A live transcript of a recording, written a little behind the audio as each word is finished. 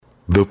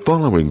The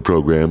following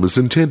program is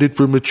intended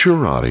for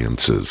mature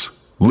audiences.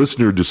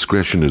 Listener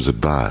discretion is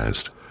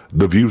advised.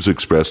 The views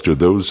expressed are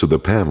those of the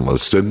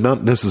panelists and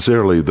not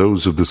necessarily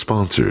those of the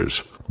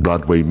sponsors,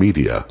 Broadway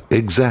Media,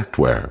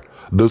 Exactware,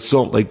 the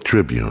Salt Lake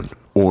Tribune,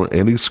 or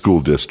any school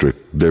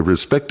district, their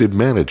respective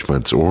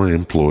managements, or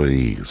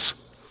employees.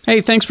 Hey,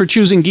 thanks for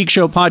choosing Geek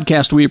Show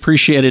Podcast. We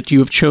appreciate it. You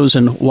have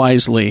chosen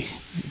wisely.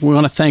 We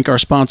want to thank our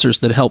sponsors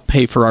that help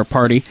pay for our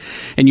party,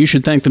 and you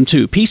should thank them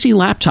too. PC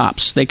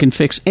Laptops. They can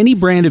fix any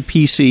brand of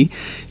PC,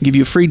 give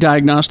you a free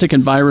diagnostic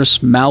and virus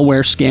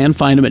malware scan.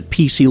 Find them at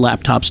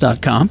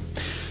PCLaptops.com.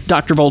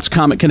 Dr. Volt's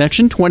Comet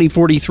Connection,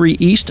 2043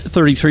 East,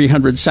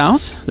 3300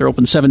 South. They're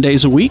open 7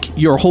 days a week.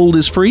 Your hold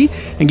is free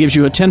and gives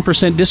you a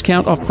 10%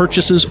 discount off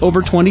purchases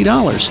over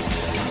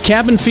 $20.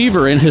 Cabin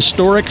Fever in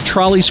historic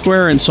Trolley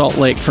Square in Salt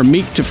Lake. From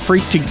meek to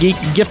freak to geek,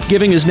 gift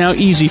giving is now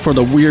easy for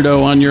the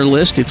weirdo on your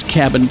list. It's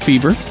Cabin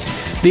Fever.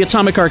 The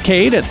Atomic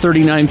Arcade at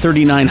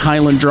 3939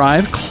 Highland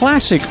Drive.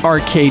 Classic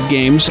arcade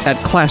games at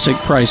classic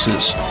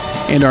prices.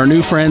 And our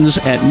new friends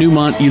at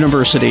Newmont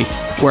University,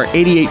 where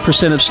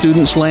 88% of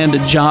students land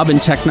a job in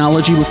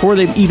technology before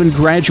they've even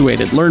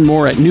graduated. Learn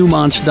more at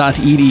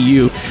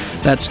newmont.edu.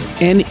 That's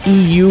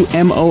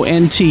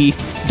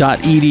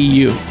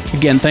NEUMONT.edu.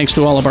 Again, thanks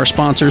to all of our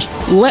sponsors.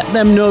 Let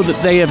them know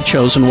that they have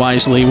chosen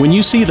wisely. When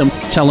you see them,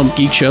 tell them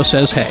Geek Show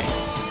says hey.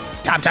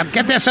 Top,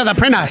 get this to the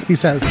printer, he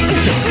says.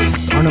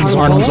 Arnhem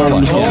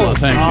Zola. Oh,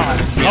 thank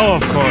you. Oh,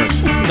 of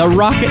course. The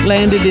rocket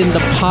landed in the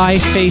pie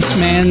face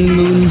man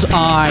moon's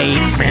eye.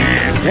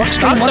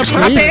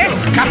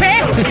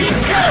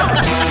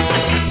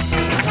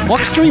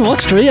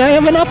 Walkstream, I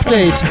have an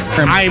update.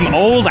 I'm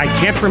old. I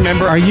can't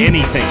remember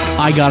anything.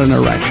 I got an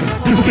erection.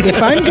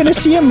 If I'm going to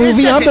see a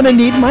movie, I'm going to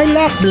need my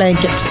lap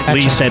blanket.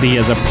 Lee said he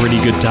has a pretty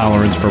good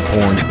tolerance for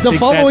porn. The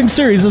following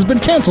series has been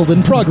canceled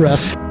in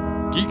progress.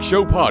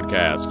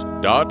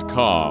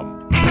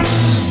 GeekShowPodcast.com.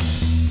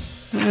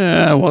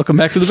 Welcome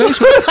back to the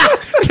basement.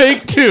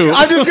 Take two.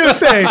 I'm just going to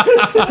say.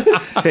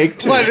 Take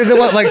two.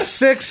 What, like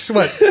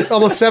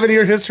almost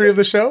 7-year history of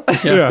the show?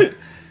 Yeah.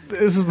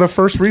 This is the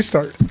first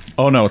restart.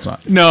 Oh, no, it's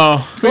not.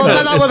 No. Well,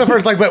 not one of the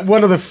first, but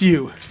one of the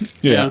few.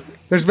 Yeah.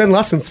 There's been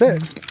less than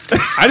 6.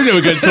 I didn't know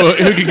it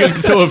could get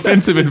so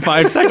offensive in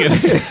 5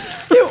 seconds.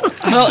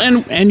 Well,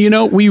 and you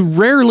know, we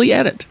rarely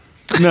edit.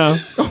 No.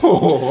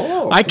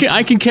 I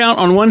can count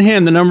on one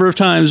hand the number of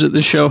times that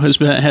the show has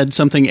had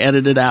something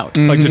edited out.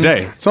 Like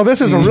today. So this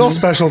is a real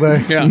special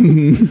day. Yeah.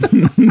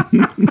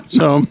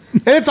 So. And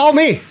it's all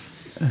me.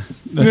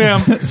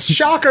 Yeah.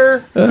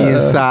 Shocker.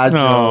 Inside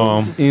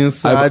jokes.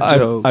 Inside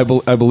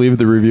jokes. I believe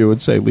the review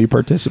would say Lee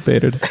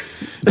participated.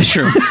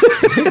 Sure.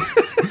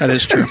 That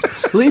is true.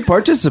 Lee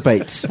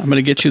participates. I'm going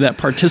to get you that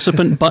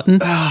participant button.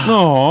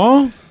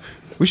 Aww.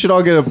 We should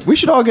all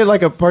get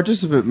like a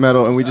participant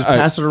medal, and we just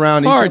pass it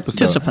around each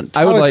Participant.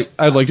 episode.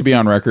 I'd like to be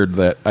on record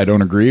that I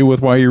don't agree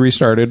with why you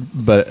restarted,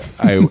 but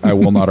I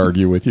will not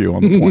argue with you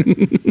on the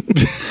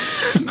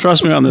point.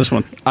 Trust me on this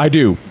one. I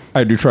do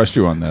trust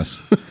you on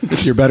this.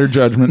 It's your better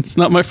judgment. It's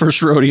not my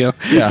first rodeo.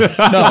 Yeah.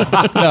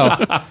 No.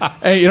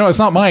 Hey, it's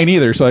not mine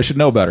either, so I should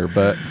know better,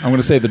 but I'm going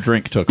to say the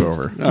drink took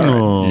over.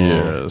 All right.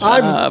 Yes.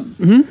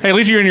 Hey, at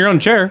least you're in your own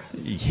chair.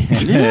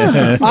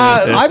 Yeah.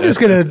 I'm just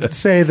going to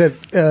say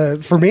that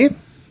for me,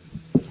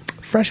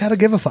 Fresh how to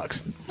give a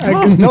fucks. I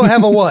don't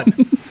have a 1.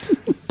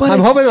 But I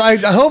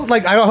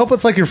hope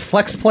it's like your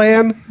flex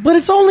plan. But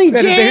it's only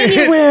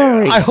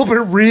January. I hope it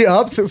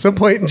re-ups at some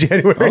point in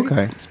January.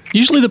 Okay.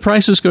 Usually the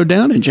prices go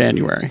down in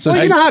January.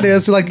 Well, you know how it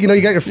is. Like, you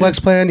got your flex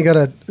plan. You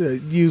got to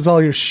use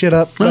all your shit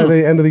up by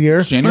the end of the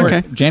year.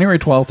 January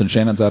 12th, and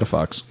Shannon's out of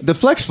fucks. The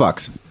flex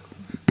fucks.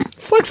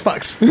 Flex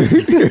fucks.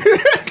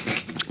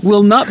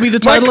 Will not be the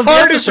title of the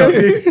episode.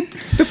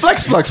 The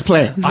flex flux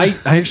plan. I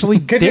actually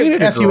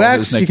dated a girl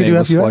whose You can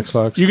nickname do was FUX. Flex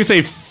Fox. You could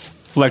say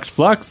flex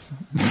flux.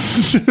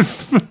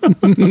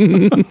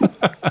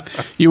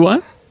 You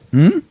what?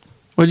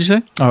 What'd you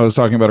say? I was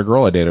talking about a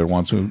girl I dated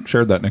once who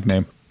shared that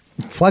nickname.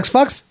 Flex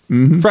fucks?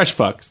 Fresh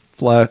fucks.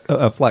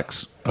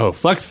 Flex. Oh,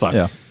 flex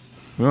fucks.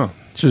 Yeah. Oh.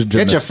 It's just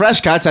Get your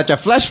fresh cuts at your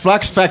flesh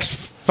flux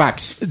fucks.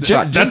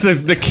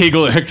 That's the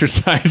Kegel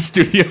exercise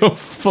studio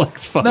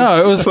flex fucks.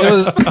 No, it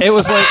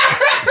was like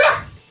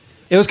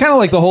it was kind of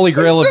like the holy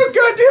grail of So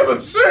goddamn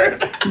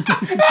absurd.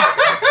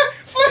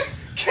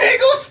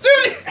 Kegel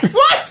studio.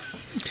 What?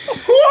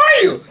 Who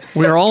are you?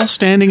 We're all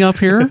standing up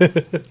here.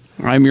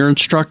 I'm your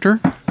instructor.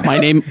 My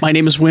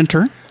name is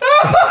Winter.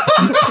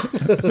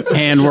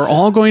 And we're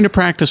all going to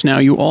practice now.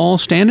 You all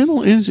stand in.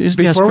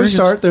 Before we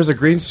start, there's a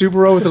green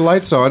Subaru with the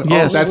lights on.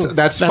 Yes. Oh,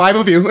 that's 5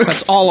 of you.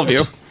 That's all of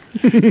you.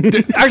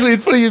 Actually,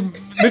 it's funny you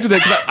mentioned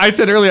that. 'Cause I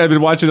said earlier I've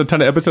been watching a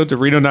ton of episodes of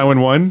Reno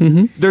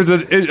 911. There's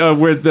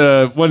where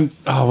the one,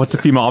 what's the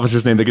female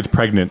officer's name that gets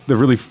pregnant? The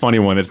really funny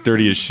one. It's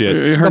dirty as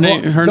shit. Her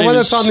name one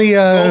that's on the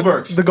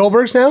Goldbergs. The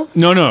Goldbergs now?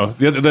 No.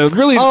 The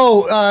really.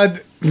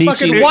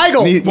 Fucking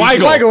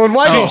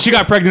Weigel. She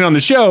got pregnant on the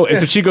show, and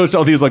so she goes to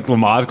all these like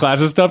Lamaze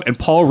classes and stuff, and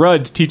Paul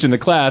Rudd's teaching the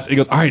class, and he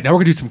goes, all right, now we're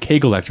going to do some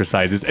Kegel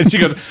exercises. And she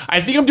goes, I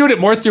think I'm doing it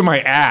more through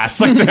my ass.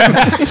 Like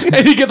that.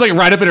 And he gets like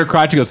right up in her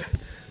crotch, he goes,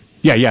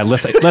 Yeah.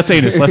 Let's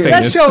anus.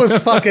 That show was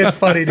fucking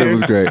funny, dude. It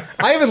was great.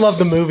 I even loved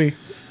the movie.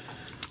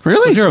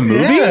 Really? Is there a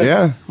movie?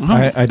 Yeah.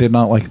 Yeah. I did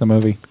not like the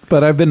movie,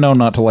 but I've been known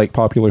not to like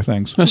popular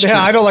things. That's true.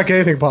 Yeah, I don't like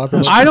anything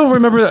popular. I don't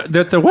remember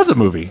that there was a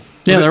movie.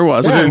 Yeah, there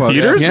was. Was it in Yeah.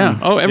 theaters? Yeah.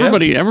 Oh,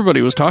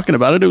 everybody was talking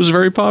about it. It was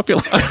very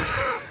popular.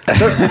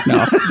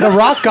 The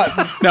Rock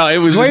No, it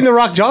was. Dwayne The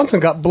Rock Johnson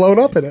got blown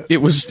up in it. It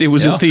was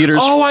in theaters.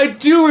 Oh, I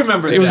do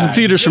remember that. It was in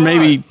theaters for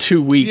maybe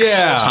 2 weeks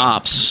Yeah.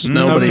 tops.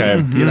 Nobody, okay.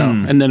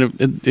 and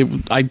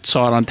then I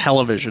saw it on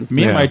television.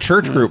 Me and my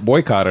church group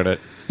boycotted it.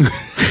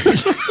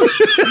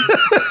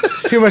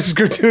 Too much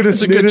gratuitous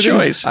It's a good nudity.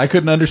 choice. I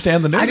couldn't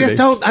understand the I nudity. just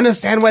don't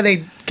understand why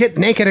they get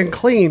naked and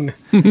clean.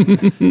 All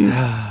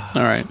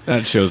right.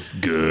 That show's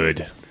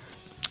good.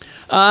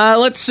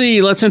 Let's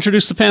see. Let's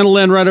introduce the panel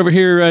then right over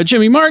here.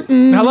 Jimmy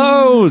Martin.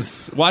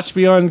 Hellos! Watch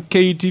me on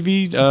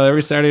KUTV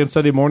every Saturday and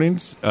Sunday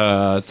mornings.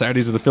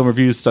 Saturdays are the film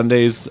reviews.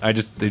 Sundays,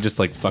 they just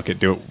like fuck it,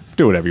 do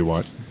whatever you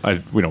want.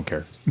 We don't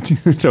care.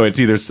 So it's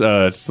either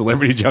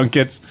celebrity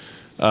junkets,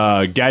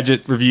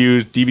 gadget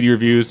reviews, DVD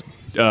reviews.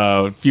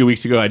 A few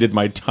weeks ago, I did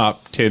my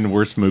top 10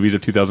 worst movies of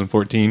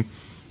 2014.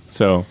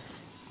 So,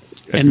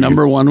 And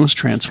number one was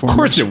Transformers. of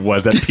course, it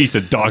was that piece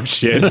of dog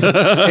shit.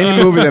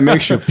 Any movie that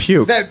makes you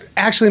puke. That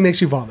actually makes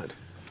you vomit.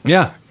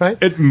 Yeah, Right?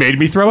 It made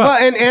me throw up.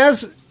 Well, and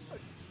as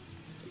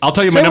I'll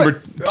tell you my say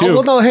number what- two. Oh,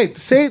 well, no, hey,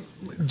 say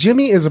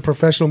Jimmy is a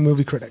professional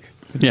movie critic,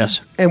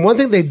 Yes, and one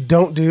thing they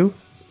don't do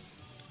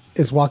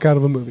is walk out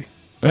of a movie.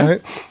 Yeah.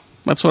 Right?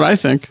 that's what I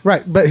think.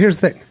 Right. But here's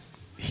the thing: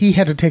 he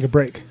had to take a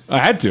break. I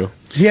had to.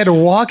 He had to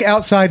walk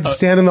outside,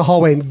 stand in the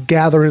hallway, and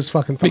gather his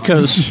fucking thoughts.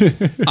 Because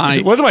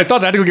It wasn't my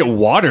thoughts. I had to go get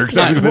water because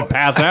I was going to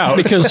pass out.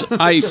 because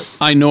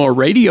I know a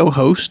radio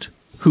host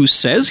who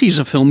says he's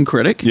a film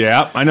critic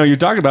Yeah, I know you're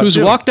talking about. who's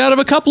too. walked out of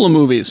a couple of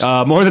movies.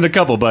 More than a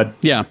couple, bud.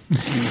 Yeah.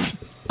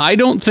 I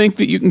don't think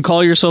that you can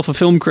call yourself a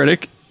film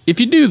critic if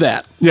you do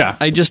that. Yeah.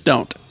 I just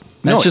don't.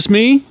 That's No. just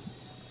me.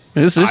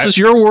 This is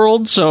your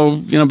world, so,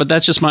 but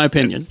that's just my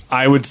opinion.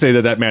 I would say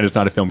that man is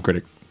not a film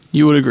critic.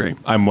 You would agree.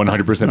 I'm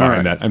 100% behind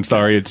right. that. I'm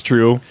sorry, it's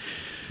true.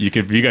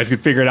 If you guys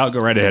could figure it out, go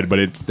right ahead.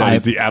 But that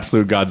is the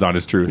absolute God's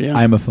honest truth. Yeah.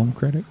 I'm a film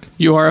critic.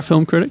 You are a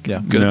film critic?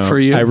 Yeah. Good No. for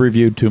you. I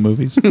reviewed 2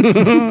 movies.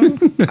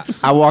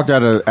 I walked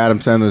out of Adam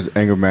Sandler's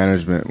anger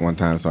management one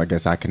time, so I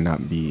guess I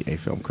cannot be a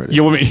film critic.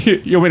 You want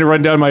me to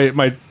run down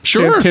my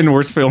Sure. 10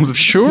 worst films?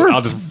 Sure.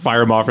 I'll just fire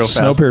them off real fast.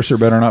 Snowpiercer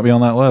better not be on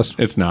that list.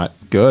 It's not.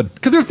 Good.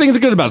 Because there's things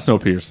good about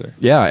Snowpiercer.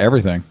 Yeah,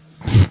 everything.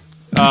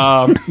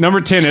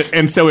 Number 10,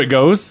 And So It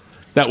Goes.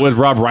 That was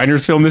Rob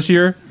Reiner's film this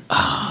year.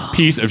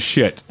 Piece of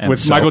shit. And With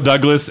so- Michael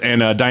Douglas and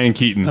Diane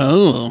Keaton.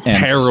 Oh.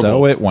 And Terrible.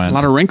 so it A went.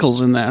 lot of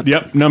wrinkles in that.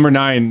 Yep. Number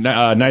 9,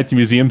 Ninth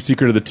Museum,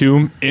 Secret of the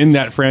Tomb. In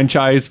that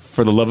franchise,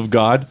 for the love of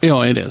God.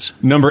 Oh, it is.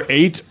 Number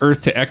 8,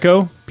 Earth to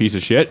Echo. Piece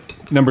of shit.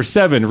 Number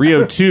 7,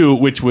 Rio 2,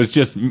 which was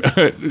just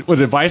was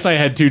advice. I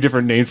had 2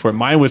 different names for it.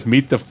 Mine was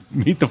Meet the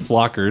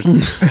Flockers.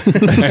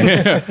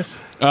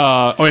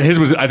 And his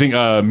was, I think,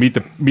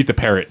 Meet the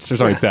Parrots or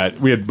something like that.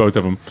 We had both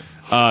of them.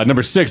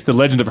 Number 6, The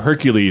Legend of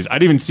Hercules. I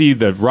didn't even see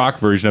the rock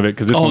version of it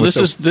because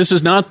This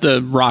is not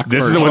the rock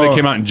this is version. the one that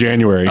came out in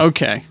January.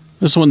 Okay.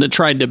 This is the one that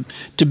tried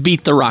to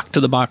beat the rock to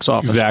the box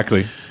office.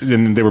 Exactly.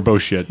 And they were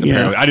both shit.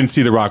 Apparently, I didn't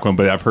see the rock one,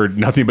 but I've heard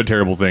nothing but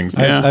terrible things.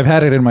 Yeah. I've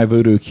had it in my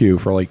voodoo queue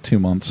for like 2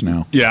 months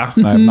now. Yeah.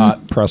 I've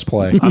not pressed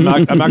play. I'm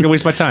not going to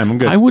waste my time. I'm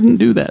good. I wouldn't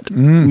do that.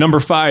 Number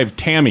 5,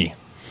 Tammy.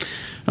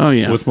 Oh,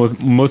 yeah. With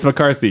Melissa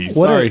McCarthy.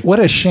 Sorry. What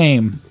a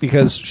shame,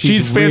 because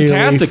she's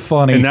fantastic. really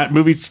funny. And that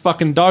movie's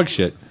fucking dog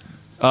shit.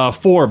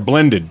 4,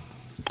 Blended.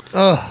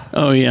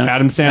 Oh, yeah.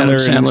 Adam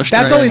Sandler and- That's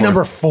That's only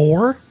number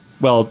 4?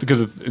 Well, because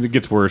it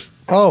gets worse.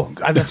 Oh,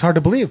 that's hard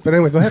to believe. But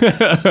anyway, go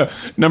ahead.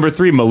 Number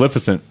 3,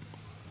 Maleficent.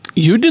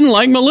 You didn't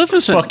like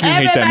Maleficent. Fuck, you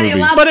hate that movie.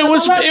 But it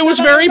was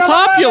very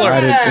popular.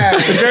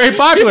 It's very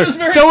popular.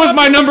 So was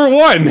my number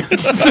 1.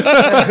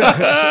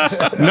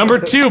 Number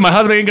 2, my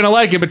husband ain't gonna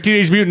like it, but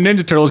Teenage Mutant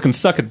Ninja Turtles can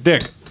suck a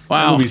dick.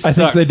 Wow. That movie I think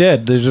sucks. they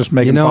did. They're just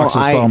making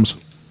Fox's bums.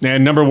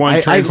 And number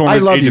 1, Transformers: I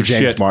love Age you, of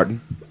James Shit.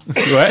 Martin.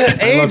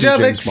 What? Age of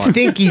James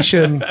Martin.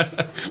 Extinction.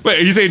 Wait,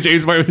 are you saying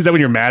James Martin? Is that when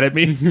you're mad at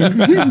me?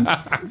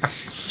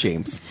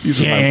 James.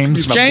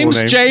 James.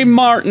 James J.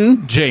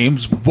 Martin.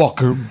 James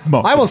Walker.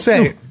 I will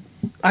say,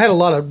 I had a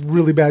lot of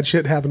really bad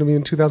shit happen to me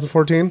in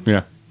 2014.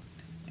 Yeah.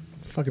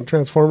 Fucking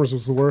Transformers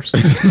was the worst.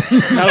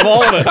 Out of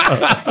all of it.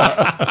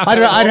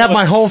 I'd have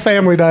my whole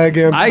family die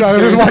again. I I'd watch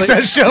seriously-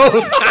 that show.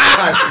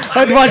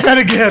 I'd watch that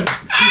again.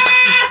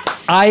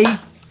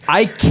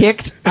 I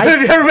kicked.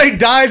 Everybody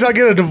dies, I'll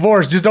get a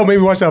divorce. Just don't make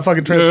me watch that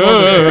fucking Transformers.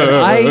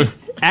 I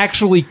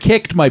actually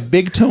kicked my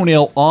big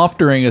toenail off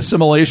during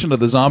Assimilation of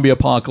the Zombie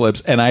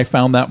Apocalypse, and I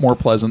found that more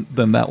pleasant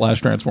than that last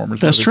Transformers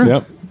That's movie.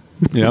 true.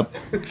 Yep.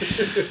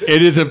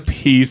 It is a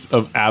piece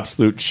of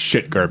absolute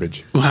shit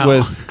garbage. Wow.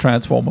 With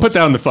Transformers. Put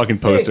that on the fucking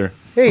poster.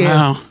 Hey,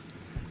 Wow.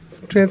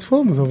 some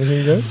Transformers over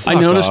here, guys. I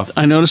noticed. off.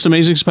 I noticed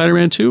Amazing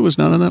Spider-Man 2 was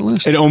not on that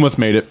list. It almost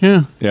made it.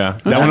 Yeah. Yeah.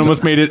 That one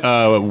almost made it.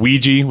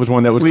 Ouija was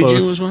one that was Ouija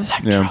close. was one?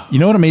 Yeah. You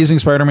know what Amazing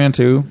Spider-Man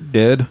 2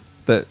 did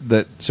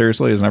that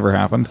seriously has never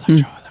happened?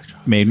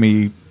 Made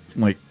me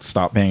like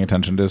stopped paying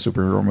attention to a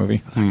superhero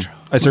movie.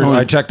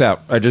 I checked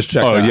out. I just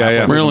checked out.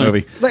 Yeah. Really?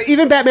 Movie. Like,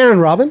 even Batman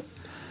and Robin.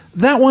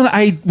 That one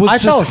I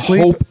fell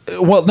asleep.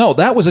 Well, no,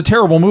 that was a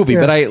terrible movie, Yeah.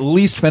 but I at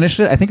least finished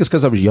it. I think it's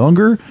because I was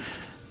younger.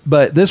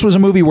 But this was a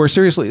movie where,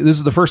 seriously, this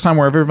is the first time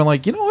where I've ever been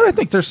like, you know what? I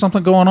think there's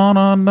something going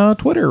on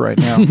Twitter right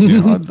now.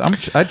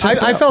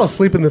 I fell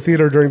asleep in the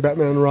theater during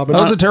Batman and Robin.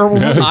 That was a terrible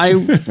movie.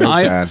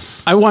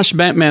 I watched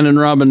Batman and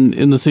Robin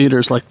in the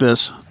theaters like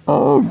this.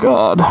 Oh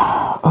God!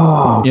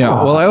 Yeah.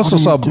 Well, I also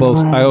saw both.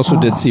 I also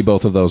did see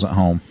both of those at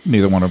home.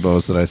 Neither one of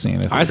those that I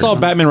seen. I saw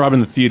Batman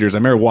Robin in the theaters. I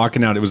remember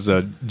walking out. It was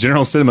a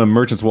General Cinema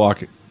Merchants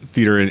Walk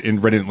theater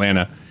in Redding,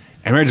 Atlanta.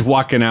 And I remember just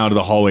walking out of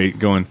the hallway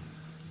going,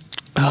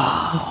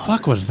 "Oh, the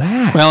fuck was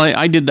that?" Well,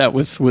 I did that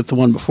with the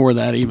one before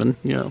that, even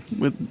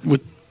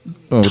with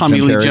Tommy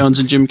Jim Lee Carrey. Jones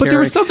and Jim Carrey. But there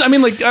was something. I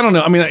mean, like I don't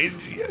know. I mean,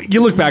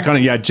 you look back on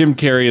it. Yeah, Jim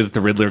Carrey is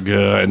the Riddler,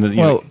 good, and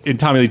then and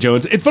Tommy Lee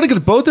Jones. It's funny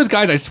because both those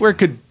guys, I swear,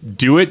 could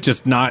do it,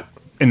 just not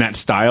in that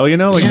style. You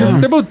know, like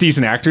they're both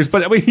decent actors.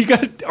 But I mean, you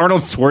got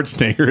Arnold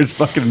Schwarzenegger as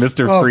fucking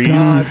Mr. Freeze.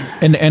 God.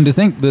 And to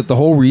think that the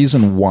whole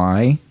reason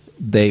why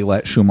they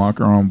let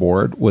Schumacher on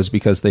board was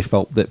because they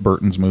felt that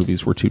Burton's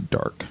movies were too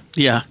dark.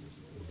 Yeah.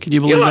 Can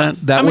you believe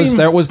that? That was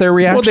their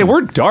reaction. Well, they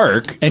were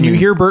dark, and you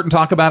hear Burton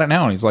talk about it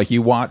now, and he's like,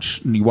 you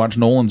watch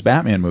Nolan's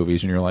Batman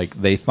movies, and you're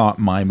like, they thought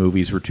my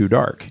movies were too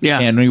dark. Yeah.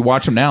 And when you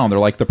watch them now, and they're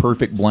like the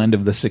perfect blend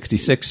of the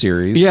 '66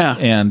 series. Yeah.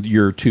 And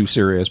your too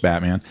serious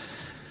Batman.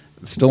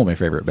 It's still my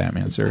favorite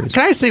Batman series.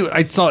 Can I say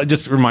I saw it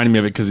just reminded me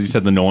of it because you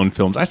said the Nolan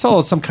films. I saw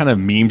some kind of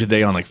meme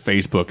today on like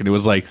Facebook, and it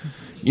was like,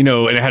 and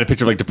it had a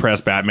picture of like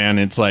depressed Batman,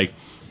 and it's like,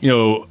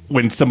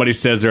 when somebody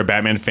says they're a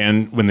Batman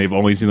fan when they've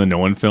only seen the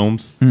Nolan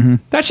films,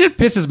 that shit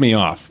pisses me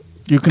off.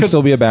 You can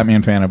still be a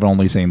Batman fan of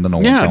only seeing the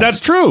Nolan films. That's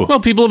true. Well,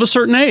 people of a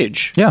certain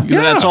age. Yeah.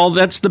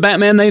 That's the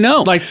Batman they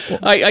know. Like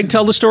I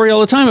tell the story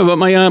all the time about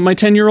my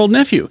 10-year-old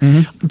nephew.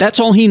 That's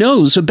all he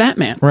knows of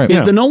Batman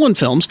is the Nolan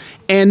films,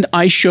 and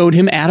I showed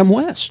him Adam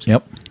West.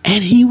 Yep.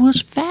 And he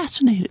was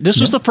fascinated. This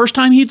was the first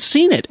time he'd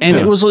seen it, and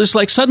it was just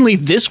like suddenly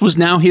this was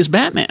now his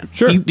Batman.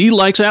 Sure. He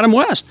likes Adam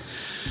West.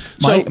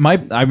 So,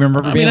 I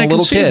remember being a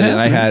little kid, and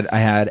that. I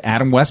had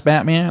Adam West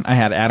Batman. I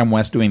had Adam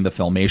West doing the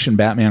Filmation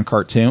Batman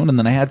cartoon, and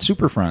then I had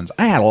Super Friends.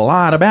 I had a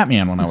lot of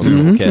Batman when I was a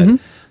little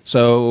kid.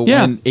 So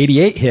when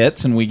 '88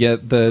 hits and we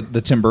get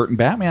the Tim Burton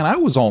Batman, I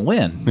was all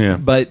in. Yeah.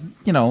 But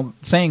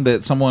saying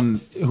that someone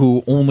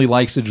who only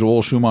likes the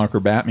Joel Schumacher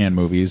Batman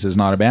movies is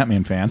not a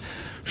Batman fan.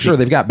 Sure,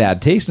 they've got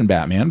bad taste in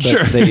Batman,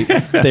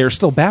 but they are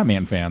still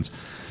Batman fans.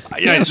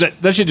 Yeah,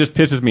 that shit just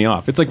pisses me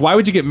off. It's like, why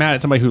would you get mad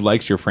at somebody who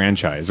likes your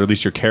franchise or at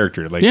least your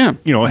character? Like, how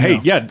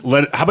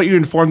about you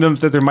inform them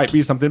that there might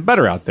be something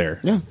better out there?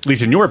 Yeah, at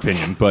least in your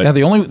opinion. But yeah,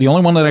 the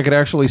only one that I could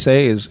actually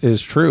say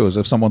is true is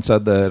if someone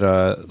said that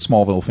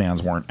Smallville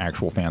fans weren't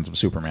actual fans of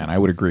Superman. I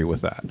would agree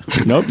with that.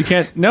 Nope, you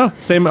can't. No,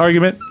 same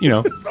argument.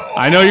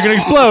 I know you're gonna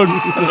explode.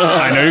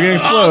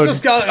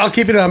 I'll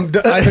keep it.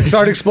 I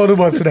started exploded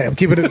once today. I'm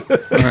keeping it. All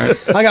right.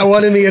 I got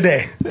one in me a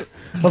day.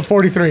 I'm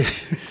 43.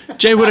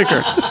 Jay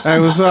Whitaker. Hey,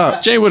 what's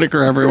up? Jay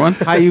Whitaker, everyone.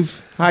 How you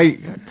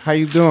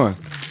doing?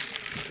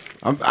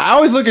 I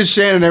always look at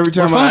Shannon every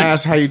time I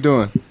ask how you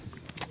doing.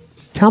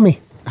 Tell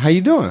me. How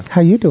you doing? How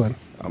you doing?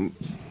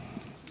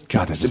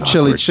 God, this is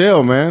Chilly awkward.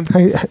 chill, man.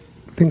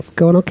 Things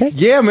going okay?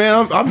 Yeah,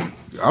 man.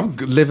 I'm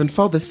living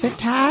for the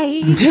city.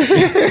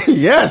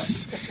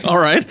 Yes. All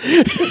right.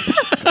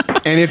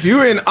 And if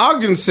you're in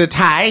Ogden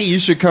City, you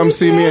should come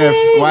see me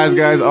at Wise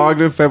Guys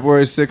Ogden,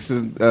 February 6th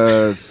and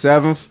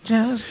 7th.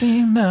 Just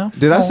enough.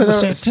 Did I say that?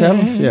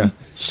 7th? Yeah.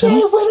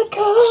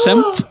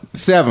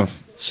 7th.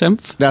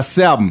 That's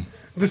 7.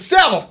 The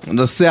 7th.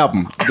 The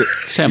 7.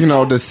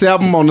 The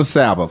 7 on the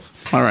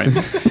Sabbath. All right.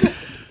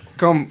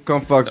 Come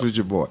fuck with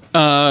your boy.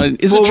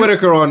 Is Full it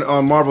Whitaker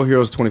on Marvel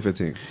Heroes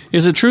 2015.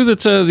 Is it true that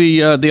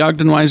the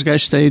Ogden Wise Guy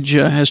stage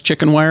has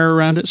chicken wire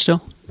around it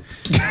still?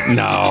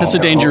 No, it's a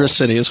dangerous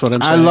city. Is what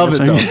I'm saying. I love it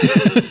though.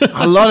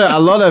 I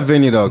love that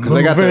venue though because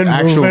they got the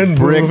actual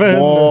brick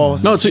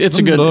walls. No, it's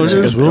a good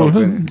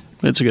venue.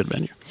 It's a good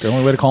venue. It's the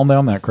only way to calm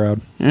down that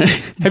crowd.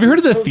 Have you heard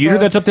of the theater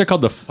that's up there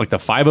called the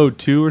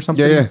 502 or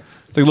something? Yeah.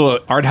 It's like a little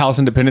art house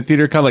independent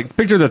theater, kind of like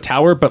picture the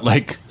tower, but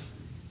like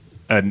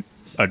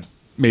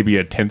maybe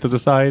a tenth of the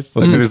size.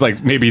 Like there's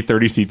like maybe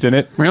 30 seats in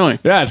it. Really?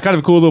 Yeah, it's kind of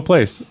a cool little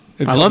place.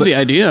 I love the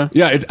idea.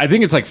 Yeah, I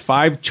think it's like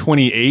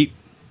 528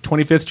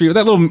 25th Street.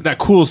 That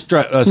cool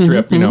strip, What do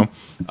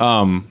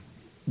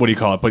you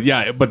call it? But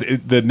yeah,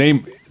 the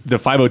name, the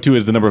 502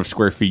 is the number of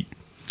square feet.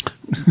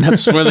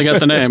 That's where they got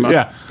the name.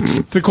 Yeah,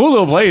 it's a cool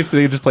little place.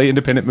 They just play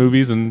independent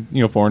movies and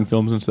foreign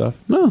films and stuff.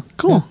 Oh,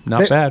 cool.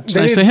 Not bad. It's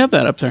nice they have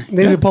that up there.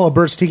 They need to pull a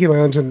Burt's Tiki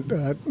Lounge and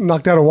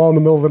knock down a wall in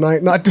the middle of the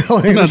night, not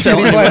telling the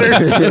city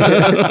planners.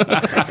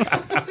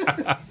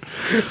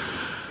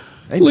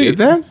 They did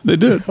that? They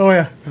did. Oh,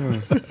 yeah.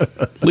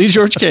 Lee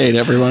George Cade,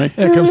 everybody.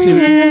 Yeah, come see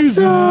me.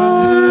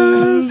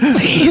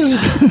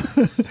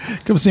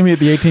 Come see me at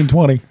the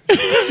 1820.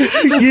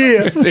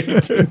 Yeah.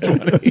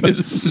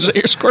 Is it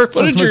your square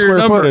footage That's my or your square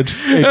number? footage.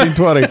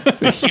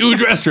 1820.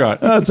 Huge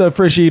restaurant. That's a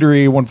Frisch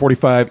Eatery,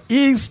 145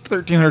 East,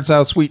 1300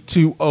 South, Suite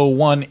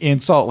 201 in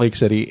Salt Lake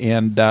City.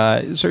 And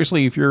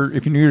seriously, if your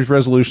New Year's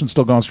resolution's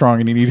still going strong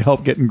and you need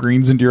help getting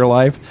greens into your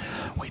life,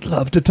 we'd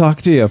love to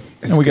talk to you.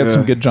 And we got good.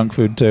 some good junk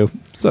food too.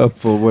 So,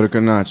 Full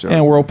Whitaker nachos.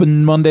 and we're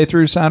open Monday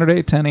through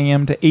Saturday, 10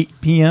 a.m. to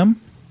 8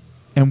 p.m.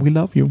 And we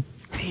love you.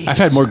 I've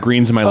had more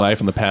greens in my life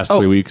in the past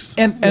 3 weeks.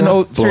 And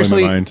Blowing my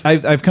seriously, mind.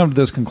 I've come to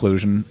this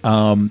conclusion.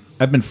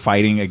 I've been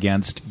fighting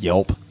against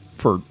Yelp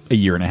for a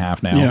year and a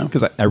half now Yeah.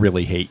 because I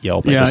really hate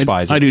Yelp. I Yeah,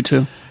 despise it. I do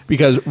too.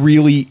 Because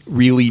really,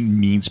 really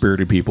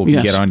mean-spirited people can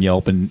Yes. get on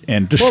Yelp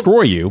and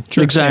destroy you.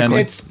 Exactly.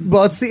 And- It's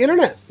the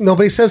internet.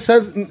 Nobody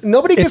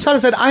nobody gets on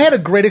and said, I had a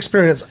great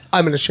experience.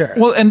 I'm going to share it.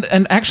 well, and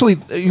actually,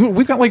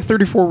 we've got like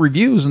 34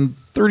 reviews, and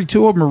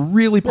 32 of them are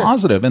really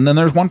positive. And then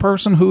there's one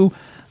person who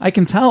I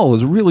can tell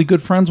is really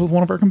good friends with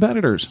one of our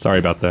competitors. Sorry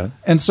about that.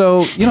 And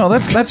so,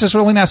 that's just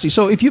really nasty.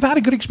 So if you've had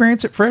a good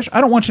experience at Frisch,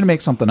 I don't want you to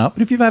make something up,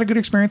 but if you've had a good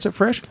experience at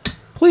Frisch,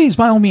 please,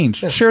 by all means,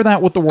 share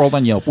that with the world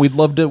on Yelp. We'd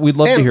love to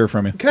And hear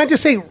from you. Can I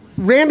just say,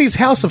 Randy's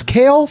House of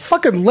Kale?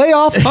 Fucking lay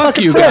off. Fuck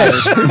fucking you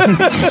Frisch.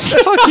 guys.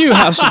 Fuck you,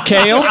 House of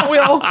Kale.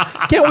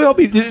 Can't we all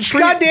be...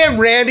 Goddamn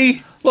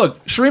Randy.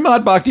 Look,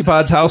 Srimad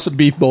Bhaktipad's House of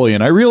Beef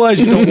Bouillon. I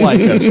realize you don't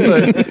like us,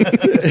 but...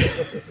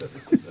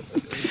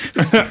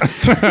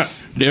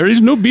 There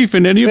is no beef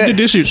in any of the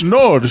dishes.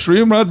 No, the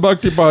Srimad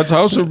Bhaktipad's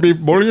House of Beef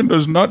Bouillon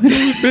does not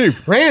use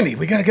beef. Randy,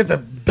 we got to get the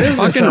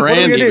business Fucking up. What are we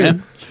Randy, gonna do?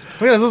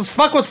 man. Let's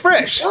fuck with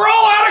Frisch. We're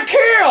all out of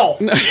kale!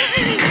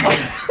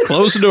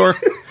 Close the door.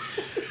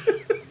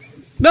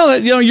 No,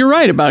 you're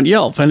right about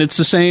Yelp, and it's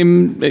the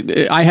same.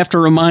 I have to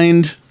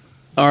remind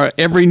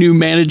every new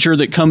manager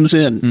that comes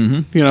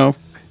in.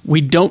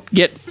 We don't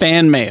get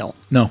fan mail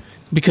No.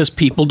 because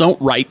people don't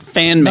write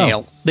fan No.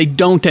 mail. They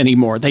don't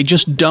anymore. They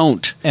just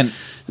don't. And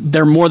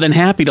they're more than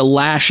happy to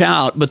lash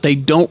out, but they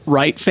don't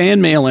write fan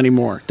mail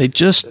anymore. They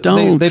just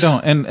don't. They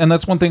don't. And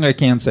that's one thing I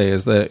can say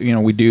is that,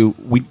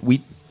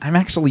 I've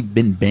actually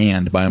been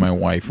banned by my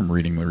wife from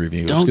reading the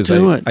reviews. Don't 'cause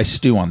do it. I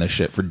stew on this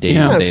shit for days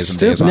Yeah. and That's days and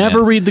days on Never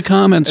end. read the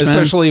comments, man.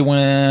 Especially when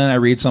I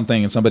read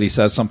something and somebody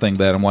says something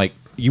that I'm like,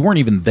 you weren't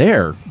even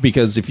there.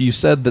 Because if you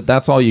said that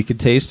that's all you could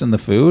taste in the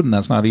food and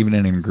that's not even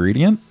an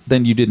ingredient,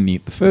 then you didn't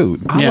eat the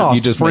food. I Yeah. lost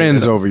You just made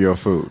friends it up. over your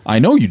food. I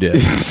know you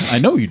did. I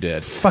know you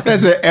did.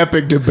 That's an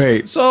epic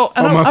debate. So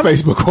and on my I'm,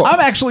 Facebook wall.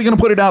 I'm actually going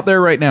to put it out there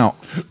right now.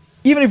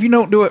 Even if you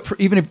don't do it,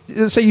 even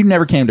if say you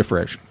never came to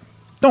Frisch,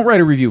 don't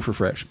write a review for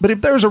Frisch. But if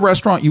there's a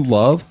restaurant you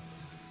love,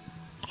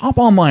 hop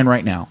online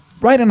right now.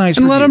 Write a nice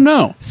And review. let 'em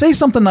know. Say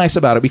something nice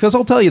about it because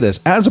I'll tell you this: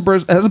 as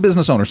a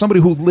business owner, somebody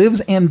who lives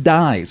and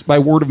dies by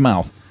word of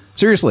mouth.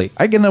 Seriously,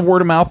 I get enough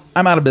word of mouth,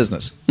 I'm out of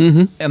business,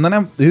 and then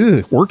I'm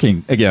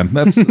working again.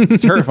 That's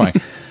it's terrifying.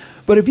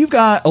 But if you've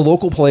got a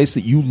local place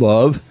that you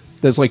love,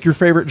 that's like your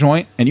favorite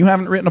joint, and you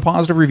haven't written a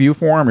positive review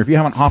for them, or if you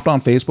haven't hopped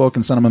on Facebook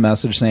and sent them a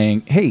message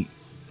saying, "Hey,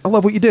 I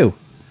love what you do,"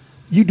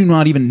 you do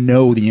not even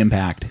know the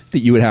impact that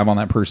you would have on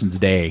that person's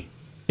day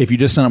if you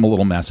just sent them a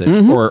little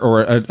message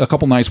or a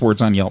couple nice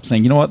words on Yelp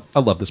saying, "You know what,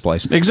 I love this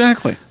place."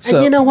 Exactly. So,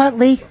 And you know what,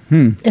 Lee?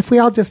 If we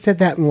all just did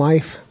that in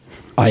life,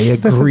 I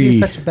this would be agree.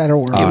 such a better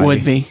world. It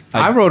would be.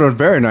 I wrote a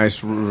very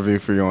nice review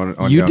for you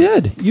on You Yelp.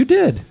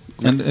 did,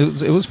 and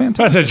it was I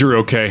fantastic. said you're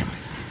okay.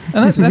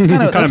 And that's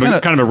kind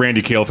of Kind of a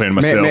Randy Kale fan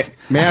myself.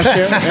 May I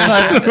share?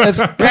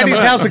 that's Randy's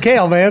House of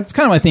Kale, man. It's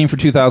kind of my theme for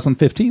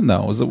 2015,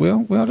 though, is that we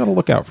all got to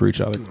look out for each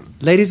other.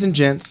 Ladies and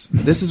gents,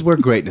 this is where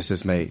greatness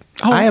is made.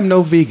 I am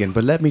no vegan,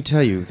 but let me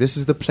tell you, this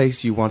is the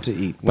place you want to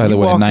eat. When By the you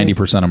way, walk in,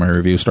 90% of my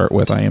reviews start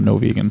with "I am no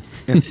vegan."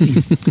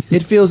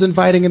 it feels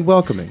inviting and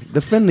welcoming. The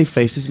friendly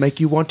faces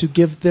make you want to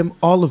give them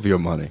all of your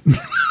money.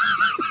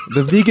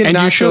 The vegan And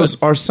you nachos should.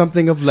 are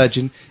something of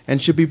legend and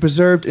should be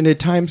preserved in a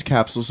time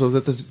capsule so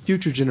that the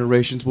future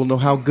generations will know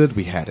how good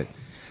we had it.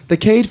 The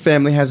Cade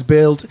family has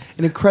built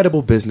an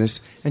incredible business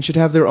and should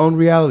have their own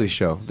reality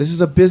show. This is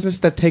a business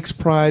that takes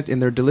pride in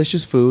their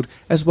delicious food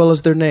as well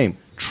as their name.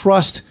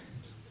 Trust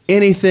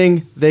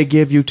anything they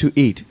give you to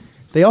eat.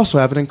 They also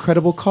have an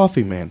incredible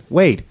coffee man.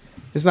 Wade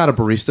is not a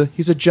barista,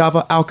 he's a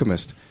Java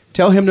alchemist.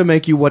 Tell him to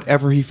make you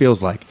whatever he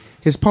feels like.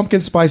 His pumpkin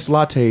spice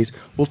lattes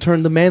will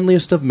turn the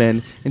manliest of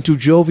men into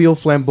jovial,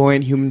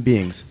 flamboyant human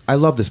beings. I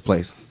love this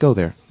place. Go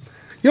there.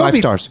 You know 5 what'd be-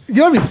 stars. You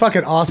know what'd be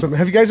fucking awesome?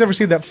 Have you guys ever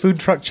seen that food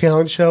truck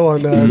challenge show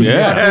on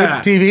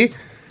Yeah. TV?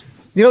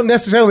 You don't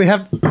necessarily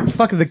have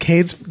fucking the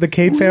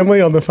Cade family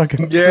on the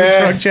fucking food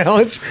truck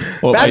challenge.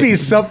 Well, That'd be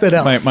something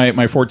else. My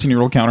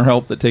 14-year-old counter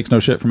help that takes no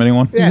shit from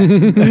anyone. yeah.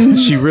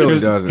 She really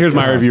does it. Here's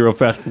my review real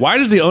fast. Why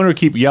does the owner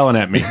keep yelling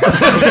at me?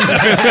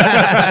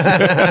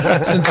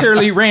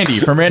 Sincerely, Randy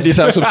from Randy's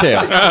House of Kale.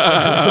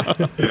 I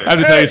have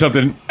to tell you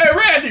something. Hey,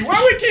 Randy, why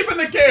are we keeping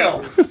the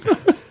kale?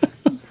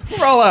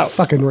 We're all out.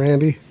 Fucking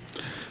Randy.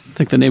 I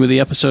think the name of the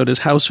episode is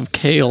House of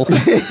Kale.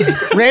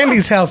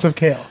 Randy's House of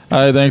Kale.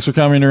 Hi, thanks for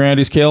coming to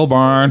Randy's Kale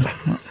Barn.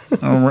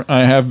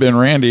 I have been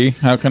Randy.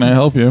 How can I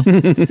help you?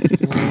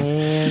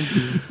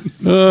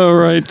 All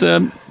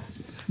right.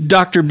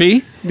 Dr.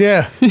 B,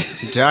 Yeah.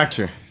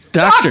 Doctor.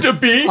 Dr.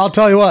 B. I'll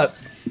tell you what.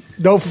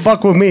 Don't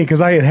fuck with me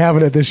because I ain't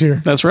having it this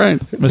year. That's right.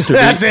 Mr. B.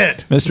 That's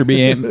it. Mr.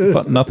 B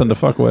ain't nothing to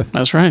fuck with.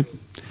 That's right.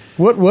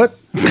 What?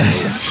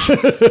 That's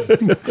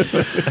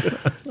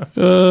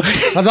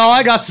all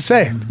I got to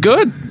say.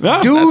 Good.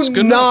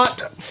 Do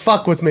not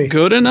fuck with me.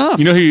 Good enough.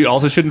 You know who you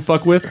also shouldn't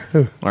fuck with?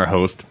 Our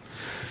host.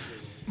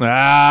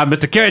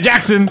 Mr. Kerry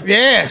Jackson.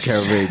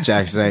 Yes. Kerry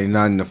Jackson ain't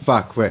nothing to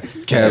fuck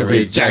with.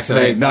 Kerry Jackson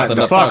ain't nothing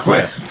to fuck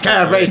with.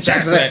 Kerry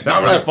Jackson ain't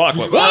nothing to fuck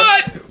with.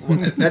 What?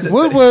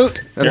 Woot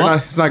woot.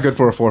 It's not good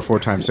for a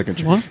 4-4-time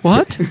signature.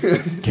 What?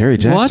 Gary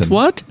Jackson.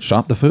 What?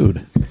 Shop the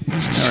food.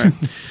 All right.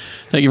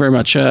 Thank you very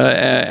much.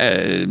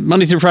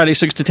 Monday through Friday,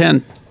 6 to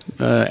 10,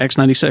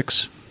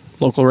 X96,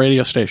 local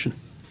radio station.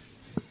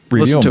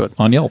 Listen to it.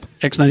 On Yelp.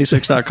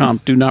 X96.com.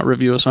 Do not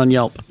review us on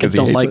Yelp. I he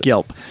don't hates like it.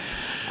 Yelp.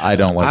 I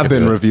don't like it. I've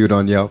been too. reviewed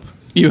on Yelp.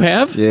 You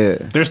have? Yeah.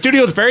 Their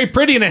studio is very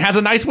pretty and it has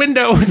a nice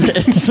window.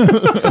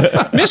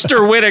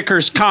 Mr.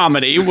 Whitaker's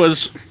comedy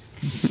was...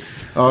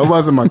 Oh, it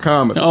wasn't my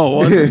comment. Oh,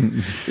 what?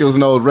 It was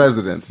an old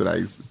residence that I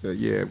used to,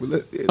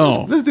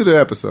 let's do the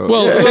episode.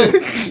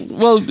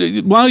 Well,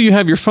 while you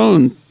have your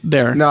phone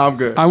there... No, I'm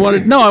good. I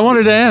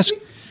wanted to ask,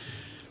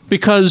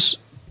 because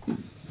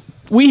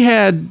we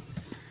had,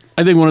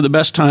 I think, one of the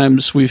best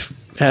times we've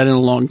had in a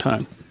long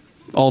time,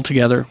 all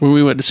together, when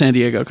we went to San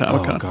Diego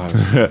Comic-Con. Oh, God.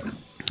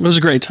 It was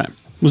a great time.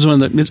 It was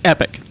it's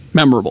epic,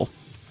 memorable,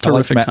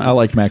 terrific time. I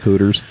like Mac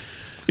Hooters.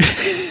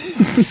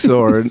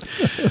 Sword.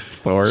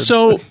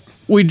 So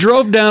we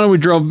drove down and we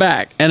drove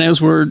back, and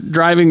as we're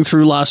driving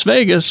through Las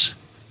Vegas,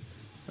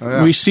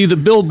 we see the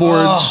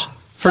billboards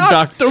for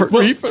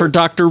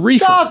Dr.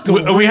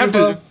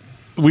 Reefer.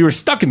 We were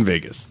stuck in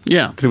Vegas.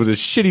 Yeah. Because it was a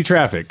shitty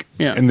traffic.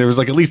 Yeah. And there was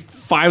like at least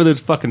 5 of those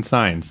fucking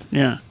signs.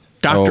 Yeah.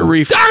 Dr.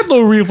 Reefer.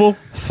 Dr. Reefer.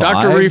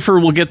 Dr. Reefer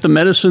will get the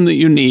medicine that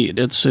you need.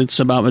 It's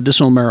about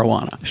medicinal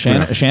marijuana.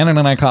 Shannon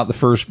and I caught the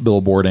first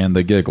billboard and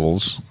the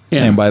giggles.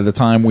 Yeah. And by the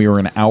time we were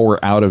an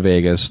hour out of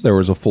Vegas, there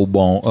was a full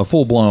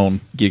blown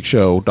Geek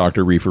Show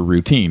Dr. Reefer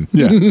routine.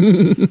 Yeah.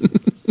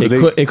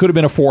 It could have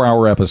been a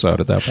 4-hour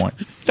episode at that point.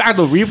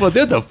 Dr. Reefer,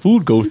 there's a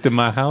food ghost in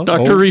my house.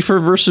 Dr. Reefer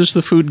versus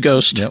the food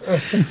ghost. Yep.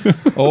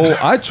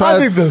 I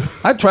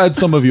tried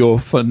some of your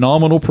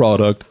phenomenal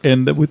product,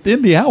 and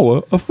within the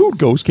hour, a food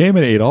ghost came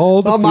and ate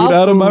all the food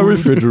out of my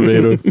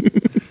refrigerator.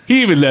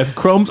 He even left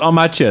crumbs on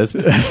my chest.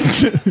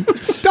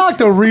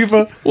 Dr.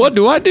 Reefer. What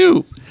do I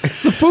do?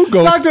 The food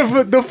ghost.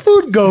 The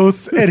food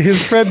ghost and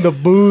his friend the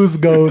booze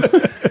ghost.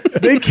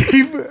 They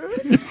keep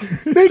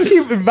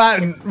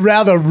inviting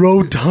rather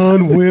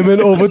rotund women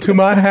over to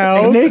my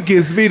house. And it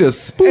gives me the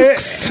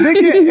spooks.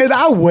 And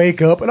I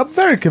wake up and I'm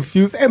very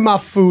confused, and my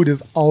food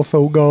is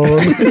also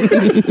gone.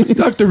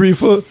 Dr.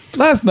 Reefer,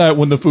 last night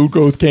when the food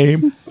ghost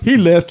came, he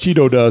left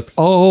Cheeto dust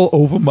all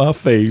over my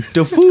face.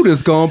 The food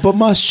is gone, but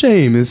my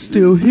shame is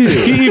still here.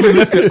 He even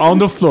left it on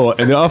the floor,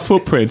 and there are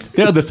footprints.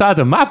 They're the size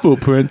of my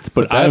footprints,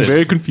 but I'm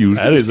very confused.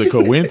 That is a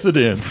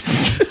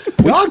coincidence.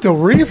 Dr.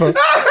 Reefer.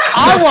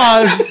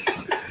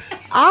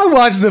 I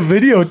watched the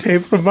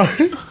videotape from my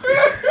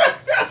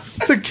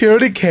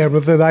security camera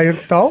that I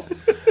installed,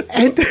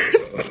 and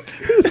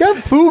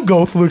that food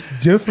ghost looks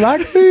just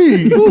like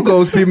me. Food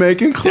ghosts be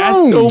making That's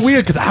clones. so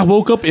weird, because I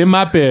woke up in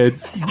my bed.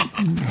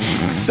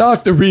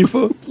 Dr.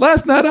 Reefer,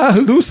 last night I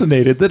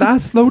hallucinated that I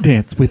slow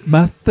danced with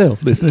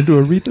myself listening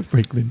to Aretha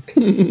Franklin.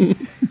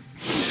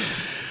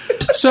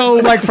 So,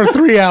 Like for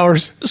 3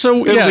 hours.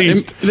 so At yeah,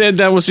 least.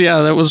 that was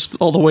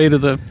all the way to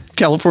the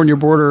California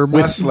border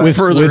with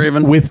further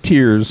even. With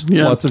tears.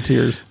 Yeah. Lots of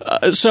tears.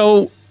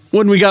 So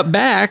when we got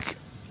back,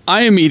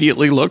 I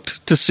immediately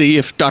looked to see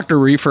if Dr.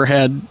 Reefer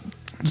had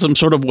some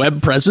sort of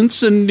web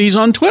presence, and he's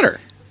on Twitter.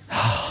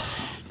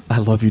 I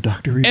love you,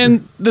 Dr. Reefer.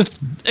 And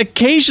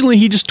occasionally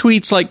he just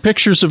tweets like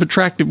pictures of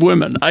attractive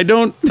women. I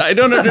don't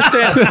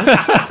understand.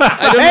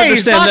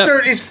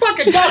 He's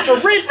fucking Dr.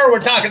 Reefer we're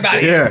talking about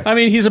here. Yeah. I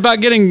mean, he's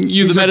about getting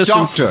you He's the a medicine.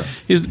 doctor.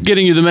 He's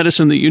getting you the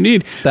medicine that you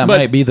need. that but,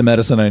 might be the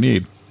medicine I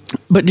need.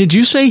 But did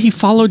you say he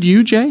followed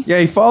you, Jay? Yeah,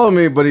 he followed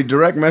me, but he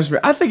direct messaged me.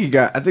 I think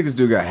this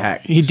dude got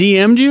hacked. He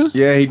DM'd you?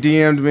 Yeah, he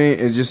DM'd me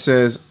and just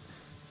says,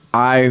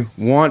 I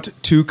want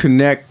to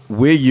connect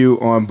with you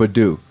on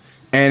Badoo.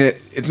 And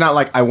it's not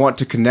like I want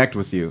to connect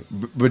with you.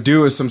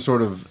 Badoo is some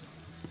sort of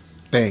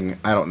thing.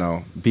 I don't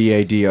know.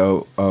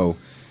 BADOO.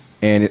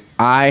 And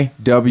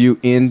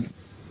IWNT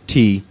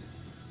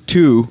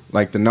 2,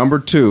 like the number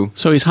 2.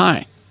 So he's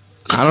high.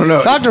 I don't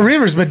know. Dr.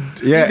 Reefer's been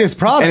Yeah. his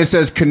product. And it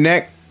says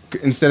connect,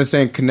 instead of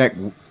saying connect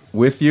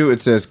with you, it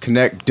says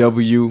connect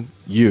WU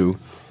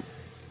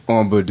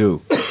on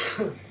Badoo.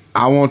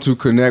 I want to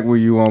connect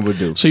with you on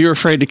Badoo. So you're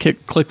afraid to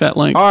click that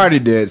link? I already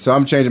did, so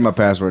I'm changing my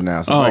password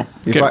now. So Oh,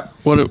 if okay.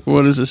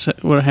 What is this?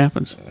 What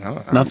happens?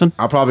 Nothing.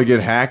 I'll probably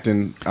get hacked,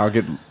 and I'll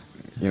get,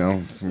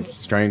 some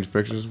strange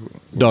pictures.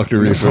 Dr.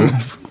 Reefer,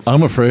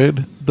 I'm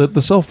afraid that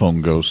the cell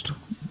phone ghost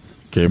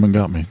came and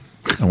got me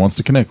and wants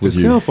to connect with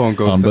The you cell phone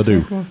ghost. on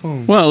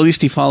Badoo. Well, at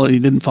least he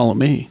didn't follow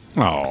me.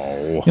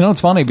 Oh. You know,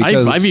 it's funny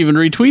because I've even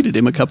retweeted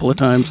him a couple of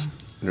times.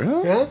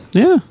 Really?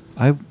 Yeah.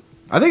 I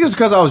I think it's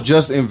because I was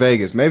just in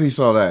Vegas. Maybe he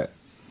saw that.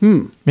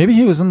 Maybe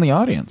he was in the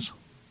audience.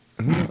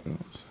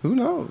 Who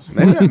knows?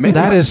 Maybe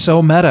That is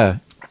so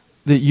meta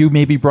that you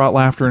maybe brought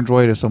laughter and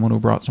joy to someone who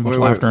brought so much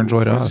laughter and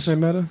joy to Did you us. say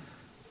meta?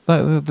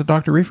 The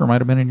Dr. Reefer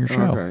might have been in your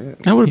show. Okay, yeah.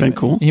 That would have been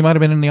cool. He might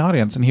have been in the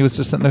audience, and he was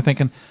just sitting there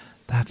thinking,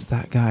 that's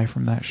that guy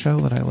from that show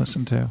that I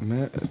listened to.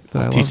 That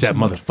I Teach love so that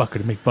much." motherfucker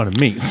to make fun of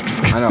me.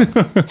 I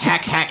know.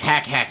 Hack.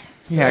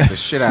 He hacked the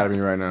shit out of me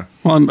right now.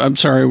 Well, I'm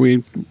sorry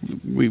we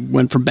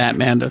went from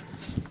Batman to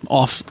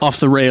off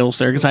the rails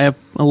there because I have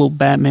a little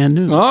Batman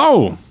news.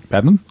 Oh.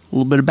 Batman? A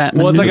little bit of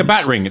Batman. Well, it's like a news.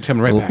 bat ring. It's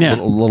coming right back. Yeah.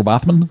 Little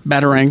Bathman?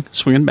 Batarang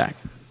swinging back.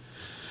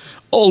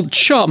 Old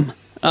chum.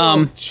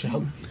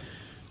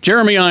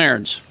 Jeremy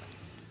Irons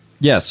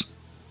Yes.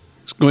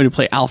 is going to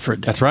play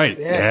Alfred. That's right.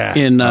 Yes.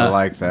 Yeah. in I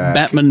like that.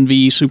 Batman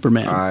v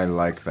Superman. I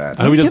like that.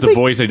 I hope he does Can't the they-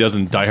 voice that he does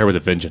in Die Hard with a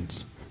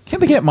Vengeance. Can't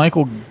they get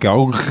Michael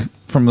Gogh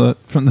from the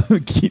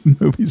Keaton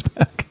movies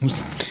back?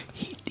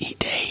 he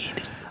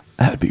died.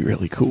 That'd be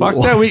really cool. Fuck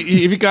that.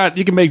 If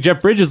you can make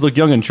Jeff Bridges look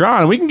young and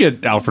Tron, we can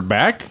get Alfred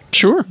back.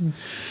 Sure.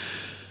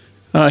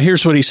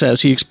 Here's what he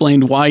says. He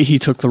explained why he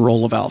took the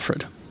role of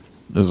Alfred.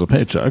 There's a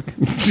paycheck.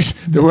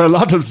 There were a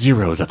lot of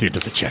zeros at the end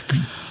of the check.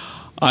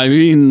 I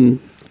mean,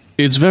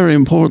 it's very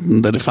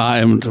important that if I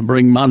am to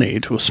bring money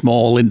to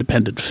small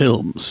independent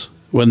films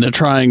when they're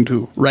trying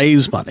to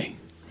raise money,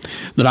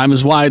 that I'm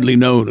as widely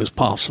known as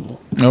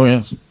possible. Oh,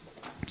 yes.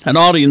 And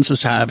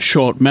audiences have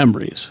short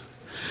memories.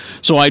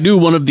 So I do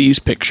one of these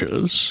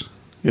pictures,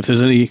 if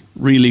there's any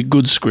really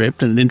good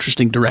script and an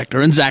interesting director,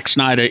 and Zack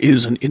Snyder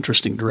is an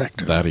interesting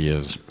director. That he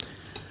is.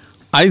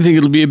 I think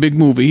it'll be a big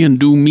movie and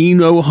do me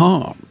no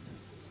harm,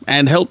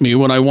 and help me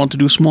when I want to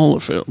do smaller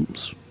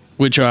films,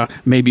 which are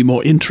maybe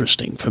more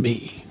interesting for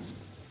me.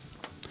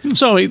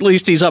 So at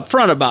least he's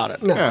upfront about it.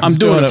 I'm He's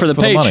doing doing it for the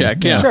the money.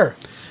 paycheck. Yeah. Sure.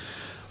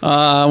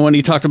 When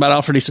he talked about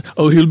Alfred, he said,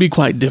 "Oh, he'll be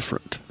quite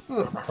different.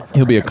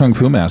 He'll be a kung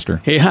fu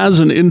master. He has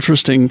an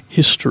interesting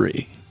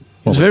history.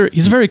 He's a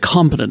very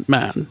competent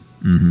man.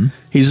 Mm-hmm.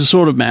 He's the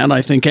sort of man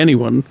I think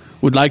anyone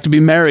would like to be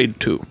married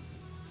to.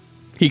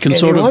 He can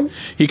Anyone?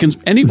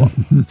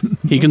 anyone.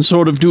 He can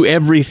sort of do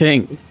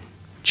everything.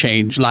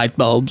 Change light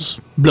bulbs,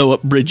 blow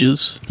up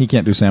bridges. He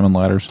can't do salmon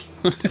ladders.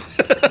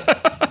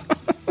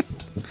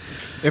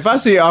 If I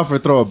see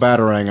Alfred throw a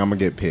batarang, I'm gonna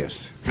get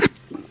pissed.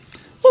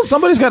 Well,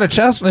 somebody's got a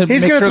chest and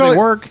He's make gonna sure throw they it-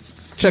 work.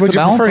 Check Would the you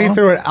balance prefer he on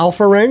threw an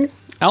alpha ring?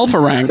 Alpha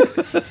rang. A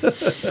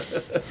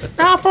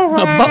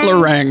butler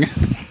rang.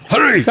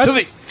 Hurry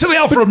to the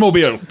Alfred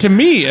Mobile. To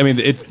me, I mean,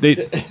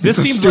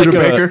 this seems like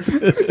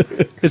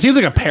it seems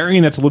like a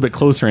pairing that's a little bit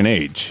closer in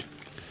age.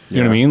 You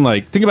know what I mean?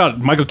 Like, think about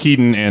Michael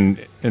Keaton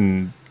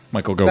and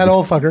Michael Gogh. That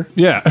old fucker.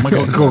 yeah.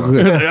 Michael Gogh.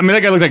 I mean,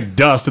 that guy looked like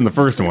dust in the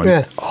first one.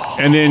 Yeah.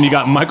 And then you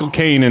got Michael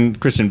Caine and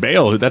Christian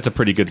Bale. That's a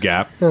pretty good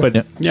gap.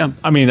 But Yeah.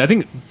 I mean, I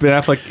think Ben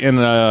Affleck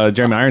and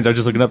Jeremy Irons, I was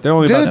just looking up, they're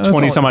only Dude, about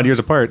 20 some odd years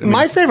apart. I mean,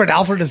 My favorite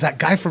Alfred is that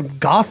guy from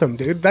Gotham,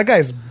 dude. That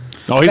guy's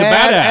he's a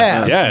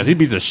badass. badass. Yes, he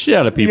beats the shit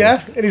out of people.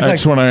 yeah, and he's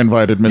That's like, when I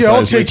invited Miss Yeah,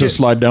 I'll Isley teach to you-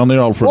 slide down the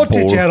Alfred "I'll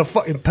pole. teach you how to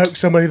fucking poke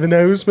somebody in the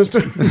nose, Mister."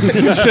 You know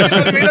what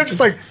I mean? I'm just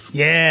like,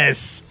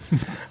 yes.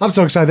 I'm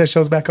so excited that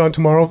show's back on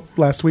tomorrow.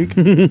 Last week,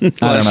 I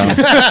don't know.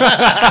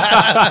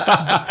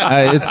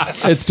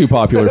 It's too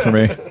popular for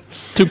me.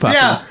 Too popular.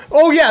 yeah.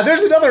 Oh yeah,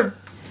 there's another.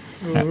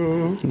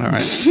 All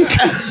right.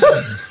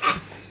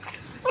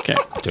 Okay.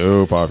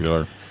 Too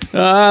popular.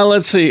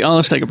 Let's see.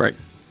 Let's take a break.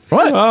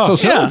 What? So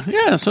soon?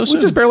 Yeah. So soon.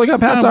 We just barely got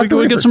past Dr.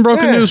 We Reefer. get some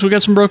broken Yeah. news. We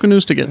got some broken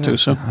news to get to.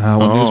 So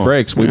When news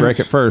breaks, we break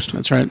it first.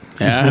 that's right.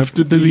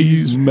 After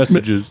these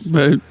messages.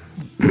 Are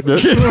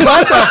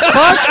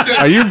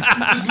you?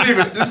 Just leave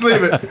it. Just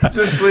leave it.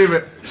 Just leave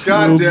it.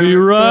 God We'll damn be it.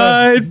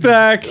 right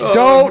back.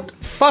 Don't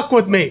fuck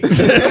with me.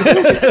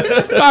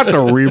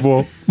 Dr.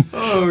 Reefer.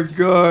 Oh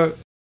God.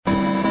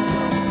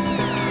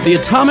 The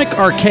Atomic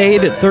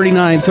Arcade at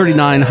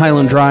 3939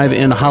 Highland Drive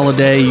in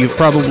Holiday. You've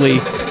probably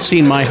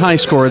seen my high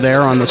score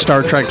there on the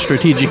Star Trek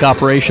Strategic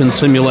Operations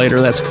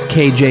Simulator. That's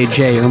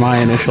KJJ are my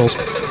initials.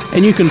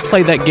 And you can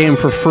play that game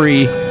for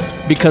free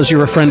because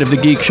you're a friend of the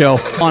Geek Show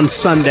on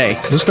Sunday.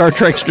 The Star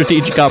Trek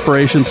Strategic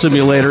Operations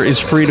Simulator is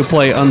free to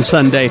play on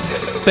Sunday.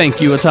 Thank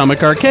you,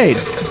 Atomic Arcade.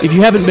 If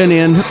you haven't been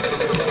in,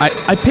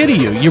 I pity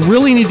you. You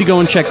really need to go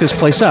and check this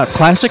place out.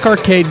 Classic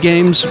arcade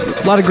games,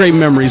 a lot of great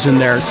memories in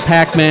there.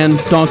 Pac-Man,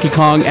 Donkey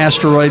Kong,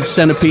 Asteroid,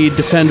 Centipede,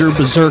 Defender,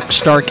 Berserk,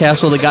 Star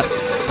Castle. They got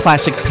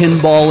classic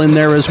pinball in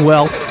there as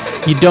well.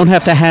 You don't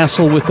have to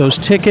hassle with those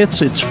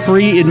tickets. It's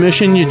free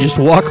admission. You just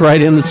walk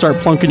right in and start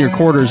plunking your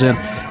quarters in.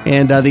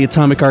 And the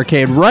Atomic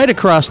Arcade right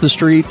across the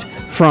street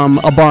from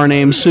a bar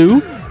named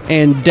Sue,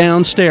 and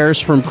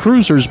downstairs from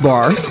Cruiser's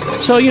Bar.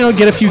 So,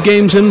 get a few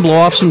games in, blow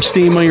off some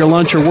steam on your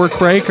lunch or work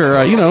break, or,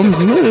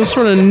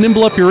 sort of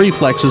nimble up your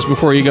reflexes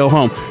before you go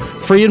home.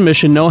 Free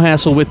admission, no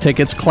hassle with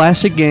tickets,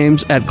 classic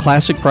games at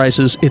classic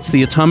prices. It's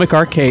the Atomic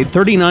Arcade,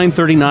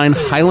 3939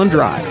 Highland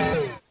Drive.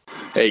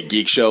 Hey,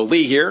 Geek Show,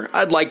 Lee here.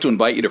 I'd like to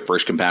invite you to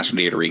Frisch Compassion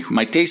Eatery,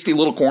 my tasty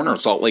little corner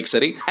of Salt Lake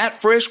City. At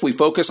Frisch, we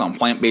focus on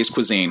plant-based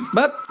cuisine,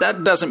 but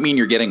that doesn't mean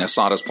you're getting a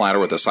sawdust platter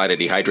with a side of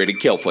dehydrated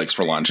kale flakes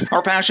for lunch.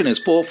 Our passion is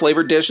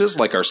full-flavored dishes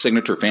like our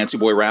signature Fancy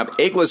Boy Wrap,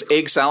 eggless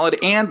egg salad,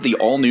 and the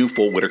all-new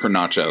Full Whitaker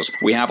Nachos.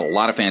 We have a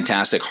lot of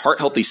fantastic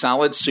heart-healthy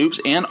salads,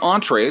 soups, and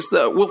entrees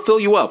that will fill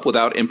you up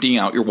without emptying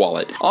out your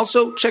wallet.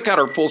 Also, check out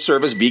our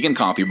full-service vegan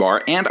coffee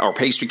bar and our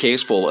pastry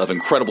case full of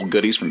incredible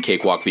goodies from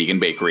Cakewalk Vegan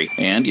Bakery.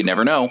 And you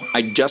never know,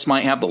 I just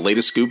might have the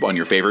latest scoop on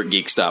your favorite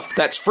geek stuff.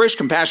 That's Frisch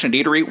Compassionate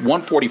Eatery,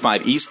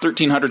 145 East,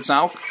 1300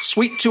 South,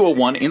 Suite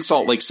 201 in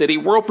Salt Lake City.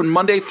 We're open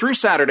Monday through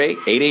Saturday,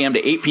 8 a.m.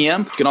 to 8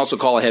 p.m. You can also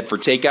call ahead for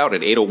takeout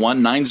at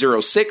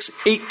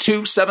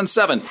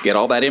 801-906-8277. Get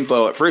all that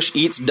info at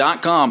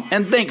frisheats.com.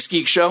 And thanks,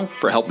 Geek Show,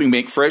 for helping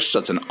make Frisch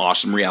such an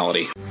awesome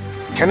reality.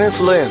 Kenneth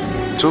Lin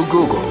to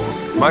Google,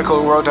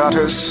 Michael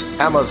Rodatis,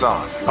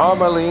 Amazon,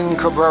 Armeline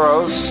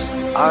Cabreros,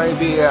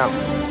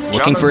 IBM.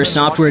 Looking for a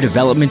software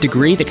development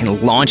degree that can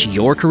launch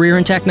your career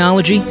in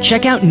technology?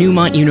 Check out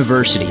Newmont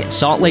University in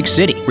Salt Lake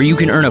City, where you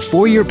can earn a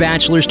 4-year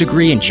bachelor's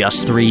degree in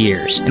just 3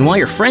 years. And while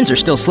your friends are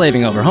still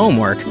slaving over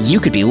homework, you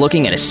could be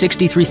looking at a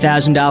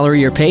 $63,000 a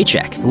year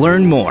paycheck.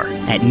 Learn more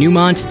at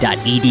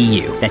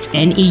newmont.edu. That's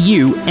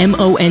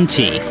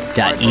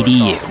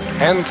NEUMONT.edu.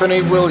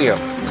 Anthony William,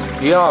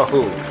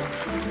 Yahoo.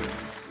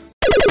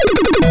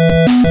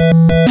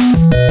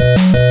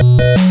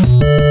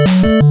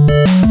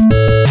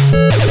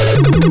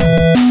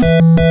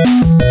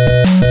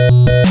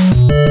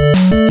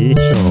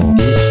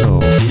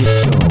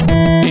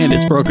 And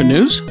it's broken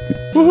news.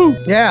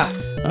 Woohoo! Yeah.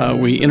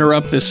 We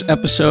interrupt this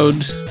episode.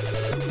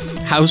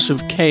 House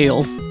of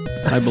Kale,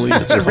 I believe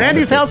it's called.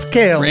 Randy's House of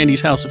Kale.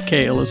 Randy's House of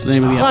Kale is the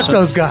name of the Fuck episode.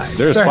 those guys.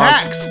 They're a They're sponsor.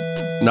 hacks.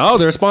 No,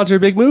 they're a sponsor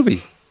of a big movie.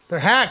 They're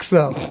hacks,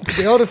 though.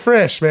 They own a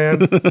Frisch, man.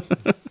 So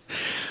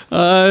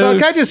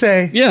can I just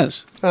say,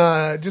 Yes.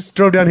 just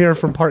drove down here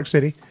from Park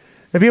City.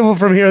 And people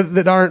from here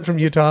that aren't from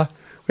Utah,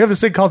 we have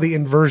this thing called the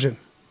inversion.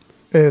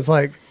 And it's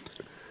like,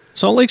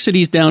 Salt Lake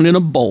City's down in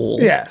a bowl.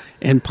 Yeah.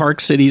 And Park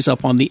City's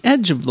up on the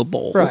edge of the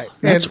bowl. Right.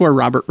 That's And- where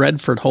Robert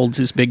Redford holds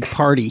his big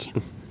party.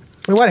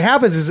 and what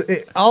happens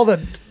is all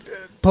the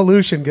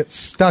pollution gets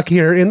stuck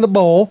here in the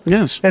bowl.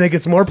 Yes. And it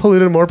gets more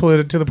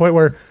polluted to the point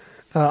where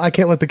I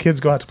can't let the kids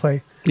go out to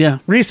play Yeah.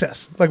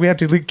 recess. Like we have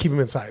to keep them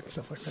inside and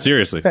stuff like that.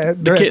 Seriously. They're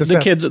The, at the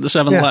kids at the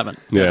 7-Eleven.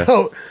 Yeah.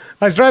 So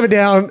I was driving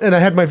down, and I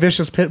had my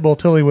vicious pit bull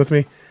Tilly with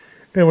me,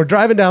 and we're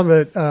driving down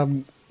the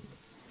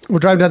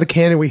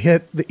canyon. We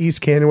hit the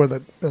East Canyon where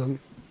the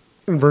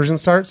inversion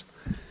starts,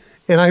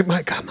 and I'm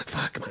like,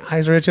 fuck, my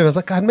eyes are itching. I was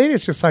like, God, maybe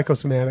it's just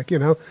psychosomatic, you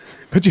know.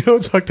 But you know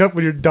what's fucked up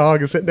when your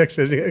dog is sitting next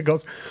to you and it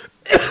goes.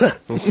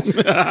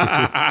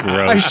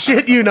 I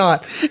shit you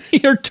not.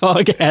 Your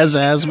dog has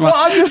asthma. Well,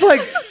 I'm just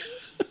like.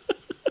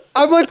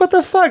 I'm like, what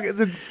the fuck?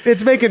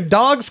 It's making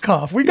dogs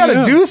cough. We got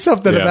to do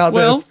something about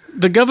Well, this.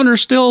 the governor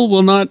still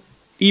will not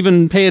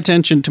even pay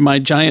attention to my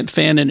giant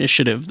fan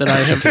initiative that I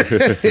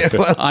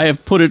have. I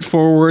have put it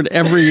forward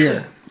every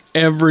year,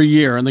 and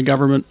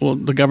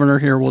the governor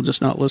here will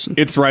just not listen.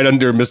 It's right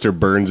under Mr.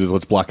 Burns'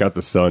 Let's Block Out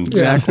the Sun.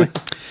 Exactly.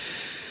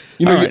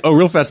 You know, All right.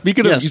 real fast,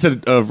 speaking of, Yes. you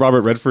said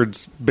Robert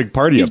Redford's big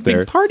party His up there.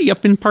 big party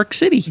up in Park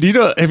City. Do you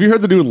know, have you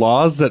heard the new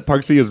laws that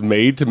Park City has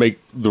made to make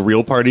the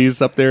real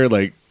parties up there,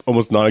 like,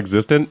 almost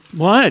non-existent?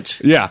 What?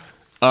 Yeah.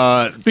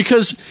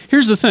 Because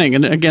here's the thing,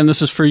 and again,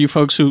 this is for you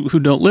folks who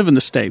don't live in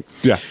the state.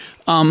 Yeah.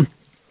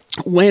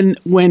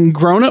 When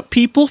grown-up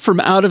people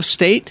from out of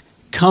state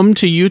come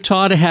to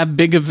Utah to have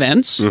big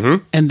events,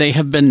 and they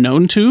have been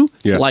known to,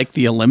 Yeah. like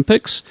the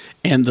Olympics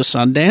and the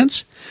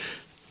Sundance,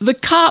 the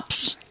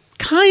cops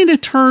kind of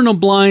turn a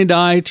blind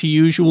eye to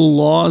usual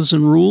laws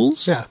and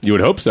rules. Yeah. You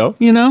would hope so.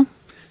 You know?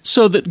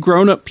 So that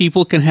grown-up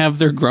people can have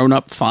their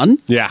grown-up fun.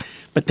 Yeah.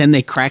 But then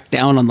they crack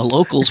down on the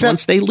locals Except-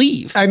 once they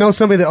leave. I know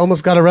somebody that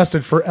almost got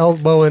arrested for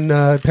elbowing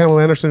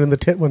Pamela Anderson in the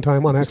tit one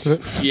time on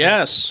accident.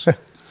 Yes.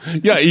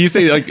 Yeah, you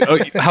say,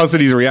 like, how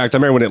cities react. I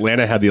remember when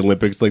Atlanta had the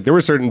Olympics, like, there were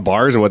certain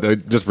bars and what they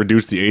just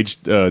reduced the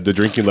age, the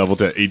drinking level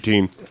to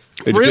 18.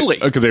 Really?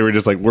 Because they were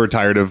just like, we're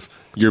tired of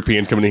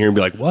Europeans coming in here and be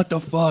like, what the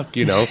fuck,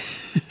 you know?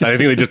 And I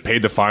think they just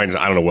paid the fines.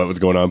 I don't know what was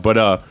going on.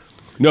 But,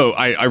 no,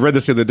 I read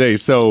this the other day.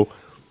 So,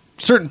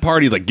 certain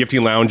parties, like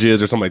gifting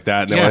lounges or something like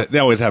that, and they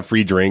always have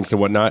free drinks and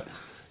whatnot.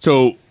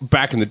 So,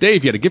 back in the day,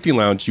 if you had a gifting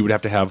lounge, you would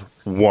have to have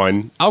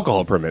one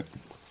alcohol permit.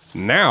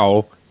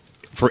 Now,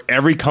 for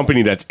every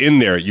company that's in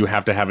there, you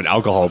have to have an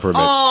alcohol permit.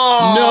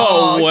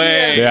 Oh, No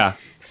way. Yeah.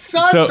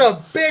 Sons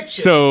of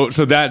bitches.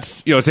 So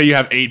that's, you know, say you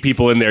have 8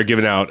 people in there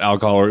giving out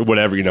alcohol or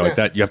whatever, you know, like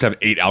that. You have to have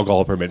 8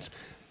 alcohol permits.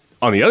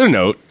 On the other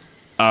note,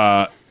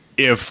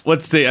 if,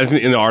 let's say, I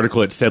think in the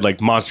article it said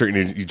like Monster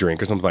Energy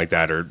drink or something like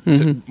that, or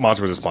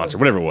Monster was a sponsor,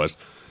 whatever it was.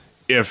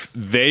 If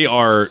they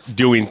are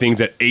doing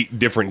things at 8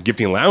 different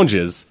gifting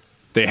lounges,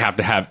 they have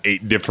to have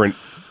 8 different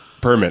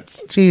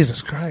permits.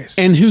 Jesus Christ.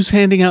 And who's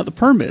handing out the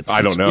permits?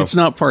 I don't know. It's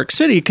not Park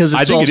City because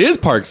I think it is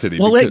Park City.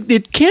 Well,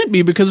 it can't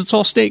be because it's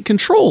all state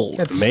controlled.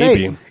 It's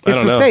Maybe. state. I don't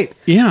It's the know. state.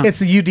 Yeah. It's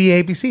the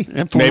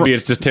UDABC. Maybe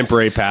it's just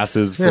temporary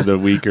passes for the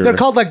week. Or They're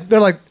called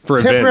they're like for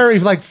temporary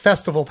events. like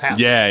festival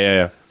passes.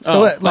 Yeah.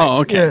 So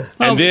okay.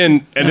 yeah. And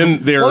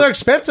then they're Well, they're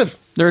expensive.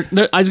 They're,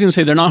 I was going to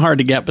say they're not hard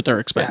to get, but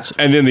they're expensive.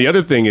 And then the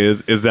other thing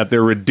is that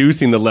they're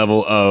reducing the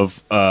level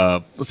of,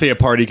 say, a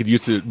party could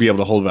used to be able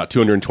to hold about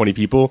 220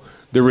 people.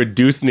 They're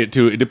reducing it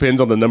to, it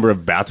depends on the number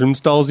of bathroom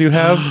stalls you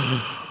have.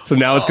 So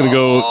now it's going to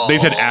go, they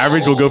said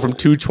average will go from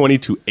 220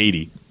 to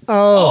 80.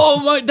 Oh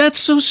my, that's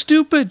so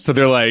stupid. So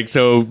they're like,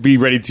 so be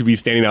ready to be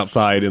standing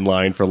outside in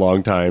line for a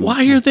long time.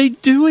 Why are they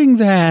doing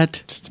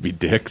that? Just to be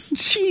dicks.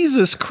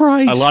 Jesus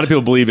Christ. A lot of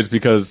people believe it's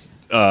because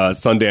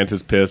Sundance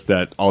is pissed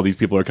that all these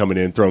people are coming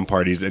in, throwing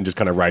parties, and just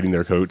kind of riding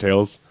their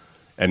coattails,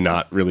 and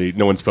not really,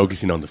 no one's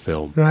focusing on the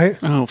film. Right?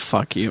 Oh,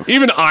 fuck you.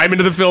 Even I'm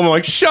into the film. I'm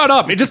like, shut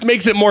up. It just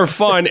makes it more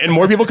fun, and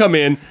more people come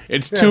in.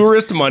 It's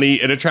tourist money.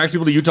 It attracts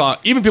people to Utah.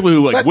 Even people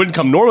who wouldn't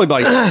come normally, be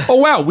like, oh,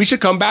 wow, we should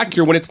come back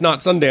here when it's not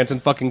Sundance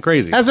and fucking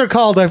crazy. As they're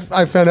called, I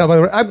found out, by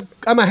the way,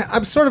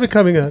 I'm sort of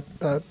becoming a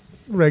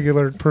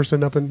regular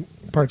person up in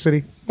Park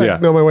City. I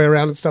know my way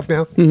around and stuff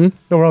now. Mm-hmm.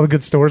 Know where all the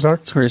good stores are.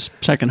 That's where his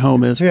second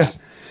home is. Yeah.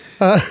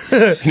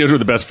 He knows where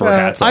the best fur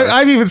hats are.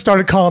 I've even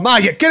started calling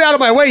him, you get out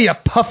of my way, you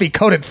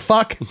puffy-coated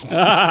fuck.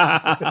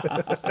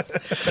 I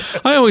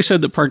always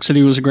said that Park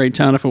City was a great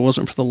town if it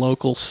wasn't for the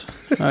locals.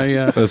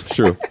 That's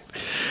true.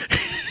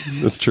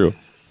 That's true.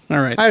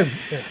 All right.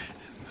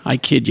 I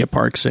kid you,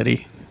 Park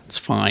City. It's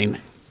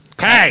fine.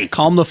 Hey!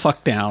 Calm the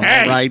fuck down,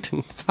 Hey! all right?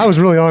 I was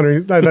really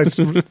honored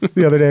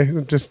the other day,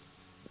 just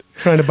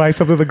trying to buy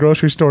something at the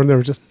grocery store, and there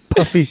were just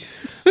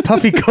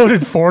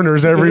puffy-coated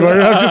foreigners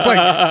everywhere. I'm just like,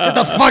 get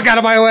the fuck out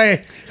of my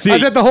way. I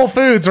was at the Whole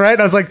Foods, right?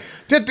 And I was like,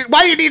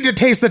 why do you need to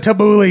taste the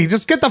tabbouleh?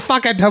 Just get the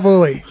fucking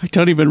tabbouleh. I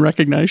don't even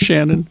recognize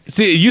Shannon.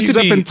 See, it used He's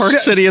to be up in Park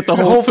City at the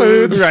Whole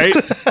Foods. Right?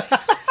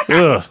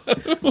 Ugh.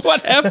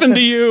 What happened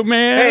to you,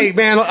 man? Hey,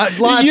 man,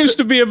 it used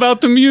to be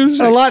about the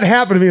music. A lot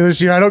happened to me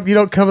this year. You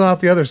don't come out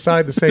the other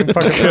side the same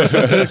fucking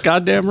person.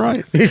 Goddamn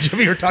right.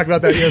 We were talking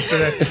about that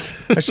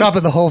yesterday. I shop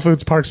at the Whole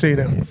Foods Park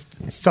City now.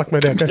 Suck my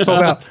dick. I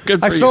sold out.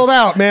 Good for I sold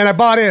out, man. I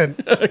bought in.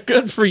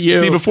 Good for you.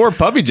 See, before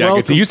puffy jackets,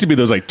 Welcome. it used to be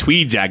those like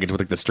tweed jackets with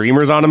like the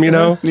streamers on them, you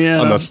know?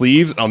 Yeah. On the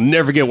sleeves. I'll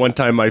never forget one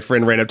time my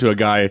friend ran up to a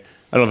guy.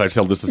 I don't know if I've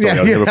told this story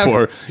on here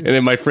before. And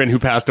then my friend who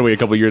passed away a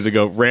couple years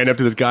ago ran up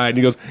to this guy and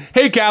he goes,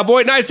 "Hey,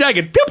 cowboy, nice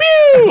jacket." Pew,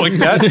 pew! Like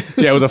that.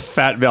 Yeah, it was a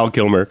fat Val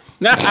Kilmer.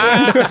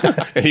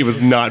 And he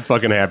was not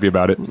fucking happy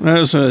about it.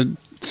 There's a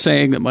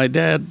saying that my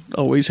dad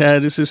always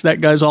had. It's just, that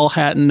guy's all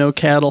hat and no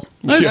cattle.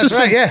 It's That's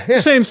right, yeah. It's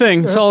the same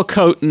thing. It's all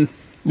coat and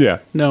Yeah.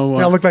 no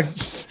I look like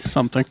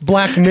something.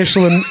 black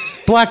Michelin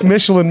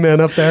men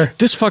up there.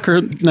 This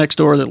fucker next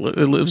door that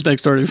lives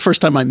next door, the first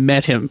time I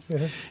met him,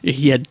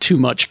 he had too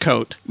much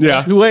coat.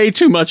 Yeah. Way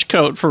too much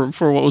coat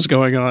for what was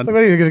going on. What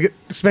are you going to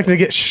expecting to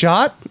get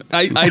shot?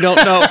 I don't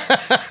know.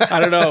 I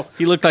don't know.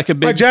 He looked like a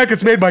My big,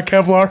 jacket's made by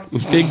Kevlar.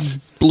 big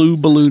blue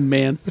balloon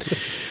man.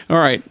 All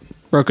right.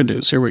 Broken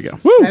news. Here we go.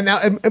 And now,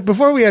 and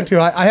before we end too,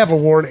 I have a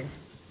warning.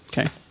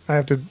 Okay. I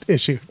have to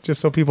issue just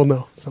so people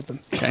know something.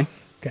 Okay.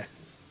 Okay.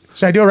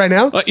 Should I do it right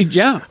now?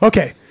 Yeah.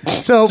 Okay.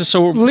 So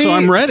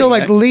I'm ready. So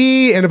like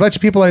Lee and a bunch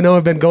of people I know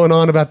have been going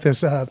on about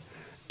this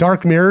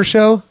Dark Mirror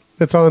show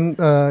that's on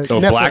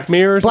Netflix. Black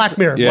Mirror? Black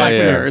Mirror. Yeah, Black yeah.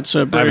 Mirror. It's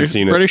a I haven't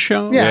seen it. British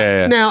show.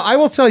 Yeah. Now I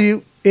will tell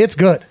you, it's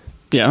good.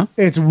 Yeah.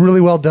 It's really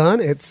well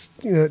done. It's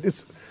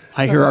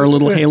I hear our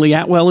little Haley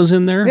Atwell is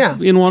in there. Yeah.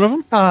 In one of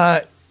them.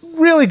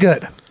 really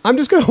good. I'm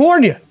just going to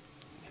warn you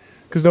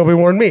because nobody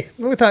warned me.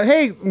 We thought,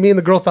 hey, me and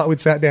the girl thought we'd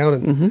sat down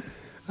and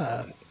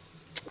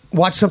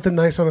watch something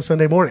nice on a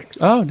Sunday morning.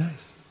 Oh,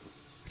 nice.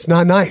 It's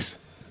not nice.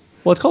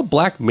 Well, it's called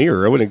Black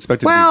Mirror. I wouldn't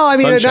expect it Well, to I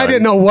be mean, sunshine. I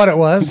didn't know what it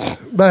was,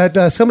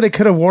 but somebody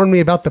could have warned me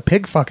about the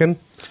pig fucking.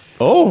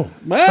 Oh.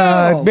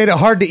 Made it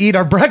hard to eat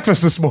our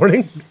breakfast this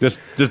morning. This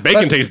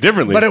bacon tastes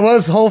differently. But it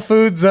was Whole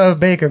Foods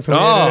bacon, so we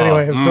ate it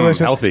anyway. It was delicious.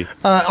 Healthy.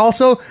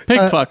 Also,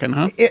 Pig fucking,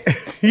 huh?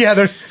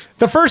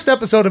 The first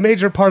episode, a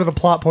major part of the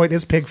plot point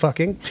is pig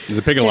fucking. Is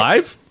the pig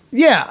alive?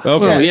 Yeah. Okay.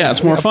 Well, yeah,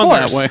 it's more fun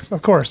that way.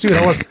 Of course. You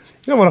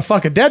don't want to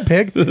fuck a dead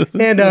pig.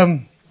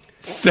 And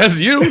Says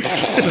you.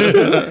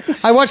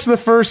 I watched the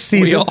first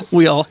season.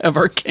 We all have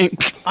our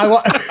kink. I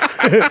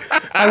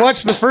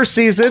watched the first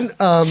season.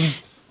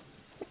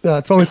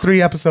 It's only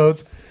 3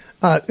 episodes.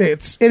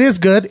 It is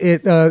good.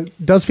 It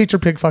does feature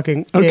pig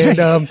fucking, Okay.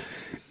 and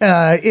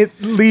it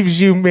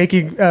leaves you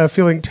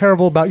feeling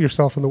terrible about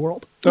yourself in the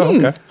world. Oh,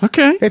 okay.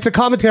 Okay. It's a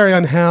commentary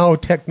on how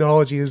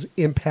technology is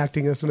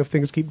impacting us, and if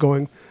things keep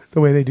going the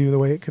way they do, the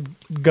way it could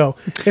go.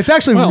 It's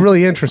actually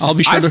really interesting.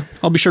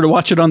 I'll be sure to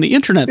watch it on the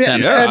internet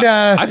then. Yeah. And,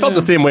 I felt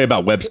the same way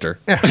about Webster.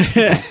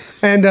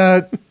 And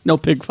no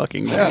pig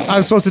fucking. I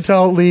was supposed to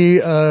tell Lee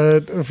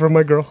from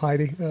my girl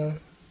Heidi.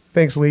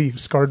 Thanks, Lee. You've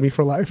scarred me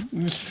for life.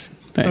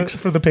 Thanks.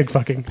 For the pig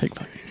fucking. Pig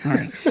fucking. All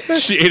right.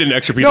 She ate an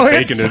extra piece No, of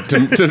bacon to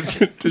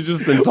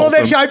just insult Well,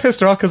 then him. I pissed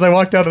her off because I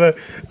walked out of the.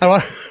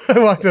 I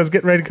was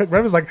getting ready to cook.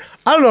 I was like,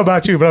 I don't know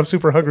about you, but I'm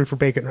super hungry for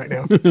bacon right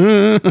now.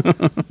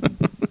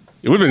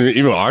 It would have been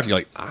even hard. You're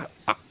like,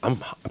 I'm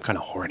kind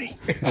of horny.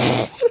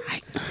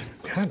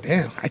 God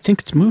damn. I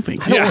think it's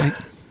moving.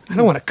 I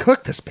don't want to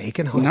cook this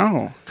bacon.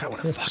 No. I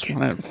want to fuck it.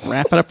 Want to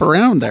wrap it up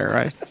around there,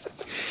 right?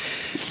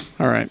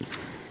 All right.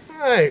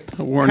 All right.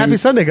 A warning. Happy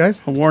Sunday,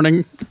 guys. A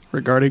warning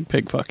regarding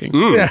pig fucking.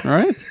 Yeah. All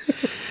right.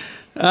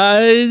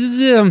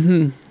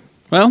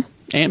 Well,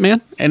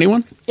 Ant-Man.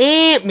 Anyone?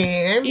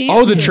 Ant-Man.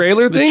 Oh, the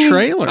trailer thing? The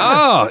trailer.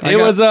 Oh, it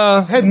was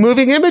had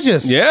moving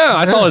images. Yeah,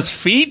 I saw his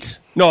feet.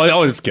 No, I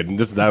was just kidding.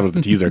 That was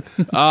the teaser.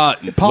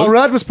 Paul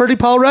Rudd was pretty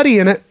Paul Ruddy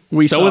in it.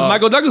 So was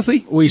Michael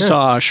Douglasy. We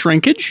saw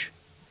shrinkage.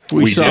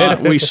 We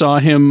did. We saw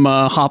him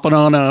hopping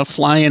on a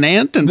flying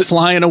ant and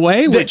flying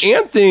away. Which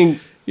ant thing,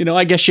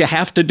 I guess you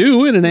have to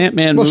do in an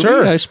Ant-Man movie,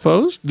 sure. I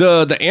suppose.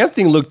 The ant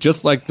thing looked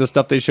just like the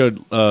stuff they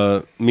showed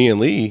me and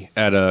Lee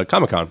at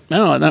Comic-Con.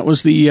 No, and that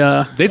was the...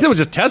 They said it was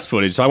just test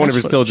footage, so I wonder if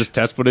it's still just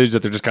test footage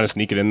that they're just kind of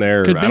sneaking in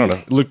there. Could I be.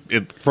 don't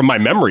know. From my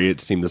memory, it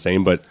seemed the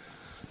same, but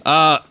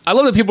I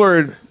love that people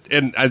are...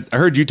 And I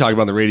heard you talking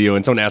about on the radio,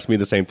 and someone asked me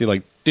the same thing.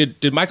 Like,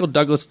 did Michael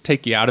Douglas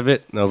take you out of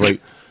it? And I was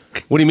like,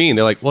 what do you mean?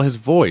 They're like, well, his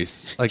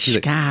voice. Like, he's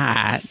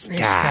Scott.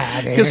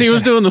 Scott. Because he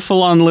was doing the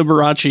full-on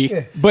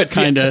Liberace, But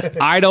kind of.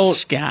 I don't...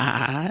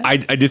 Scott. I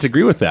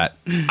disagree with that.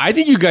 I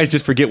think you guys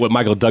just forget what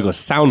Michael Douglas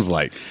sounds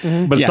like,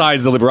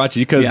 besides the Liberace,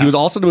 because he was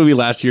also in a movie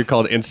last year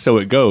called And So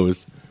It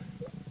Goes.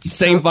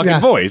 Same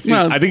fucking voice.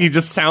 Well, I think he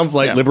just sounds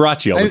like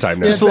Liberace all the time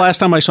now. Just the last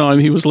time I saw him,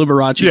 he was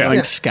Liberace going,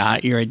 Yeah.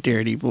 Scott, you're a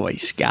dirty boy,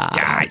 Scott.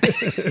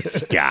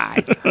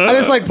 Scott. I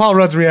just like Paul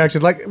Rudd's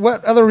reaction. Like,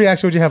 what other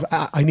reaction would you have?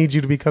 I need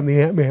you to become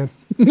the Ant-Man.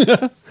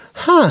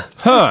 Huh.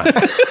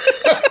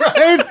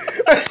 Right?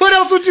 What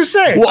else would you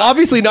say? Well,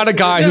 obviously not a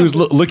guy who's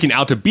looking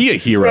out to be a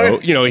hero.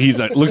 Right. You know,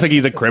 looks like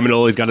he's a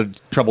criminal. He's got a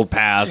troubled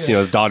past. You know,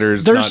 his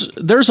daughter's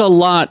There's a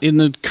lot in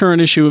the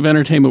current issue of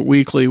Entertainment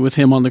Weekly with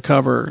him on the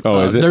cover.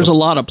 Oh, is it? There's a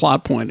lot of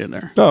plot point in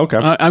there. Oh, okay.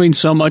 I mean,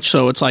 so much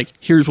so it's like,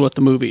 here's what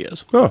the movie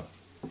is. Oh.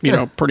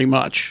 Pretty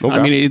much. Okay.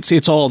 I mean,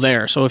 it's all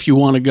there. So if you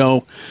want to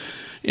go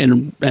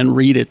and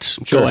read it,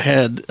 Sure. go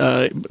ahead.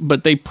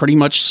 But they pretty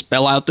much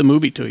spell out the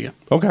movie to you.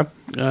 Okay.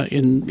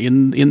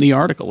 In the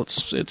article,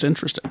 it's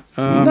interesting.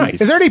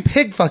 Nice. Is there any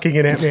pig fucking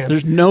in Ant-Man?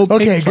 There's no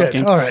pig Okay,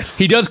 fucking. good. All right.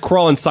 He does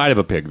crawl inside of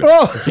a pig, though.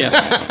 Oh,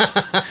 Yes.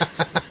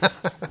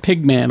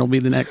 Pigman will be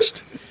the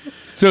next.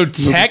 So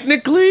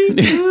technically,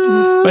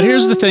 But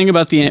here's the thing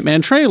about the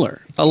Ant-Man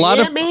trailer. A lot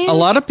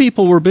of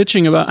people were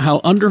bitching about how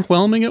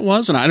underwhelming it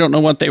was, and I don't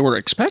know what they were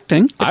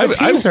expecting. It's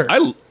a teaser.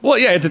 Well,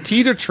 yeah, it's a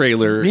teaser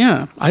trailer.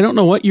 Yeah, I don't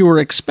know what you were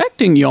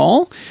expecting,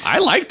 y'all, I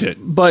liked it.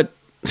 but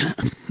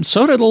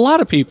so did a lot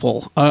of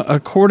people.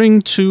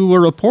 According to a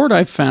report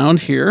I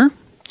found here,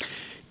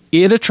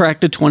 it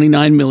attracted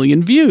 29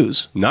 million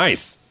views,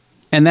 Nice.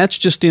 and that's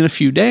just in a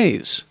few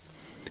days.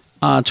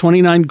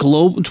 29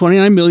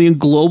 million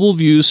global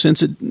views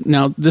since it.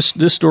 Now, this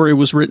story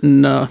was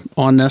written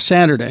on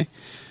Saturday,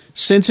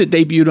 since it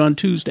debuted on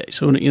Tuesday.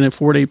 So in a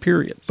 4-day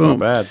period. Boom. Not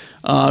bad.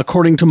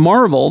 According to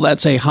Marvel,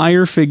 that's a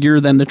higher figure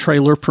than the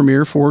trailer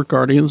premiere for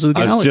Guardians of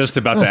the I Galaxy. was just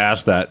about to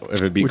ask that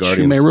if it beat which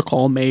Guardians. you may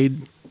recall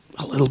made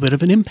a little bit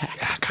of an impact.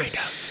 Yeah, kind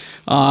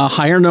of.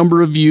 Higher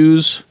number of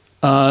views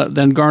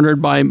than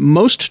garnered by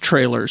most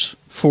trailers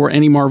for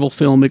any Marvel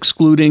film,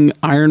 excluding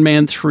Iron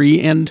Man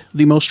 3 and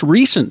the most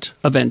recent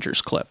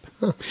Avengers clip.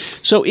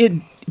 So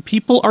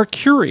people are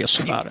curious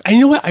about it. And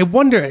you know what? I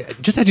wonder,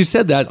 just as you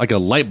said that, like a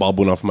light bulb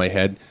went off in my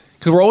head.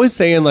 Because we're always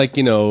saying, like,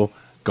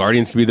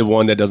 Guardians can be the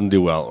one that doesn't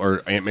do well,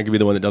 or Ant-Man can be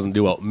the one that doesn't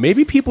do well.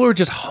 Maybe people are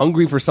just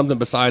hungry for something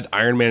besides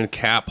Iron Man,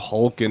 Cap,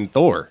 Hulk, and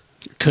Thor.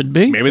 Could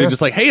be. Maybe they're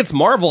just like, hey, it's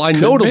Marvel. I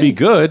know it'll be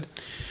good.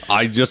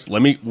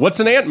 What's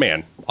an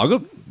Ant-Man?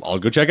 I'll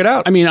go check it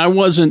out. I mean, I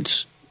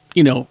wasn't,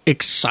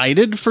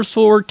 excited for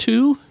Thor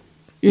 2,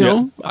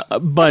 but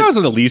that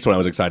wasn't the least one I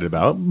was excited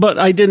about. But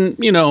I didn't,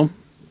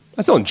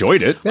 I still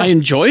enjoyed it. I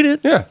enjoyed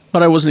it. Yeah.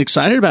 But I wasn't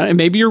excited about it. And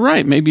maybe you're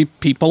right. Maybe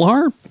people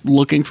are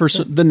looking for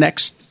the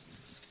next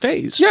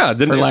phase. Yeah,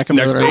 the for lack of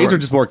next a better phase word. are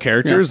just more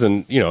characters,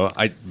 and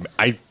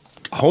I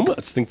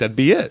almost think that'd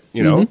be it.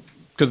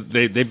 Because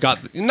they've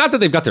got, not that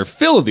they've got their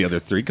fill of the other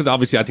three, because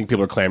obviously I think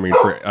people are clamoring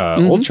for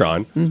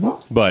Ultron,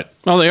 but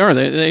well, they are.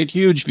 They had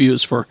huge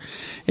views for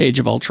Age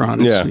of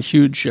Ultron. It's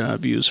huge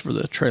views for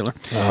the trailer.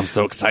 I'm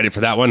so excited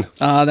for that one.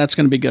 That's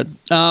going to be good.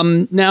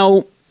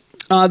 Now,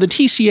 the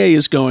TCA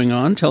is going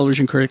on,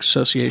 Television Critics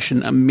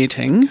Association, a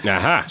meeting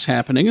is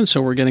happening, and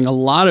so we're getting a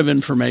lot of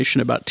information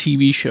about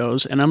TV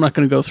shows, and I'm not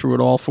going to go through it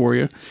all for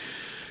you.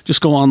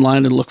 Just go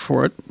online and look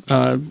for it.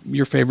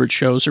 Your favorite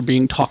shows are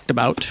being talked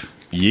about.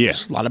 Yeah.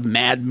 There's a lot of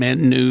Mad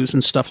Men news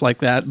and stuff like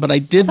that, but I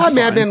did I thought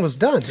Mad Men was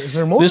done. Is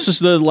there more? This is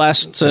the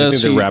last... I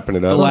think they're wrapping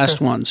it up. The last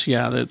ones,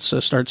 yeah, that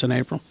starts in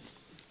April.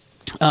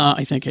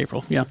 I think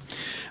April, yeah.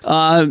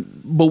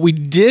 But we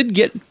did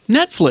get...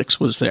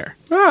 Netflix was there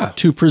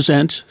to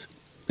present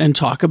and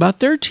talk about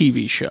their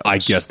TV shows. I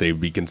guess they'd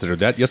be considered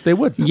that. Yes, they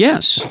would.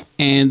 Yes,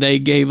 and they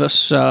gave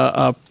us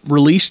a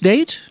release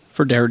date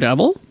for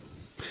Daredevil.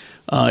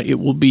 It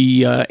will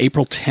be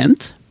April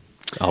 10th.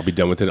 I'll be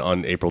done with it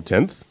on April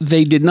 10th.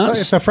 They did not.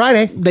 So it's a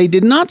Friday. They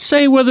did not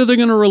say whether they're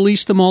going to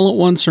release them all at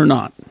once or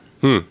not.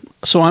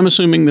 So I'm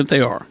assuming that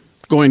they are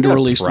going to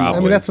release them all. I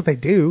mean, that's what they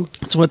do.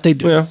 That's what they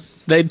do. Yeah.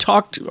 They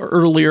talked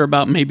earlier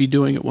about maybe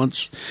doing it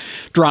once,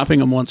 dropping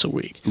them once a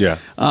week. Yeah.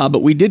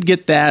 But we did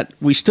get that.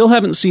 We still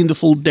haven't seen the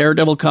full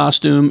Daredevil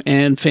costume.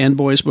 And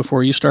fanboys,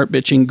 before you start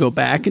bitching, go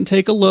back and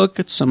take a look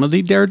at some of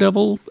the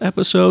Daredevil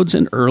episodes.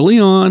 And early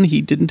on,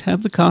 he didn't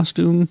have the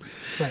costume.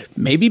 Right.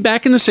 Maybe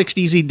back in the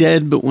 60s he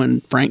did, but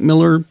when Frank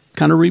Miller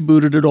kind of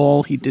rebooted it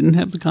all, he didn't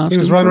have the costume. He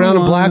was running around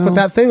in black with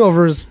that thing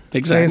over his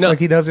Exactly. face No. like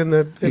he does in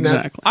Exactly.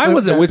 that. I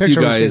wasn't that with you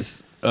picture we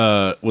guys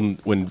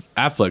when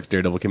Affleck's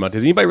Daredevil came out.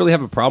 Did anybody really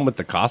have a problem with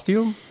the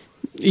costume?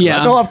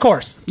 Yeah. So of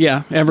course,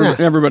 Yeah,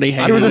 everybody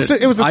hated it was a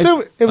it. it was a I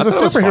superhero thought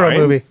it was fine.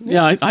 movie.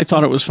 Yeah, I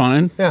thought it was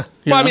fine. Yeah.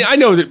 Well, I mean, I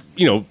know that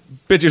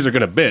bitches are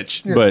gonna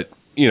bitch, but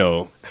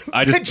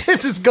I just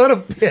Bitches is gonna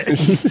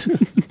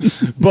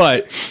bitch.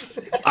 but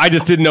I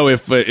just didn't know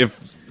if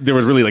there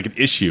was really like an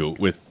issue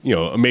with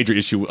a major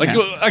issue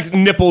like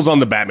nipples on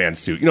the Batman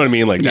suit. You know what I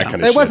mean? Like that kind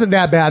of It shit. wasn't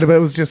that bad, but it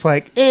was just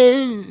like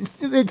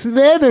it's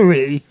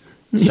leathery.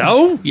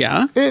 So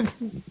yeah, it's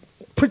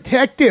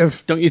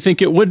protective. Don't you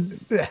think it would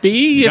be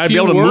You gotta if be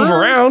you able to were move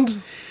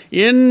around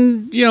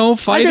in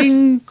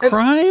fighting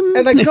crime?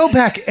 And I go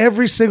back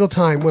every single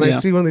time when I Yeah.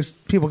 see one of these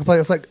people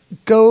complain. It's like,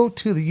 go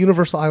to the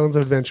Universal Islands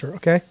of Adventure,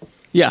 okay?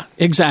 Yeah,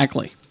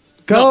 exactly.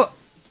 Go.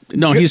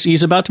 No,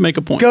 he's about to make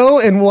a point. Go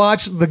and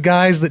watch the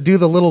guys that do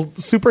the little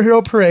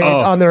superhero parade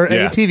on their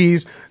yeah.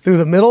 ATVs through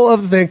the middle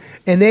of the thing,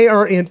 and they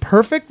are in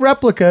perfect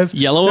replicas.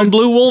 Yellow and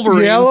blue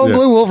Wolverine. Yellow and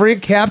blue Wolverine,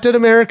 Captain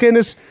America and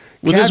his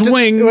With his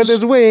wings. with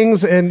his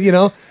wings, and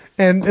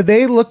and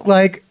they look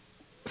like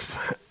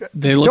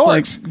They look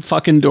dorks. like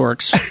fucking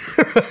dorks.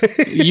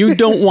 You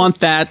don't want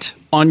that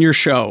on your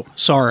show.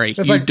 Sorry,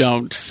 It's you like,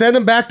 don't. Send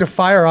them back to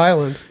Fire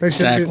Island. They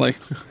should Exactly.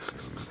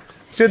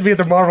 Shouldn't be at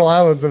the Marvel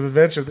Islands of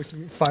Adventure. They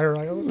should be Fire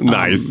Island.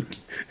 Nice.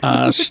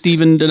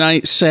 Stephen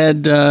DeKnight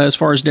said, as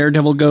far as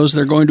Daredevil goes,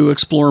 they're going to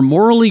explore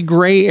morally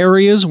gray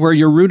areas where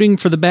you're rooting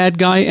for the bad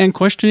guy and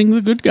questioning the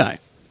good guy.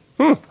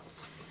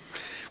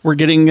 We're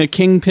getting a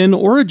Kingpin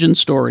origin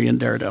story in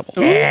Daredevil,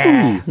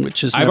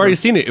 which is I've already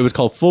seen it. It was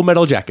called Full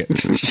Metal Jacket.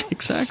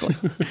 Exactly.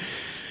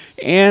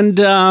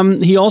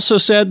 And he also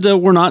said that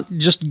we're not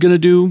just going to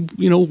do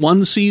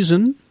one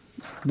season.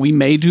 We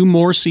may do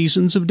more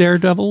seasons of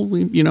Daredevil,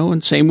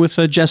 and same with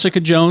Jessica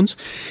Jones.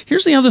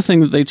 Here's the other thing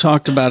that they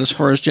talked about as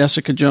far as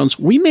Jessica Jones.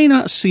 We may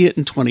not see it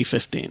in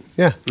 2015.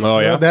 Yeah. Oh,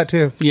 yeah? That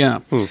too. Yeah.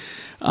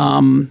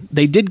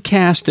 They did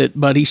cast it,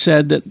 but he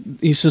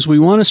says we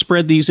want to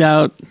spread these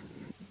out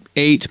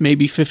 8,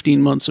 maybe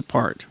 15 months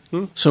apart.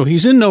 So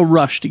he's in no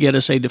rush to get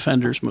us a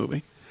Defenders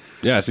movie.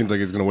 Yeah, it seems like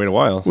he's going to wait a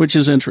while. Which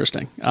is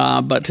interesting.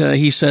 But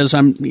he says,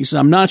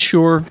 I'm not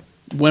sure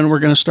when we're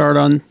going to start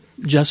on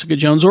Jessica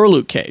Jones or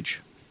Luke Cage.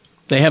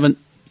 They haven't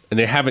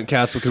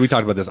cast, because we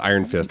talked about this,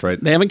 Iron Fist,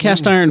 right? They haven't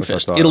cast Iron That's what I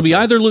Fist. thought. It'll be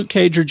either Luke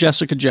Cage or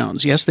Jessica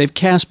Jones. Yes, they've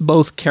cast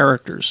both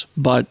characters,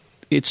 but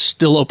it's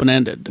still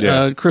open-ended.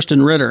 Yeah.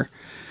 Kristen Ritter,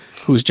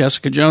 who's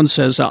Jessica Jones,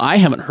 says, I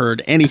haven't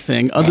heard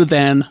anything other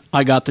than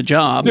I got the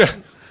job.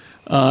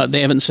 Yeah. They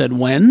haven't said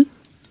when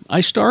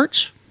I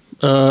start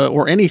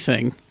or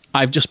anything.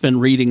 I've just been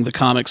reading the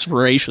comics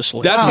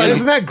voraciously.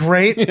 Isn't that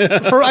great?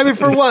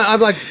 For one, I'm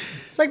like,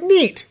 it's like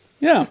neat.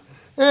 Yeah.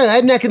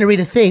 I'm not going to read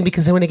a thing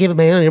because I want to give it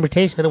my own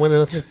interpretation. I don't want to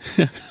know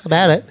anything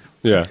about it.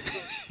 Yeah.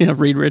 Yeah,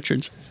 Reed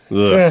Richards.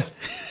 Yeah.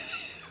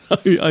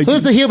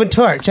 Who's the Human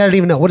Torch? I don't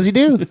even know. What does he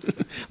do?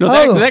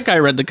 No, that guy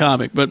read the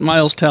comic, but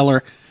Miles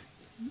Teller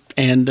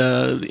and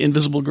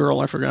Invisible Girl,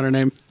 I forgot her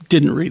name,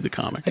 didn't read the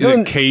comic. Is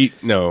it Kate?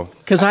 No.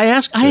 Because I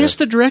asked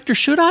the director,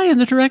 should I?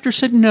 And the director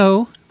said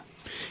no,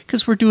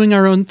 because we're doing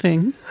our own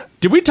thing.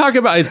 Did we talk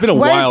about, it's been a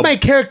Why while. is my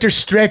character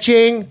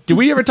stretching? Did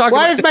we ever talk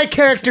Why about is my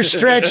character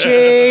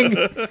stretching?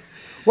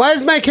 Why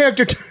is my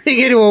character turning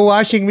into a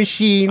washing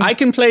machine? I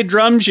can play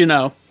drums, Did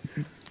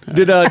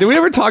we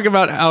ever talk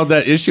about how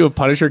that issue of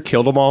Punisher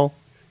killed them all?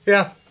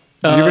 Yeah.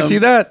 Did you ever see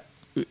that?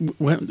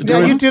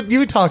 Yeah, you did.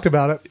 You talked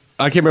about it.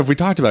 I can't remember if we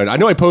talked about it. I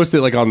know I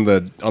posted it on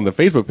the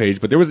Facebook page,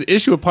 but there was an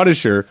issue of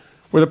Punisher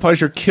where the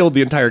Punisher killed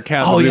the entire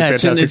cast Oh, of the yeah, new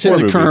it's Fantastic in Four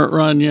the movie. current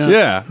run, yeah.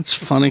 Yeah. It's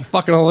funny.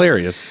 Fucking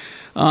hilarious.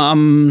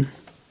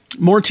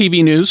 More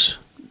TV news.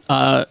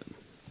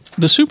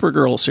 The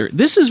Supergirl series.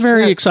 This is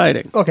very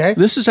exciting. Okay.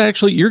 This is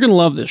actually, you're going to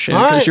love this shit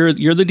All because right.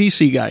 you're the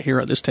DC guy here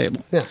at this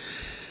table. Yeah.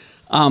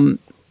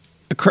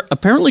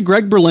 Apparently,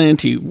 Greg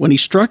Berlanti, when he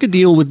struck a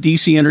deal with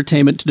DC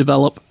Entertainment to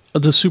develop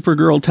the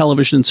Supergirl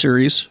television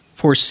series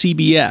for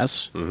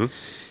CBS,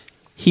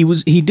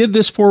 he did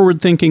this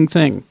forward-thinking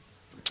thing.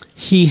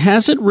 He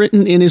has it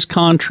written in his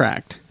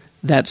contract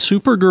that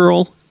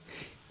Supergirl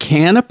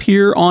can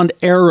appear on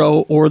Arrow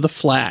or The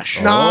Flash.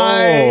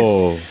 Nice.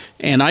 Oh.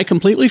 And I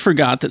completely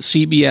forgot that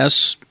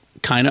CBS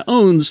kind of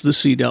owns the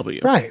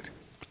CW. Right.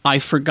 I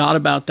forgot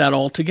about that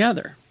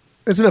altogether.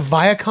 Isn't it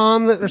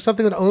Viacom or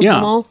something that owns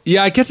them all?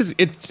 Yeah, I guess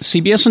it's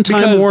CBS and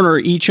Time Warner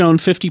each own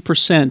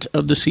 50%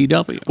 of the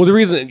CW. Well, the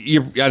reason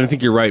I don't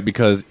think you're right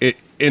because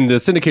in the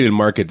syndicated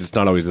market, it's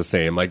not always the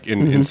same. Like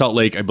in Salt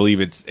Lake, I believe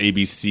it's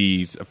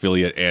ABC's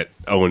affiliate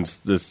owns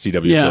the CW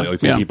affiliate, like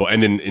same people,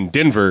 and then in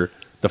Denver,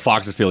 the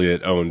Fox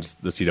affiliate owns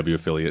the CW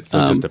affiliate.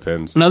 So it just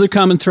depends. Another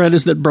common thread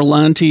is that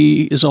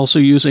Berlanti is also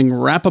using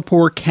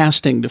Rappaport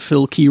casting to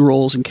fill key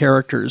roles and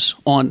characters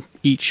on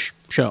each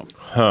show.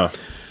 Huh.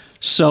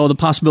 So the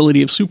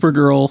possibility of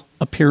Supergirl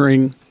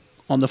appearing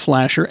on The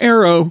Flash or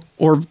Arrow,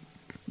 or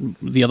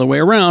the other way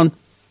around,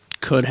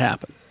 could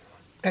happen.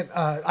 And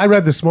I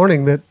read this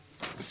morning that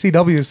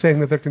CW is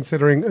saying that they're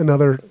considering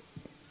another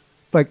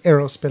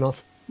Arrow spinoff.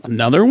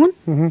 Another one?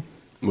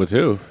 Mm-hmm. With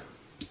who?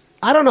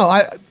 I don't know.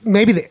 I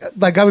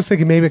was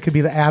thinking maybe it could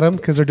be the Atom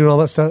because they're doing all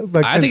that stuff.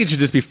 I think it should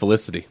just be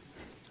Felicity.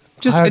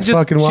 I'd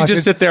fucking watch she it.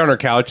 just sit there on her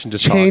couch and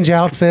just change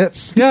talk.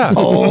 outfits. Yeah.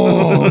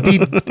 Oh,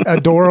 be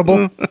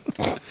adorable.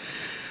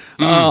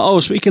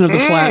 Speaking of the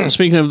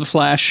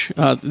Flash,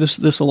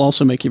 this will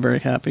also make you very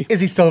happy.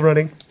 Is he still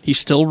running? He's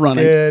still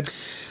running. Good.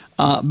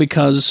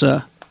 Because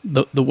the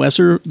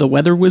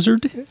weather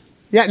wizard.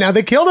 Yeah. Now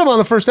they killed him on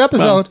the first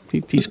episode.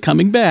 Well, he's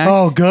coming back.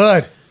 Oh,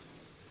 good.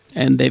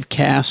 And they've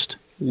cast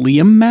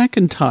Liam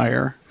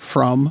McIntyre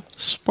from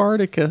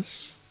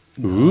Spartacus.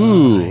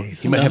 Ooh,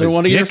 nice. Another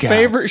one of your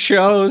favorite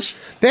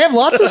shows. They have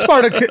lots of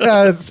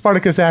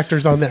Spartacus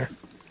actors on there.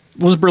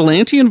 Was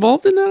Berlanti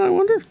involved in that, I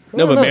wonder?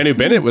 No, but Manu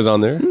Bennett was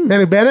on there.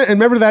 Manu Bennett. And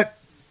remember that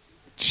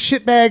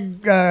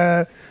shitbag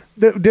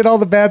that did all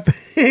the bad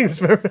things?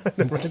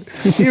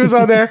 He was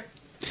on there.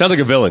 Sounds like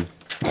a villain.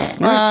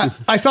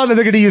 I saw that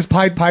they're going to use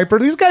Pied Piper.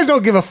 These guys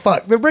don't give a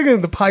fuck. They're bringing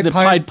in the Pied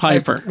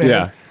Piper. Man.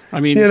 Yeah. I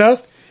mean,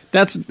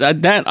 that's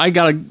that. I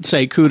gotta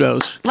say,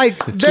 kudos. To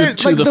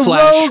the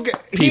Flash Rogue,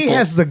 people. he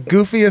has the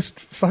goofiest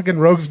fucking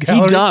rogues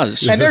gallery. He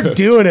does, and they're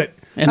doing it.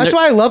 And that's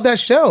why I love that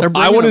show.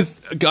 I want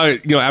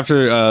to,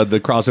 after the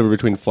crossover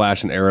between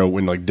Flash and Arrow,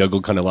 when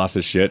Dougal kind of lost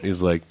his shit, he's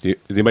like, "Is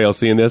anybody else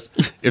seeing this?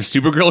 If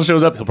Supergirl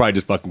shows up, he'll probably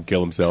just fucking kill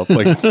himself.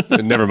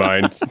 Never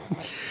mind."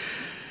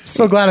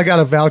 So glad I got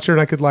a voucher and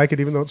I could like it,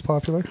 even though it's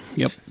popular.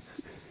 Yep,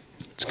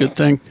 it's a good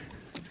thing.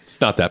 It's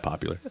not that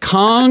popular.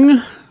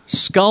 Kong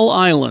Skull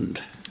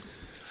Island.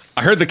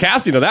 I heard the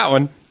casting of that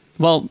one.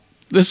 Well,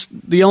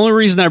 the only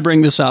reason I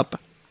bring this up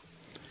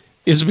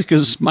is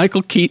because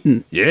Michael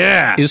Keaton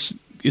is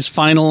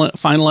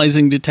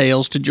finalizing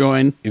details to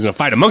join. He's going to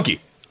fight a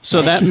monkey.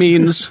 So that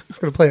means he's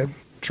going to play a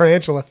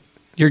tarantula.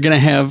 You're going to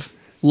have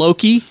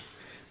Loki,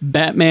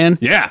 Batman,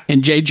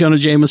 and J. Jonah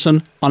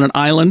Jameson on an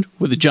island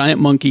with a giant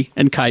monkey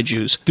and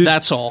kaijus.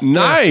 That's all.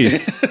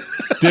 Nice.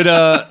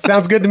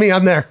 Sounds good to me.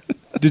 I'm there.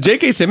 Did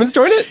J.K. Simmons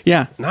join it?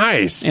 Yeah.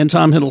 Nice. And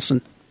Tom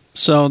Hiddleston.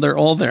 So they're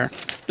all there.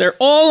 They're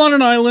all on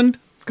an island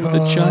with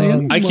a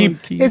giant monkey.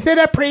 Is it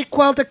a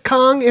prequel to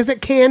Kong? Is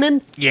it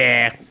canon?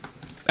 Yeah.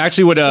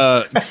 Actually,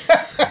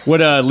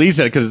 what Lee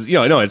said, because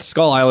it's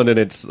Skull Island and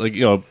it's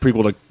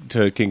prequel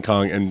to King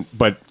Kong,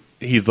 but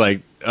he's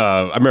like,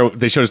 I remember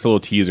they showed us the little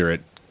teaser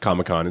at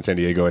Comic-Con in San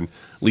Diego, and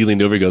Lee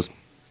leaned over, he goes,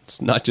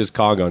 "It's not just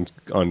Kong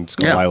on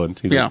Skull Island.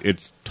 He's like,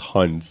 it's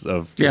tons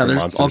of there's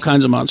monsters. all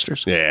kinds of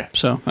monsters. Yeah,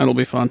 so that'll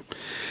be fun."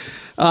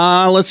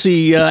 Let's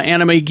see.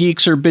 Anime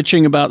geeks are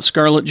bitching about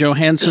Scarlett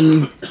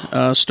Johansson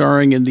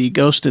starring in the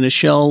Ghost in a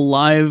Shell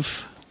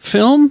live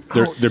film.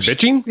 They're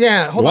bitching?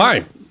 Yeah. Hold Why?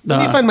 on.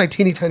 Let me find my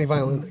teeny tiny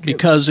violin.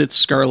 Because it's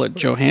Scarlett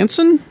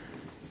Johansson.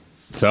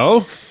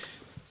 So?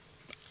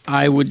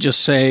 I would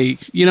just say,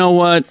 you know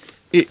what?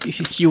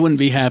 You wouldn't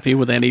be happy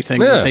with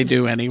anything that they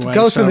do anyway.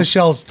 Ghost in the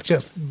Shell's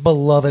just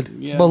beloved.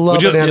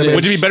 Beloved animation.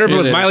 Would you be better if it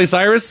was Miley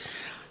Cyrus?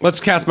 Let's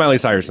cast Miley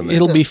Cyrus in there.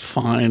 It'll be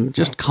fine.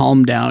 Just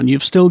calm down.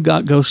 You've still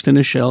got Ghost in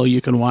a Shell.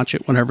 You can watch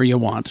it whenever you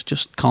want.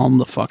 Just calm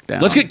the fuck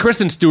down. Let's get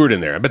Kristen Stewart in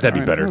there. I bet that'd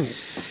be better.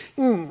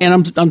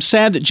 And I'm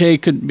sad that Jay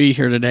couldn't be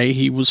here today.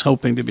 He was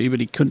hoping to be, but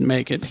he couldn't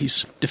make it.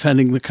 He's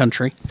defending the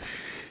country.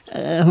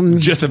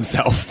 Just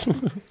himself.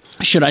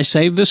 Should I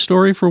save this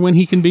story for when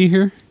he can be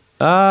here?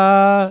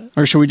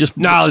 Or should we just...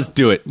 No, let's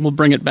do it. We'll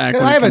bring it back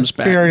when I he have comes a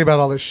back. theory about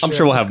all this shit. I'm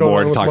sure we'll have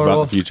more to talk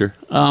about in the future.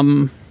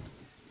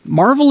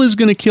 Marvel is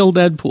going to kill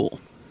Deadpool.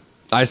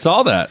 I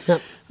saw that.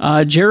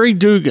 Yep. Jerry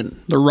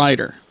Dugan, the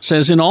writer,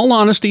 says, in all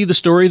honesty, the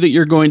story that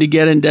you're going to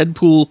get in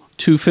Deadpool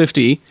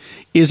 250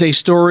 is a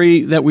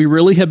story that we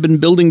really have been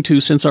building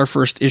to since our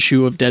first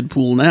issue of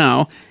Deadpool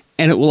Now,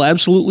 and it will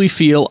absolutely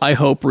feel, I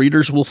hope,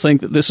 readers will think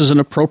that this is an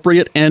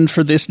appropriate end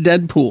for this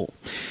Deadpool.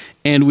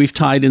 And we've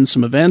tied in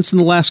some events in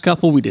the last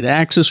couple. We did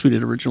Axis, we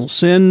did Original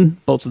Sin.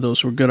 Both of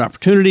those were good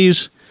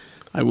opportunities.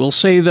 I will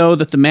say, though,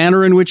 that the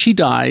manner in which he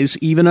dies,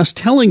 even us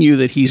telling you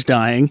that he's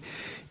dying,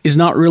 is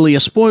not really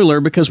a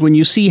spoiler, because when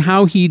you see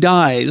how he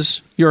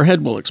dies, your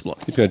head will explode.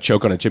 He's going to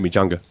choke on a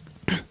chimichanga.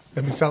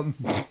 That'd be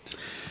something.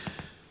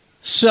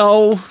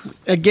 So,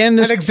 again,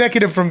 this... An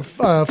executive from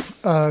Fox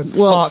I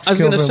was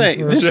going to say,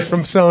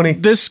 from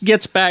Sony. This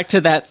gets back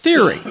to that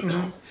theory.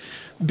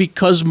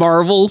 Because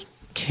Marvel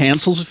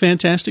cancels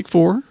Fantastic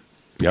Four,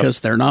 because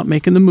they're not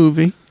making the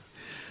movie,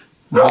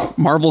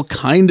 Marvel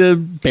kind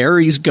of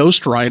buries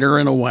Ghost Rider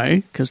in a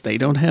way because they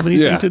don't have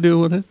anything to do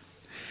with it.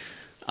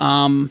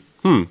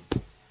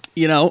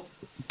 You know,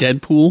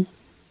 Deadpool.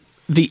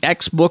 The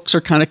X books are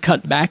kind of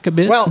cut back a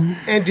bit. Well,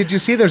 and did you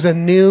see there's a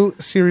new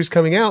series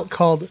coming out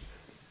called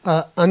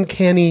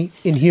Uncanny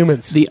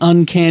Inhumans? The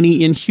Uncanny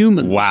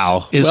Inhumans.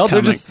 Wow. Is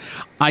coming. Just...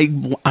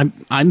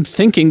 I'm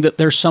thinking that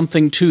there's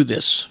something to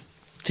this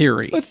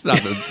theory. It's not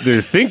that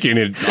they're thinking.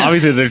 It's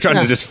obviously they're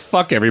trying to just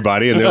fuck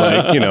everybody, and they're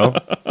like, you know,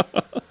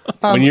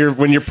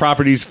 when your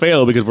properties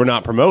fail because we're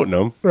not promoting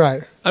them,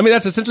 right? I mean,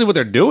 that's essentially what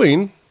they're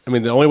doing. I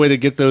mean, the only way to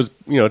get those,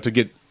 you know, to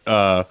get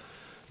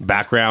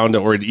background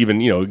or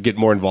even, you know, get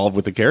more involved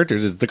with the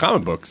characters is the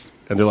comic books,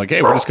 and they're like,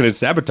 hey, we're just going to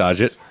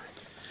sabotage it.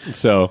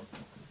 So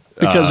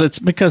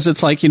because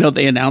it's like, you know,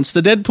 they announced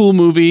the Deadpool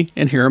movie,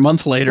 and here a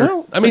month later,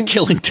 I mean, they're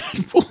killing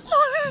Deadpool.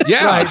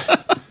 Yeah, right.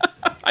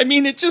 I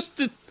mean, they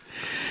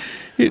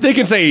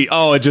can say,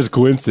 "Oh, it's just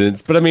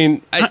coincidence," but I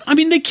mean, I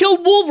mean, they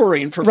killed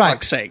Wolverine for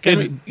fuck's sake.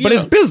 But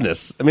it's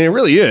business. I mean, it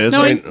really is.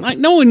 No, I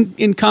know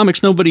in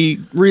comics nobody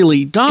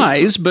really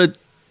dies, but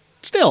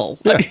still.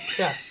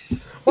 Yeah.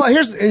 Well,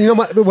 here's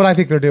what I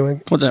think they're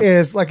doing. What's that?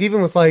 Is like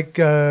even with like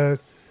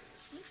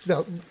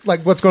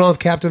what's going on with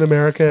Captain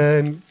America,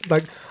 and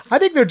like I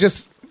think they're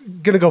just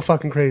gonna go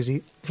fucking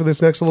crazy for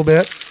this next little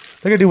bit.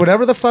 They're gonna do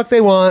whatever the fuck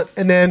they want,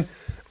 and then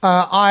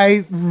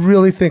I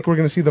really think we're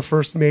gonna see the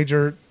first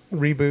major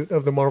reboot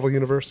of the Marvel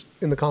Universe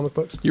in the comic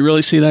books. You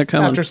really see that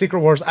coming? After Secret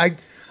Wars.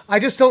 I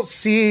just don't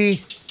see...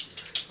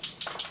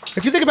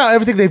 If you think about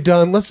everything they've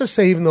done, let's just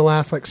say even the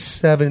last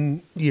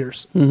 7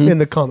 years in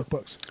the comic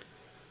books,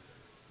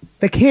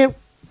 they can't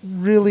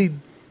really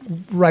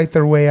write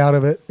their way out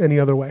of it any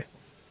other way.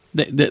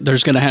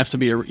 There's going to have to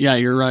be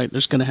you're right.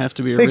 There's going to have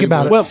to be a Think reboot.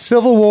 about it. Well,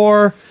 Civil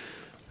War,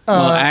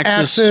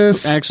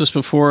 Axis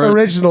before it.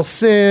 Original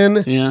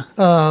Sin. Yeah.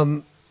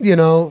 You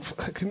know,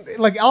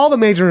 like all the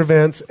major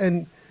events,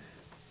 and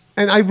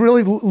I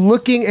really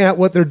looking at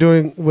what they're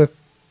doing with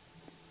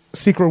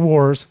Secret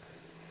Wars.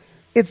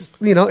 It's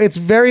it's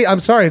very. I'm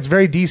sorry, it's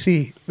very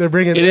DC. They're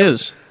bringing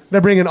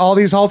They're bringing all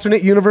these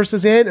alternate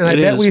universes in, and I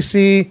bet we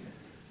see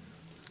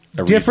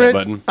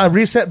a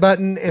reset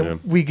button,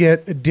 and we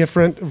get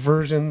different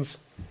versions.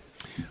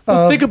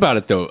 Think about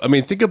it though. I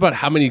mean, think about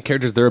how many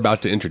characters they're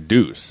about to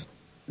introduce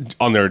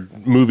on their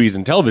movies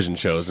and television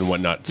shows and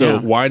whatnot. So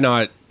why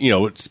not,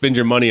 spend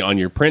your money on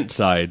your print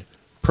side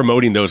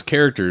promoting those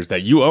characters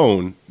that you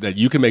own that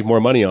you can make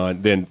more money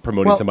on than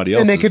promoting somebody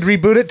else. And they could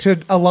reboot it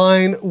to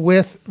align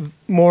with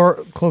more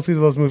closely to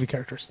those movie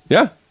characters.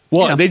 Yeah.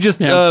 Well, they just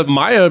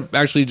Maya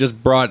actually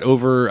just brought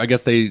over. I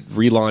guess they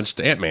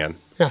relaunched Ant-Man.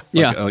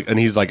 Yeah, and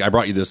he's like, I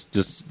brought you this.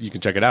 Just you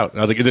can check it out. And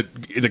I was like,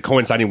 is it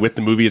coinciding with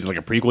the movie? Is it like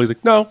a prequel? He's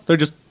like, no, they're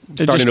just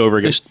starting over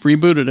again. Just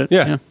rebooted it.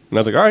 Yeah. And I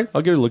was like, all right,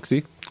 I'll give it a look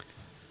see.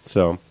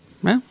 So,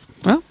 well,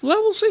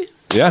 we'll see.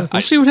 Yeah,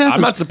 we'll see what happens.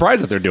 I'm not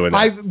surprised that they're doing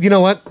that. You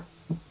know what?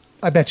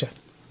 I bet you.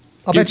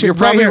 I'll bet you're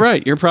probably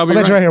right. You're probably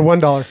right. I'll bet you right here,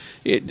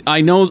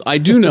 $1. I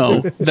do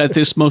know that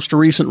this most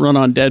recent run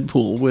on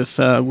Deadpool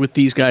with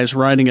these guys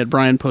writing it,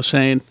 Brian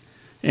Posehn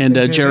and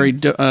Jerry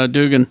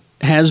Dugan,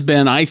 has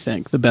been, I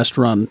think, the best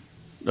run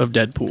of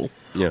Deadpool.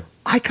 Yeah.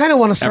 I kind of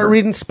want to start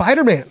reading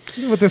Spider-Man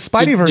with the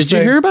Spideyverse. Did you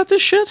hear about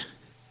this shit?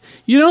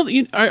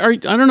 I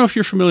don't know if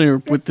you're familiar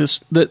with this.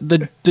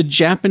 The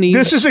Japanese.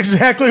 This is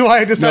exactly why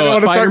I decided I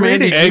want to start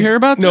reading. Did you hear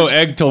about this? No,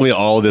 Egg told me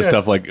all of this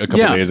stuff like a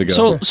couple days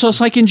ago. So it's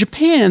like in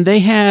Japan, they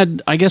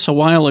had, I guess, a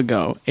while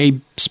ago, a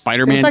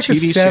Spider-Man TV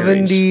series. It's like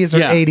the 70s or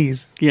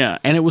 80s. Yeah,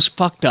 and it was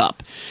fucked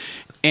up.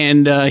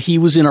 And he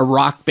was in a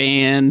rock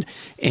band,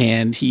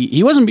 and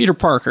he wasn't Peter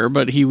Parker,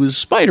 but he was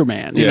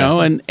Spider-Man, you know,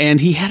 and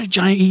he had a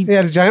giant... He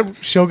had a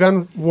giant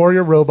Shogun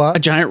warrior robot. A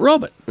giant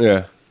robot.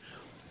 Yeah.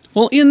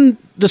 Well, in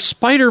the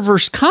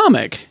Spider-Verse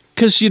comic,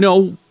 because,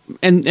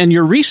 and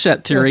your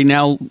reset theory,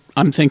 now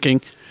I'm thinking,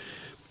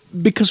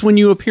 because when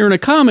you appear in a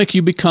comic,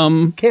 you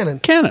become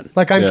canon.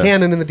 Like I'm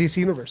canon in the DC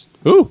universe.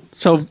 Ooh.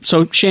 So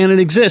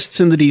Shannon exists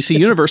in the DC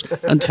universe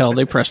until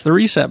they press the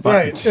reset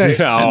button. Right.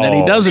 And then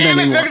he doesn't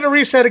anymore. They're going to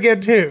reset again,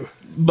 too.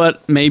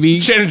 But maybe...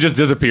 Shannon just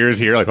disappears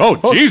here like,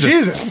 oh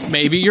Jesus.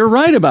 Maybe you're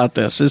right about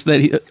this, is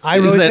that, I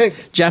really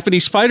think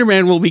Japanese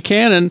Spider-Man will be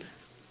canon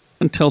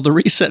until the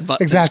reset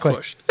button is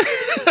pushed.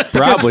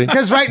 Probably.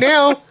 Because right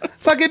now,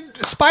 fucking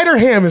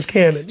Spider-Ham is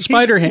canon.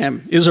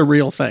 Spider-Ham is a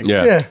real thing.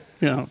 Yeah.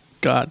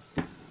 God.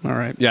 All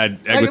right. Yeah,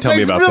 Egg would tell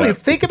me about that.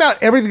 Think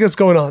about everything that's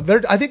going on.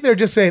 I think they're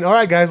just saying, all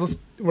right, guys,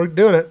 we're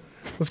doing it.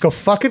 Let's go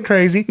fucking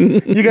crazy.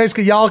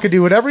 Y'all can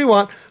do whatever you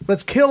want.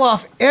 Let's kill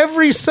off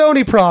every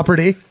Sony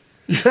property.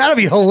 That'll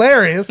be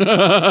hilarious.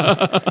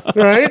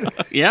 Right?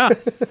 Yeah.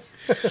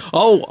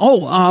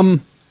 I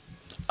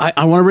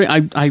want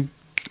to I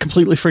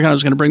completely forgot I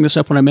was going to bring this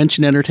up when I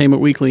mentioned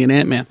Entertainment Weekly and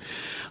Ant-Man.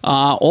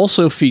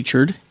 Also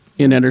featured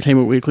in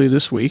Entertainment Weekly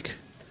this week,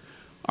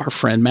 our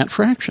friend Matt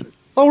Fraction.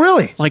 Oh,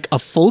 really? Like a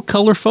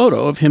full-color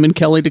photo of him and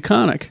Kelly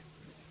DeConnick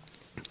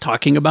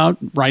talking about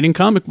writing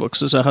comic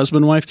books as a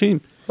husband-wife team.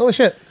 Holy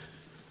shit.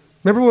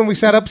 Remember when we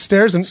sat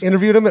upstairs and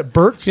interviewed him at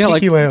Bert's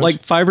Tiki Lounge?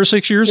 Like 5 or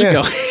 6 years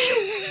ago.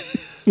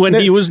 when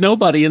he was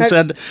nobody and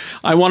said,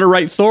 I want to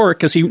write Thor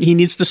because he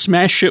needs to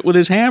smash shit with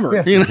his hammer.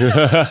 Yeah. You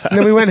know? And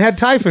then we went and had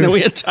Thai food. Then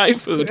we had Thai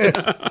food.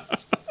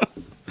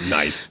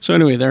 Nice. So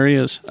anyway, there he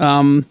is.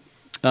 What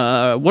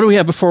do we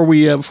have before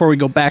we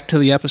go back to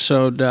the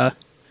episode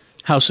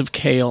House of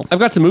Kale? I've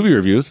got some movie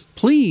reviews.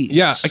 Please.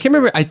 Yeah, I can't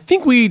remember. I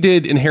think we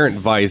did Inherent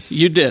Vice.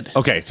 You did.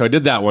 Okay, so I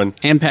did that one.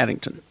 And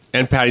Paddington.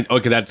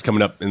 Okay, that's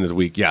coming up in this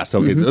week. Yeah,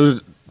 so okay,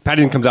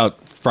 Paddington comes out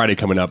Friday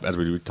coming up as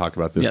we talk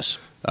about this. Yes.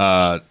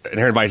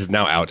 Inherent Vice is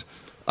now out.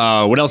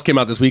 What else came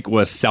out this week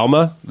was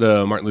Selma,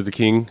 the Martin Luther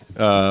King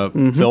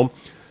film.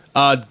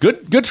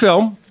 Good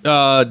film.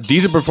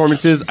 Decent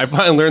performances. I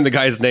finally learned the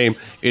guy's name.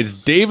 It's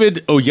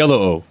David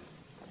Oyelowo.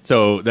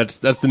 So that's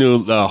the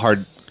new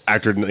hard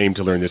actor name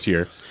to learn this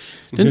year.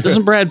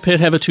 Doesn't Brad Pitt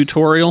have a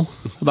tutorial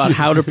about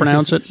how to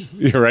pronounce it?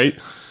 You're right.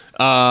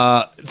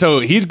 So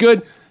he's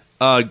good.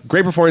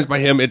 Great performance by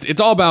him.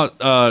 It's all about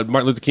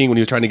Martin Luther King when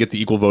he was trying to get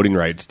the equal voting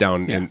rights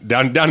down in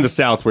the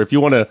South, where if you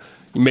want to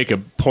make a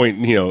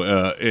point,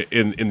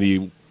 in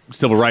the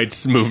civil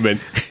rights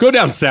movement, go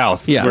down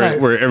south,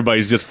 where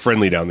everybody's just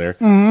friendly down there.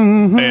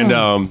 Mm-hmm.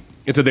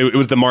 And so it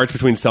was the march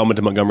between Selma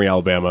to Montgomery,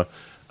 Alabama.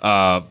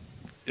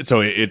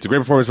 So it's a great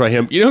performance by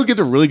him. You know who gives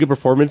a really good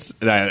performance,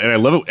 and I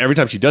love it every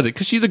time she does it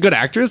because she's a good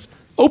actress?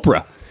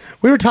 Oprah.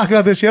 We were talking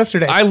about this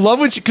yesterday. I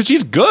love it because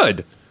she's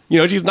good.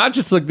 She's not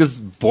just like this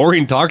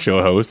boring talk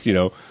show host.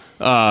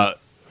 But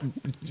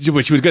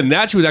she was good in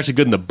that. She was actually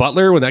good in The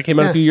Butler when that came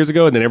out a few years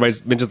ago, and then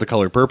everybody mentions The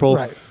Color Purple.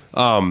 Right.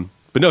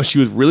 But no, she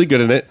was really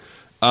good in it.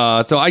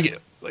 So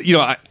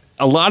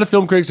a lot of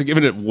film critics are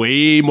giving it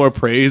way more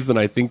praise than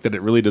I think that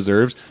it really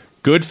deserves.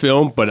 Good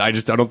film, but I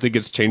don't think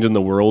it's changing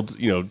the world.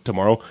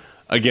 Tomorrow.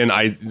 Again,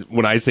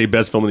 when I say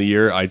best film of the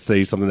year, I'd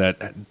say something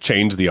that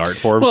changed the art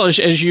form. Well,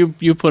 as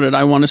you put it,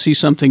 I want to see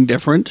something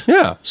different.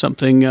 Yeah,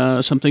 something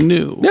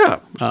new. Yeah,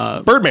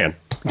 Birdman.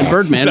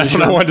 Birdman. That's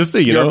what I wanted to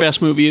see. Your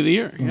best movie of the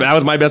year. Yeah. That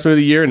was my best movie of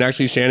the year, and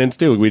actually Shannon's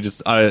too. We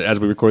just as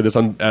we record this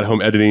at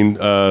home editing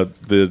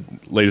the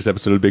latest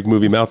episode of Big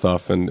Movie Mouth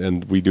Off,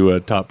 and we do a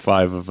top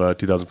 5 of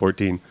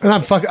 2014. And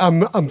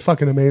I'm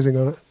fucking amazing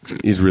on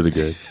it. He's really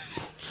good.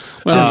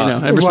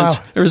 Well, ever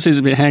since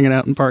he's been hanging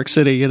out in Park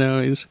City,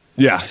 he's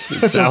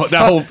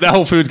that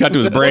whole food's got to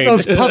his brain.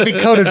 Those puffy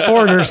coated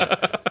foreigners.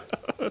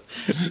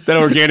 That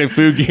organic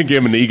food gave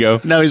him an ego.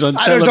 Now he's on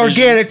television. There's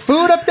organic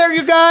food up there,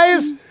 you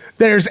guys.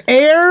 There's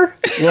air.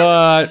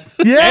 What?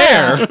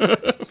 Yeah. Air?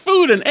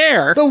 Food and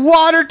air. The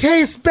water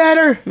tastes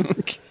better.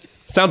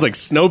 Sounds like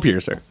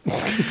Snowpiercer.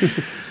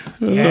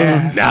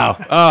 Yeah.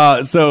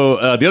 Now,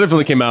 so the other film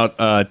that came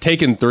out,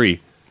 Taken 3.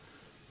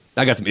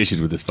 I got some issues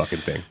with this fucking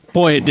thing.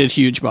 Boy, it did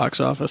huge box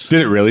office.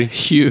 Did it really?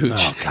 Huge.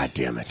 Oh, God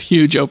damn it.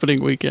 Huge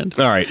opening weekend.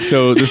 All right.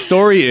 So the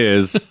story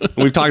is,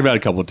 we've talked about it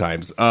a couple of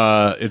times.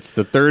 It's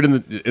the third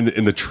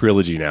in the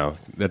trilogy now.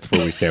 That's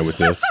where we stand with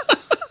this.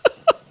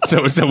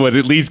 So at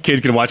least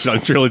kids can watch it on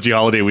Trilogy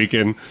Holiday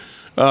Weekend.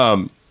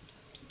 Liam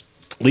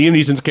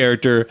Neeson's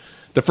character.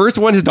 The first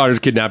one, his daughter's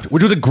kidnapped,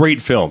 which was a great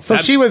film. So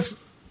she was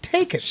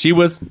taken. She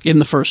was in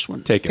the first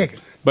one. Taken.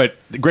 But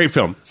great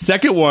film.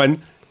 Second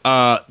one,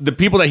 the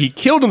people that he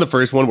killed in the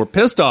first one were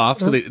pissed off,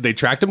 so they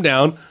tracked him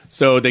down.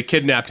 So they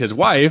kidnapped his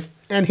wife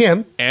and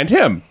him.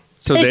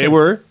 So they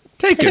were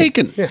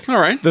taken. Yeah. All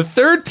right. The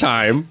third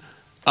time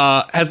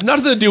has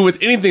nothing to do with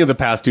anything of the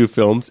past 2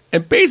 films,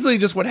 and basically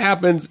just what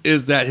happens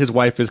is that his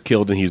wife is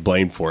killed and he's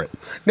blamed for it.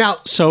 Now,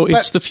 so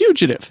it's The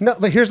Fugitive. No,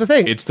 but here's the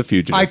thing. It's The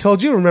Fugitive. I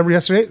told you. Remember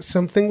yesterday?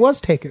 Something was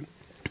taken.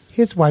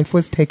 His wife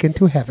was taken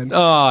to heaven.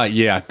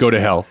 Yeah, go to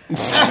hell.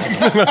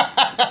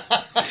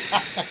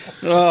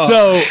 All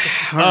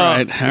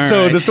right.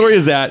 So the story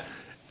is that,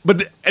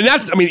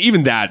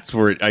 even that's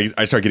where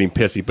I start getting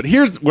pissy. But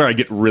here's where I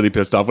get really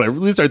pissed off when I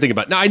really start thinking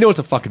about. Now I know it's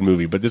a fucking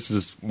movie, but this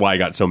is why I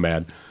got so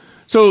mad.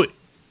 So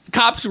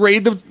cops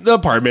raid the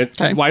apartment.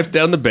 His wife's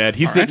down in the bed.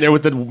 He's sitting there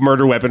with the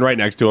murder weapon right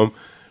next to him.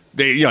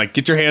 They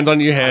get your hands on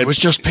your head. I was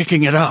just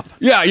picking it up.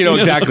 Yeah,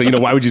 exactly.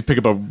 Why would you pick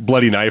up a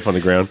bloody knife on the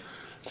ground?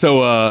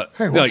 So,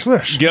 hey, what's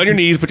this? Get on your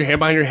knees, put your hand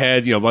behind your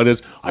head, by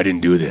this. I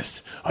didn't do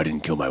this. I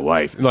didn't kill my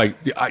wife. And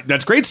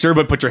that's great, sir,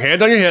 but put your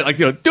hand on your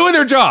head, doing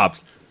their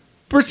jobs.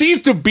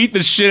 Proceeds to beat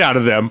the shit out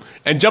of them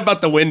and jump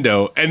out the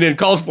window, and then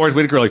calls Forrest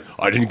Whitaker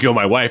I didn't kill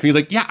my wife. And he's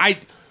like, yeah,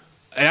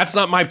 that's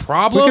not my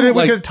problem.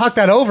 We could talk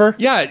that over.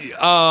 Yeah,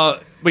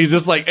 but he's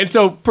just and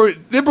so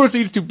then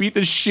proceeds to beat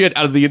the shit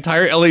out of the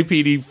entire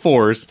LAPD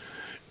force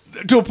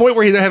to a point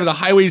where he's having a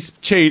highway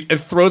chase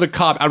and throws a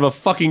cop out of a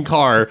fucking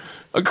car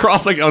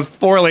across a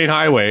 4-lane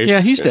highway.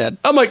 Yeah, he's dead.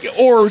 I'm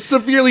or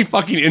severely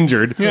fucking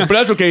injured. Yeah. But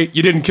that's okay.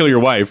 You didn't kill your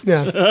wife.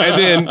 Yeah.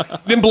 And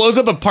then blows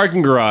up a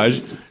parking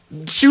garage,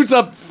 shoots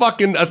up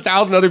fucking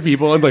 1,000 other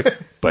people. I'm but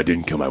I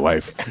didn't kill my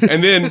wife.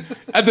 And then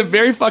at the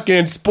very fucking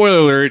end,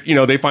 spoiler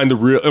alert, they find the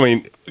real.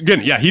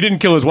 Again, yeah, he didn't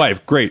kill his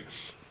wife. Great.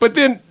 But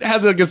then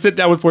has a sit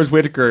down with Forrest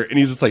Whitaker, and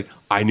he's just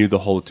I knew the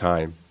whole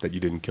time that you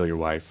didn't kill your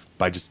wife.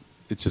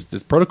 It's just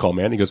this protocol,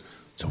 man. He goes,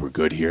 so we're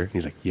good here? And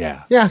he's like,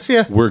 yeah. Yeah, see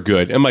ya. We're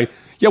good. I'm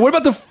Yeah, what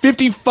about the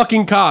 50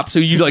 fucking cops who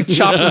you like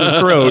chopped in the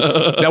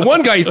throat? That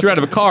one guy you threw out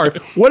of a car.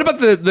 What about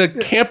the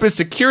campus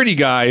security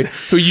guy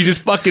who you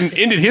just fucking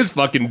ended his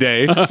fucking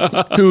day?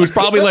 Who's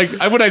probably like,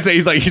 what I say?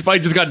 He's probably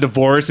just got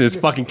divorced and his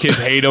fucking kids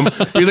hate him.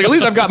 He's like, at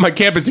least I've got my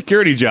campus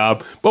security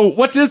job. But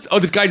what's this? Oh,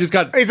 this guy just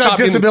got. He's on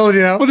disability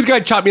now. Well, this guy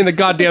chopped me in the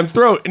goddamn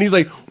throat, and he's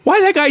like,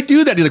 why'd that guy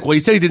do that? He's like, well, he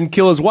said he didn't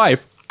kill his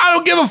wife. I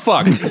don't give a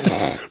fuck.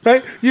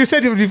 Right? You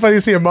said it would be funny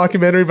to see a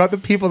mockumentary about the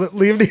people that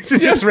Liam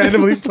Neeson just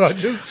randomly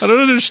punches. I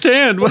don't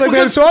understand. Like,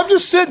 man, so I'm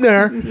just sitting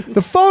there.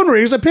 The phone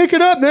rings. I pick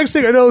it up. Next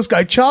thing I know, this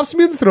guy chops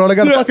me in the throat. I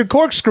got a fucking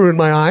corkscrew in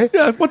my eye.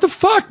 Yeah, what the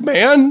fuck,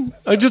 man?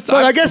 I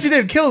guess he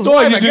didn't kill his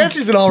wife. I guess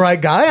he's an all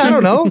right guy. I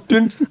don't know.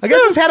 I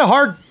guess he's had a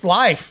hard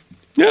life.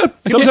 Yeah,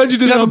 sometimes you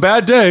just have a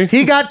bad day.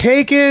 He got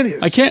taken.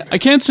 I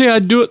can't say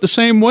I'd do it the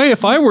same way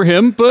if I were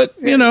him, but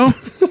you know.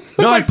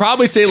 No, I'd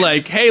probably say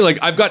like, hey, like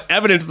I've got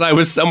evidence that I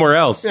was somewhere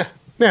else.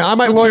 Yeah, I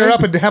might lawyer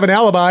up and have an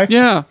alibi.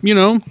 Yeah, you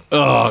know.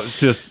 Oh,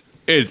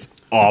 it's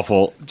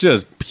awful.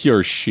 Just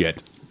pure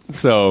shit.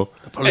 So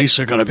the police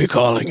are going to be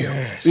calling you.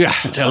 Yeah,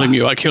 telling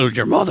you I killed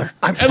your mother.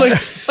 And they make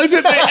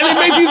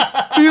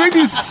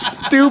these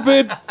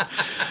stupid.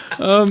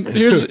 Do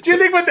you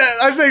think with that?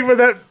 I was saying with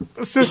that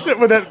assistant,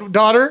 with that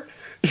daughter,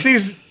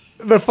 sees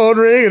the phone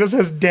ring and it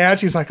says dad.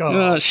 She's like,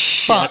 oh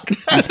fuck.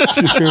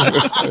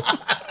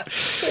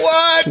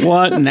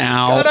 What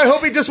now? God, I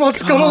hope he just wants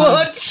to go to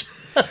lunch.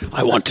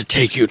 I want to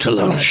take you to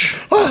lunch.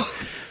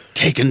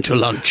 Taken to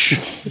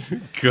lunch.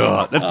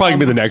 God, that's probably gonna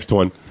be the next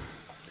one.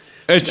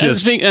 It's just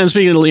speaking of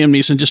Liam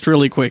Neeson, just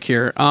really quick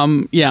here.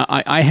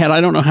 I had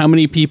I don't know how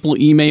many people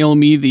email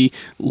me the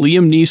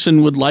Liam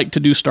Neeson would like to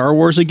do Star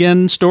Wars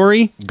again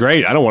story.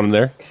 Great, I don't want him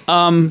there.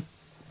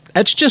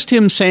 That's just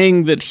him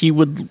saying that he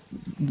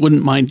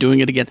wouldn't mind doing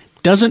it again.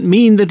 Doesn't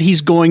mean that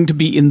he's going to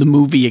be in the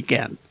movie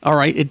again. All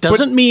right, it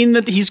doesn't mean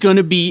that he's going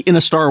to be in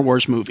a Star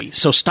Wars movie.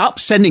 So stop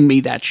sending me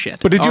that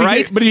shit. But did you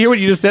hear what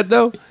you just said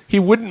though? He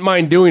wouldn't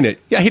mind doing it.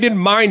 Yeah, he didn't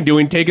mind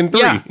doing Taken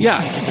 3. Yeah,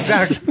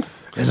 exactly.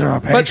 Is there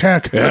a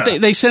paycheck? But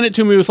they sent it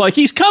to me with like,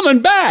 he's coming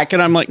back,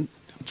 and I'm like,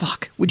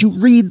 fuck, would you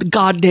read the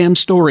goddamn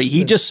story?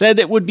 He just said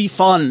it would be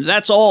fun.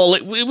 That's all.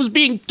 It was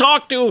being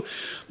talked to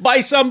by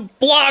some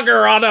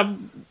blogger on a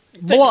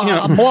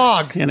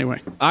blog.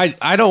 Anyway,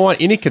 I don't want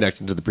any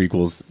connection to the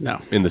prequels.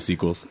 No, in the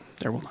sequels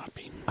there will not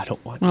be. I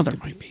don't want. Well, there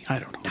might be. I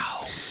don't know.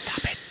 No,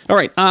 stop it. All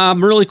right,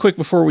 really quick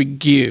before we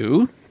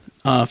go,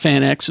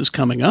 Fan X is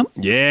coming up.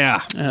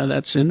 Yeah,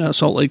 that's in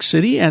Salt Lake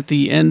City at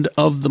the end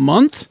of the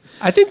month.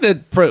 I think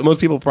that most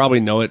people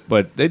probably know it,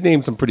 but they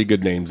named some pretty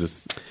good names.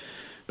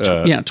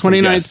 29th,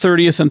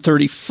 30th, and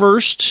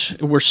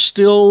 31st. We're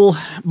still,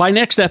 by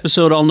next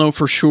episode, I'll know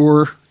for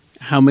sure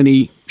how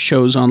many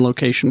shows on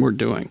location we're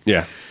doing.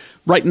 Yeah.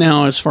 Right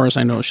now, as far as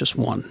I know, it's just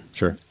one.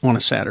 Sure. On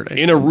a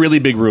Saturday. In a really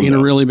big room.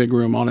 A really big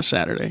room on a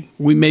Saturday.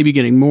 We may be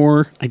getting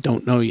more. I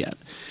don't know yet.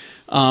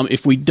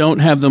 If we don't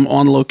have them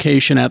on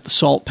location at the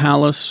Salt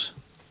Palace,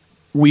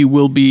 we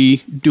will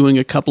be doing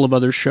a couple of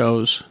other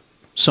shows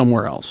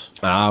somewhere else.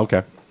 Ah,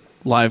 okay.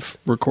 Live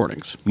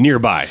recordings.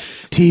 Nearby.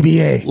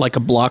 TBA. Like a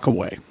block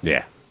away.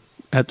 Yeah.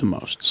 At the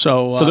most.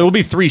 So there will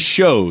be 3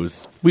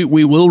 shows. We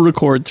will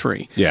record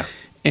 3. Yeah.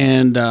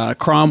 And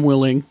Crom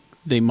willing,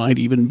 they might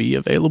even be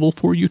available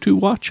for you to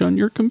watch on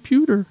your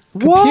computer.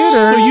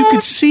 Computer? So you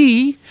could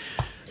see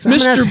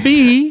Mr.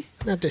 B,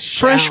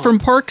 fresh from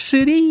Park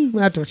City. I'm going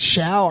to have to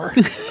shower.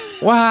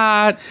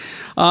 What?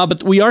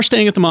 But we are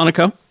staying at the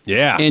Monaco.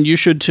 Yeah. And you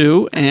should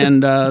too.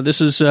 And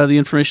this is the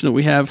information that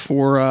we have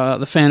for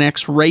the Fan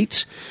X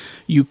rates.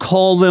 You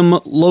call them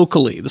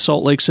locally, the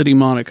Salt Lake City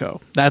Monaco.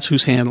 That's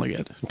who's handling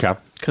it. Okay.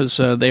 Because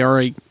they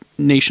are a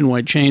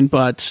nationwide chain,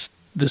 but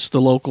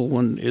the local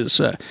one is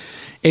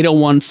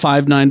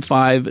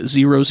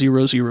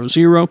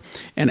 801-595-0000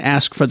 and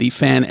ask for the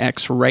Fan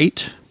X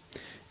rate.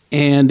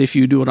 And if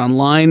you do it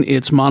online,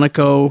 it's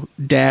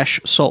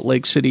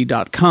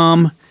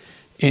monaco-saltlakecity.com.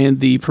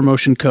 And the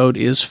promotion code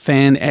is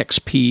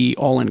FANXP,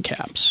 all in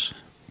caps.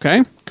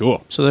 Okay?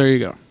 Cool. So there you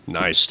go.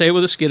 Nice. Stay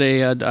with us, get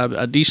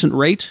a decent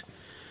rate.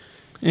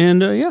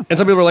 And, yeah. And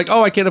some people are like,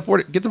 oh, I can't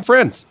afford it. Get some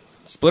friends.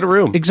 Split a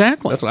room.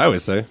 Exactly. That's what I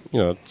always say.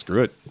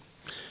 Screw it.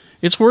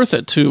 It's worth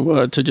it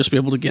to just be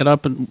able to get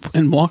up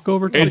and walk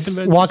over to the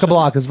convention. Walk a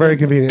block. It's very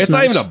convenient. It's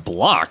not even a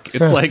block.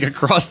 It's like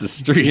across the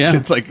street. Yeah.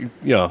 It's like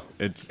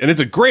it's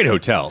a great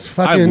hotel. I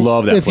Fucking,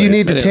 love that if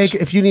place.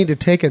 If you need to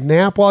take a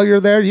nap while you're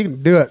there, you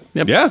can do it.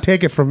 Yep. Yeah.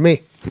 Take it from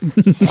me.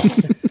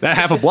 That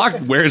half a block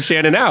wears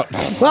Shannon out.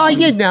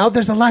 Well,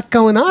 there's a lot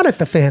going on at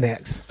the Fan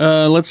X.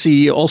 Let's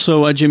see.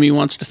 Also, Jimmy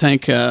wants to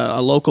thank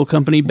a local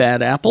company,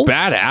 Bad Apple.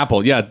 Bad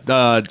Apple, yeah.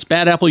 It's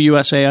Bad Apple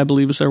USA, I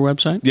believe, is their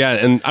website. Yeah,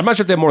 and I'm not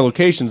sure if they have more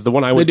locations. The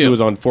one I went to was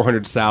on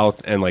 400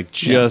 South and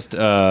just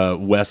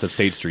west of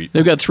State Street.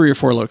 They've got 3 or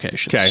 4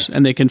 locations. Okay.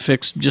 And they can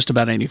fix just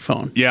about any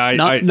phone. Yeah,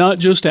 not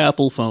just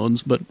Apple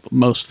phones, but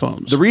most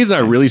phones. The reason I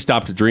really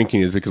stopped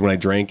drinking is because when I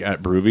drank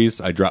at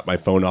Broovies, I dropped my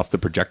phone off the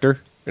projector.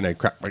 And I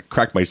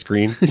cracked my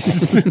screen.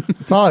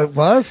 That's all it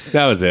was?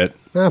 That was it.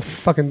 I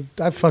fucked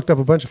up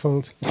a bunch of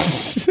phones.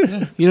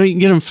 You can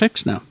get them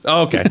fixed now.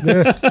 Oh, okay.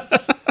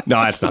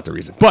 No, that's not the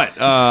reason.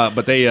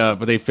 But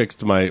they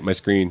fixed my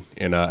screen,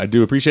 and I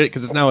do appreciate it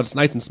because it's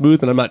nice and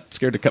smooth, and I'm not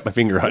scared to cut my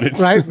finger on it.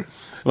 Right. I'm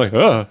like,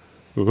 No,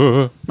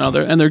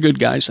 they're good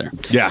guys there.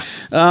 Yeah.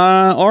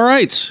 All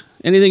right.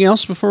 Anything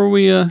else before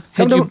we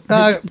come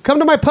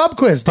to my pub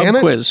quiz? Damn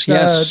it. Quiz.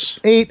 Yes.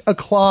 8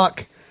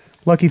 o'clock.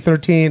 Lucky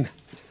 13.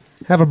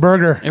 Have a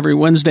burger every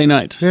Wednesday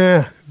night.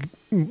 Yeah.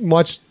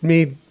 Watch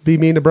me be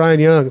mean to Brian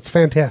Young. It's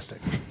fantastic.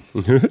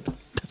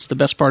 That's the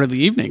best part of the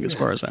evening, as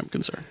far as I'm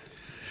concerned.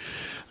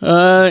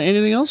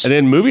 Anything else? And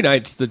then movie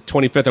night's the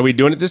 25th. Are we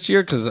doing it this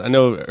year? Because I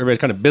know everybody's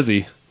kind of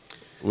busy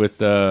with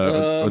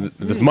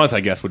this month. I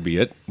guess would be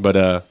it.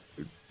 But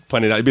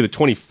planning it'd be the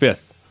 25th.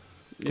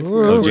 If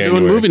we're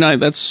doing movie night,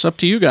 that's up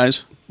to you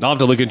guys. I'll have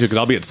to look into it because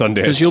I'll be at Sundance.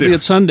 Because you'll be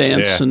at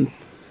Sundance, and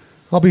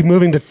I'll be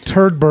moving to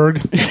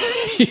Turdberg.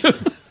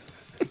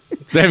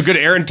 They have good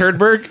air in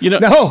Turdberg?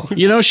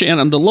 No.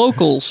 Shannon, the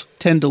locals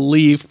tend to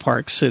leave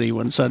Park City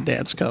when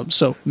Sundance comes,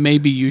 so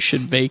maybe you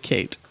should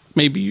vacate.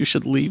 Maybe you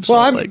should leave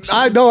Salt Lake City.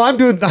 I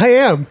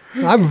am.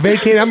 I'm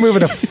vacating. I'm moving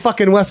to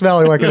fucking West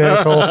Valley like an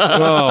asshole.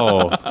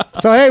 Oh.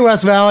 So, hey,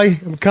 West Valley,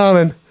 I'm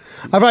coming.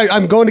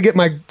 I'm going to get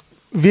my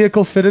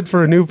vehicle fitted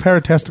for a new pair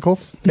of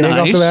testicles to hang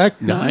off the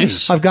back.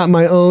 Nice. I've got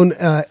my own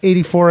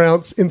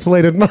 84-ounce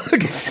insulated mug.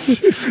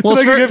 Well,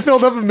 I can get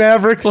filled up in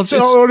Maverick. It's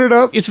all ordered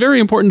up. It's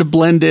very important to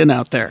blend in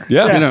out there.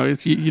 Yeah.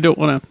 You don't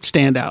want to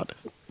stand out.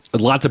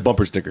 Lots of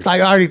bumper stickers. I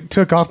already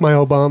took off my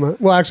Obama.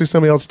 Well, actually,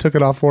 somebody else took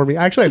it off for me.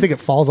 Actually, I think it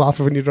falls off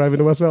when you drive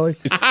into West Valley.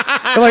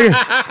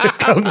 It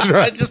comes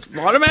right, just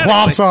automatically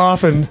plops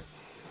off and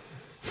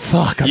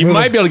fuck. You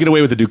might be able to get away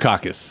with the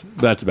Dukakis.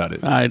 That's about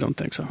it. I don't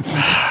think so.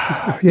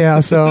 Yeah,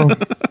 so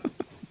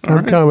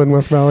I'm coming,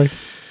 West Valley.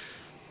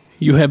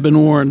 You have been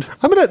warned.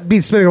 I'm going to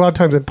be spending a lot of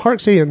time in Park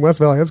City and West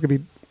Valley. That's going to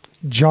be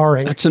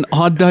jarring. That's an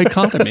odd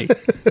dichotomy.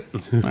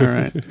 All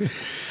right.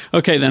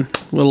 Okay, then.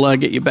 We'll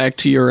get you back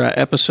to your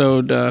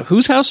episode.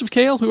 Whose House of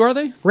Kale? Who are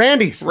they?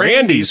 Randy's.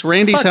 Randy's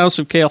House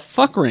of Kale.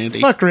 Fuck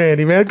Randy. Fuck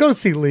Randy, man. Go to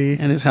see Lee.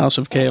 And his House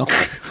of Kale.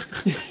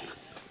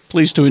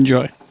 Please to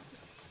enjoy.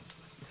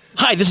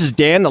 Hi, this is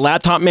Dan, the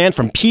laptop man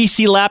from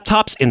PC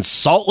Laptops in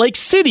Salt Lake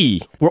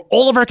City, where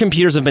all of our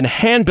computers have been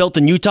hand-built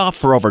in Utah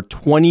for over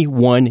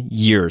 21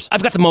 years.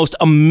 I've got the most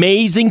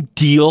amazing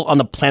deal on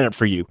the planet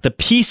for you. The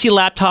PC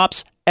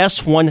Laptops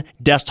S1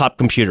 desktop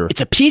computer. It's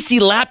a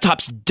PC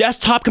Laptops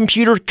desktop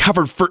computer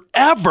covered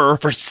forever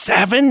for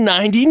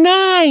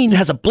 $7.99. It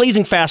has a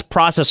blazing fast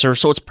processor,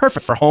 so it's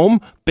perfect for home,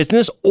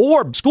 business,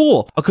 or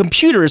school. A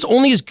computer is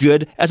only as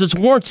good as its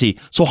warranty.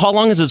 So how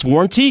long is its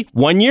warranty?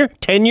 1 year?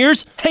 10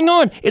 years? Hang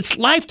on. It's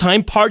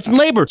lifetime parts and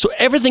labor, so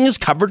everything is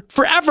covered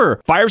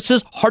forever.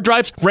 Viruses, hard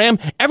drives, RAM,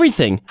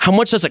 everything. How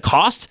much does it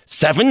cost?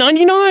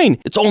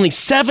 $7.99. It's only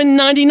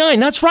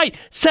 $7.99. That's right,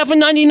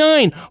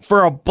 $7.99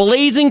 for a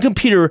blazing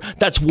computer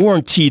that's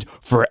warranted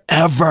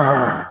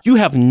forever. You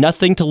have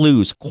nothing to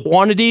lose.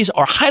 Quantities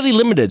are highly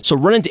limited, so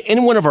run into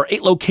any one of our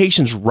 8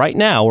 locations right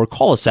now or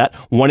call us at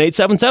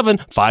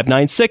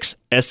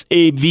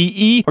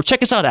 1-877-596-SAVE or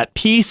check us out at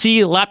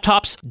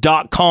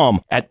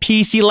PCLaptops.com. At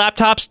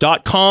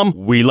PCLaptops.com,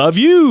 we love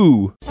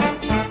you.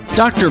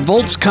 Dr.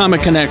 Volt's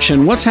Comic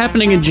Connection. What's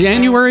happening in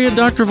January at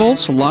Dr.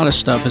 Volt's? A lot of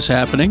stuff is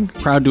happening.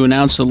 Proud to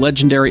announce the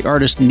legendary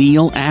artist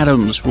Neil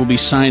Adams will be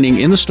signing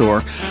in the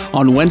store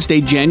on Wednesday,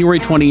 January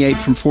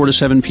 28th from 4 to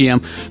 7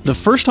 p.m. The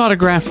first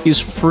autograph is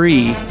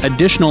free.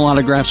 Additional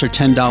autographs are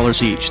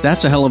 $10 each.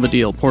 That's a hell of a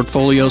deal.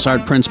 Portfolios,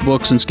 art prints,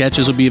 books, and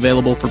sketches will be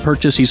available for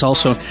purchase. He's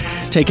also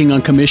taking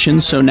on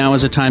commissions, so now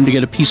is a time to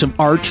get a piece of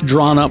art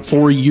drawn up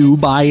for you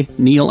by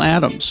Neil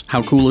Adams.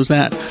 How cool is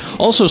that?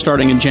 Also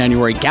starting in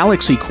January,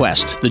 Galaxy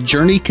Quest. The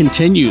journey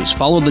continues.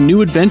 Follow the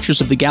new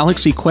adventures of the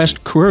Galaxy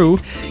Quest crew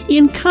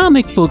in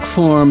comic book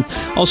form.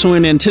 Also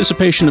in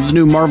anticipation of the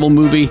new Marvel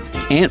movie,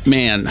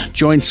 Ant-Man.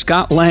 Join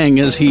Scott Lang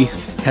as he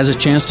has a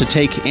chance to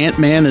take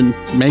Ant-Man and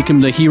make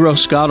him the hero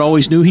Scott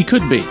always knew he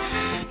could be.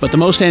 But the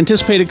most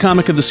anticipated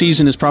comic of the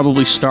season is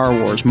probably Star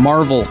Wars,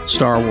 Marvel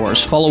Star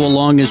Wars. Follow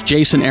along as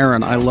Jason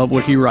Aaron. I love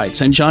what he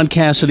writes. And John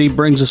Cassidy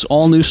brings us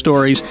all new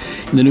stories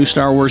in the new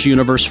Star Wars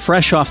universe,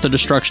 fresh off the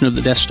destruction of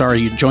the Death Star.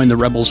 You join the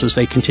rebels as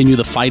they continue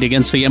the fight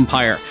against the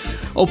Empire.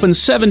 Open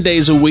 7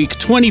 days a week,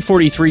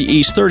 2043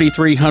 East,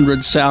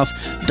 3300 South,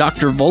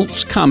 Dr.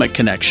 Volt's Comic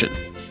Connection.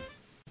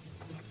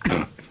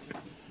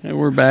 And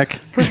we're back.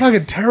 We're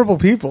talking terrible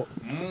people.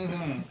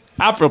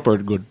 I feel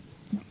pretty good.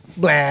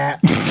 Blah.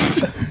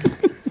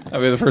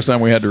 That'll be the first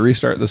time we had to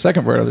restart the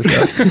second part of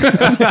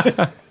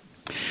the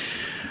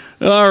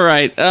show. All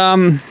right.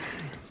 I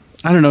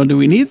don't know. Do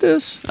we need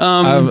this?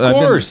 Of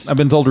course. I've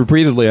been told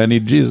repeatedly I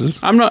need Jesus.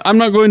 I'm not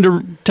going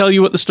to tell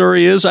you what the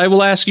story is. I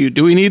will ask you.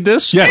 Do we need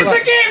this? Yes. It's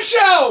a game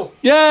show!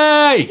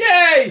 Yay!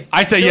 Yay!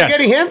 I say yes. Do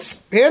we get any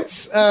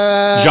hints?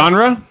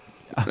 Genre?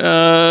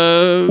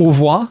 Au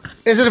revoir?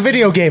 Is it a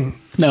video game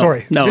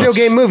story? No. Video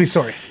game movie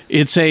story.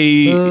 It's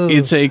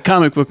a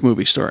comic book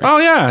movie story. Oh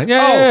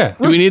yeah.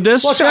 Do we need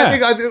this? Well, I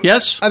think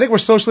yes. I think we're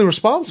socially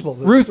responsible.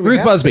 Ruth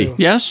Busby. To.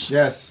 Yes.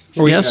 Yes.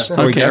 Yes.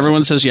 Okay.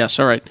 Everyone says yes.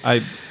 All right.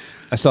 I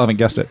still haven't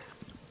guessed it.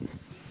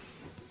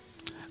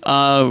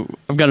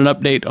 I've got an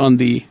update on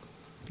the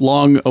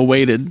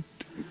long-awaited,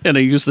 and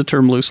I use the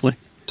term loosely,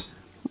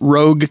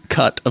 Rogue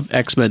cut of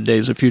X-Men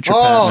Days of Future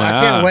Past.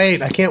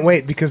 I can't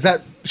wait because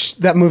that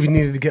movie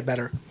needed to get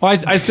better. Well,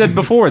 I said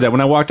before that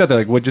when I walked out, they're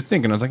like, "What'd you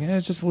think?" And I was like,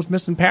 "It just was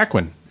missing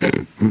Paquin.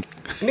 I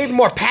need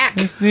more Pac.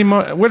 Need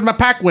more. Where's my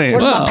Paquin?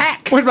 Where's my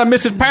Pac? Where's my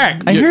Mrs.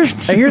 Pac?" I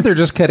hear they're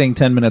just cutting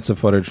 10 minutes of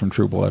footage from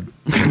True Blood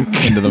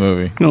into the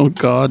movie. Oh,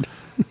 God.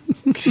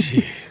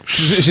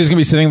 She's going to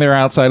be sitting there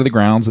outside of the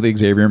grounds of the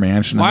Xavier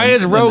Mansion. Why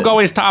is Rogue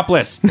always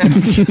topless?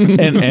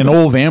 and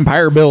old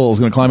vampire Bill is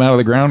going to climb out of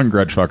the ground and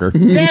grudge fuck her.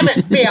 Damn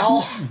it,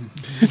 Bill.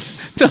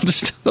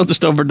 They'll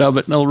just overdub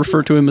it, and they'll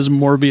refer to him as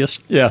Morbius.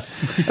 Yeah.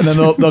 And then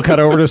they'll cut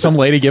over to some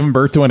lady giving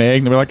birth to an egg,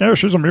 and they'll be like, "Oh,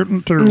 she's a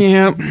mutant too."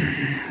 Yeah.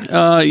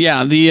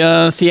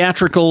 The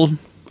theatrical...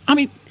 I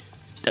mean,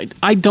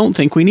 I don't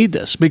think we need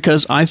this,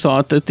 because I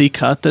thought that the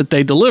cut that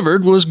they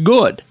delivered was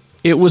good.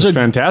 It was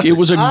fantastic. It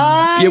was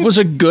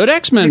a good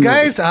X-Men You movie.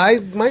 guys, I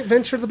might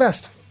venture the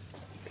best,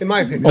 in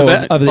my opinion.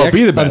 Of the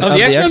X-Men movies? Of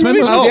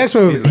the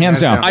X-Men movies. Hands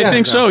down. I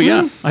think so,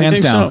 yeah. I Hands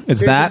think down. so. It's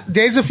that,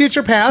 Days of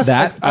Future Past.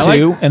 that I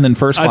two, and then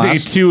First Class. I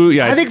think two.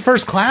 Yeah, I think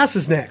First Class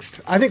is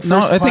next. I think No,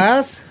 First I think-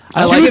 Class.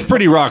 two is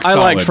pretty rock I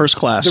solid. like First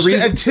Class.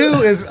 And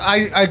two is, I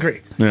agree.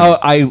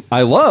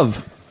 I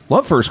love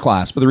First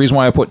Class, but the reason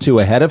why I put two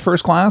ahead of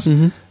First Class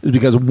is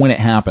because of when it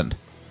happened.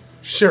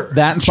 Sure.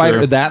 That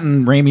and that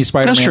and Raimi's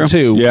Spider-Man true.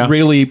 2 Yeah.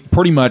 really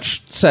pretty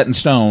much set in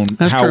stone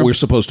That's how true. we're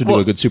supposed to do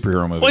a good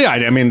superhero movie. Well, yeah.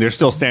 I mean, they're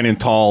still standing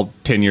tall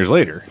 10 years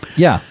later.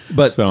 Yeah,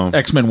 but So-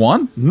 X-Men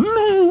 1?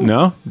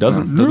 No,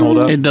 doesn't hold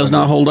up. It does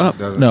not hold up.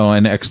 No,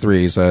 and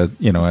X3 is,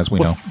 as we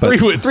know. But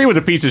Three was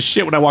a piece of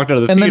shit when I walked out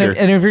of the and theater.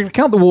 then, and if you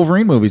count the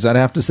Wolverine movies, I'd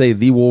have to say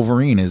the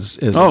Wolverine is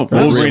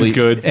Wolverine's really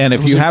good. And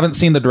if you haven't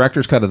seen the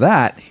director's cut of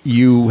that,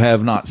 you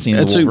have not seen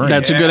the Wolverine.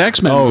 That's a good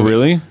X-Men Oh, movie.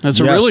 really? That's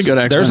a Yes. really good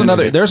X-Men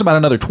movie. There's about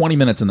another 20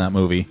 minutes in that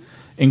movie,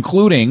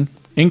 including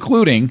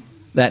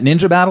that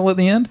ninja battle at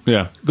the end.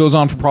 Yeah. Goes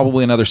on for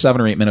probably another 7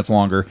 or 8 minutes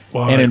longer,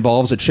 What? and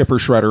involves a chipper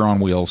shredder on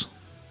wheels.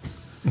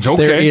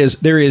 Okay.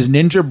 There is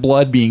ninja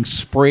blood being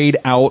sprayed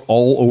out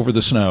all over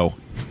the snow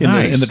in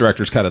the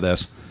director's cut of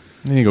this.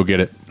 I need to go get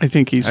it. I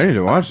think he's... I need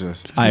to watch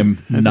this.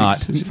 I'm not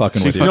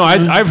fucking with you. No,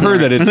 I've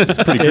heard that it's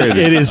pretty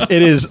crazy.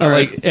 It is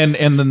like, and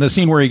then the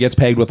scene where he gets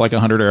pegged with like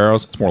 100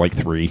 arrows, it's more like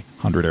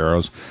 300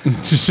 arrows.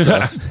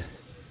 So,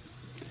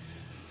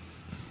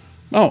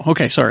 Oh,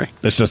 okay, sorry.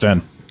 this just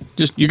in.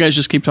 You guys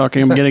just keep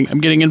talking. I'm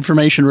getting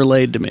information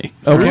relayed to me.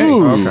 Okay.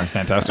 Ooh. Okay.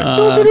 Fantastic.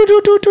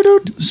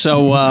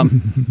 So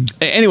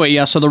anyway,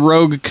 yeah. So the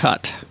Rogue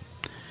cut.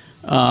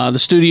 The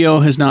studio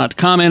has not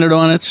commented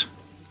on it.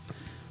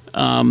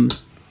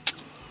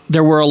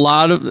 There were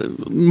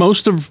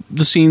most of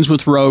the scenes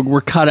with Rogue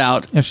were cut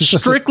out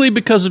strictly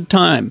because of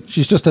time.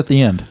 She's just at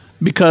the end.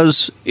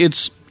 Because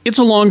it's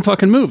a long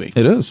fucking movie.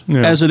 It is.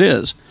 As it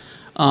is.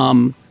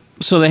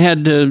 So they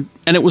had to,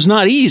 and it was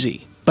not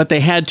easy, but they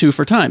had to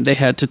for time. They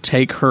had to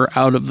take her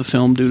out of the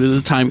film due to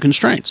the time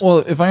constraints. Well,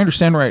 if I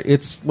understand right,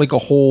 it's like a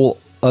whole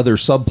other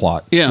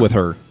subplot with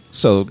her.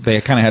 So they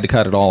kind of had to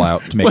cut it all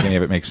out to make any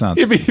of it make sense.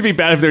 It'd be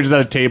bad if they're just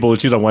at a table and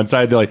she's on one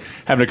side. They're like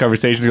having a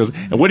conversation. She goes,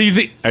 "And what do you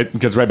think?" It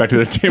goes right back to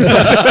the table.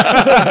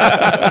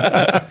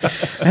 I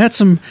had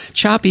some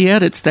choppy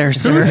edits there,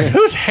 sir.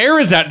 Whose hair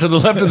is that to the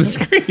left of the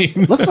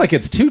screen? Looks like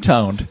it's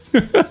two-toned.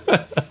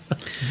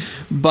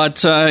 But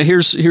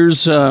here's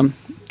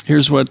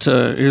what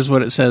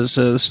it says.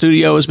 The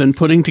studio has been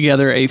putting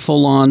together a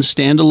full-on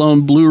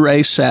standalone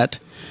Blu-ray set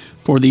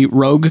for the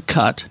Rogue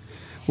cut,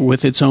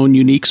 with its own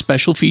unique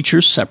special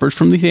features separate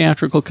from the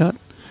theatrical cut.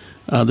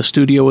 The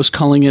studio is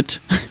calling it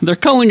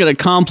a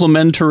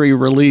complimentary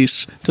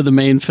release to the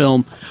main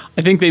film.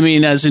 I think they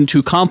mean as in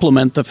to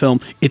complement the film.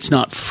 It's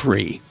not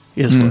free.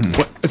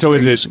 So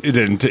is it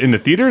in the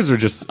theaters or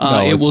just?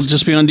 It will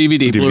just be on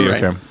DVD,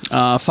 Blu-ray.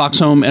 Okay. Fox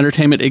Home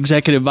Entertainment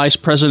Executive Vice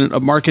President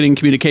of Marketing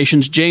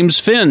Communications James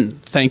Finn,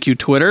 thank you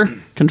Twitter,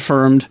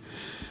 confirmed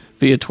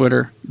via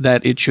Twitter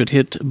that it should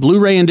hit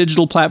Blu-ray and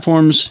digital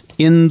platforms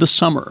in the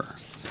summer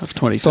of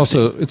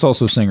 2015. It's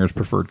also Singer's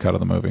preferred cut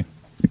of the movie.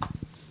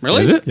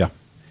 Really? Is it? Yeah.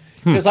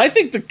 Because I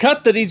think the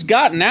cut that he's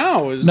got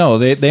now is No,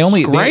 they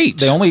only great.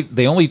 They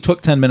only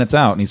took 10 minutes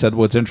out, and he said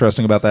what's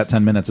interesting about that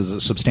 10 minutes is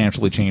it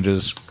substantially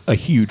changes a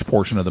huge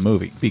portion of the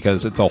movie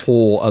because it's a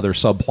whole other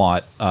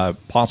subplot,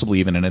 possibly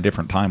even in a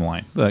different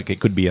timeline. Like it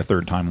could be a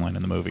third timeline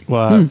in the movie.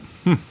 Well,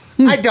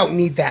 I don't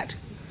need that.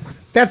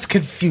 That's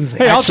confusing.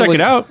 hey, I'll check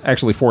it out.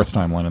 Actually, fourth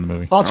timeline in the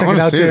movie. I'll check I it want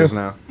out to see too. this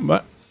now.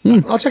 But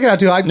I'll check it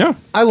out too.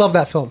 I love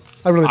that film.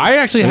 I really do. I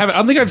actually haven't. I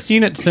don't think I've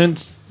seen it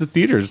since the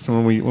theaters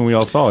when we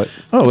all saw it.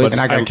 Oh, But it's-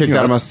 And I got kicked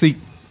out of my seat.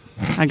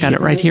 I got it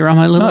right here on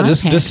my little No,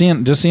 just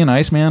iPad. seeing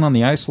Iceman on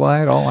the ice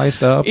slide, all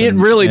iced up. It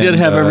really did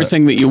have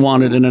everything that you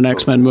wanted in an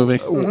X-Men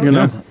movie. You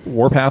know?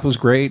 Warpath was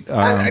great.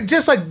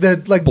 Just like the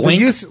Blink.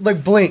 use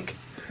Blink.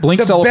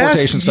 Blink's The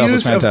teleportation best stuff was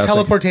use of fantastic.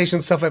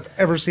 teleportation stuff I've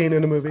ever seen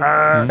in a movie.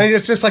 And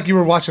it's just like you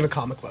were watching a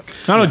comic book.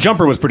 I don't know.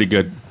 Jumper was pretty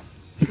good.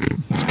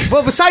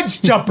 Well, besides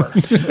Jumper.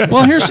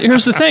 Well,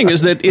 here's the thing: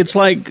 is that it's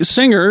like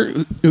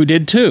Singer, who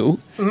did 2,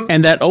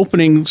 and that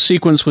opening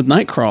sequence with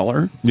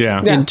Nightcrawler,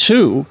 in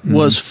 2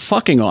 was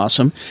fucking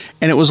awesome,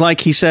 and it was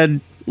like he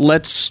said,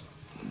 "Let's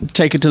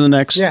take it to the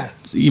next,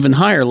 even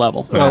higher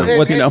level."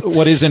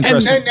 What is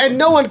interesting, and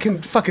no one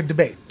can fucking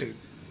debate, dude.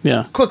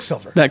 Yeah,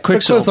 Quicksilver. That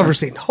Quicksilver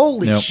scene.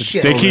 Holy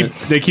shit!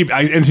 They keep.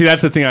 And see,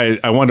 that's the thing.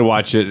 I wanted to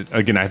watch it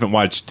again. I haven't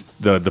watched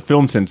the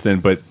film since then,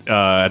 but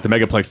at the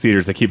Megaplex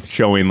theaters, they keep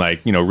showing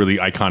really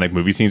iconic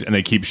movie scenes, and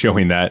they keep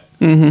showing that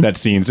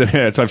scenes.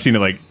 So I've seen it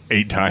like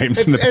 8 times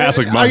in the past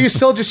month. Are you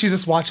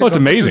just watching? Oh, it's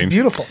amazing. It's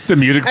beautiful. The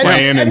music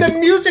playing and the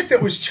music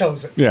that was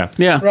chosen.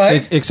 Yeah.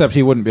 Right. Except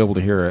he wouldn't be able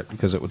to hear it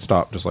because it would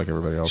stop just like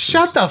everybody else.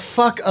 Shut the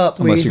fuck up,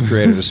 Lee. Unless you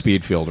created a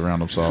speed field around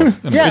himself.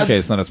 In which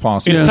case, then it's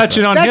possible. He's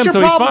touching on him,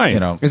 so he's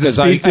fine. Is it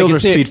speed field or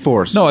speed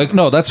force?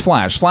 No, that's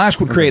Flash. Flash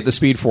would create the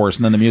speed force,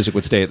 and then the music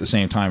would stay at the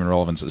same time in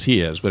relevance as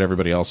he is, but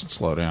everybody else would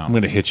slow down. I'm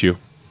going to hit you.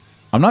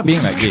 I'm not being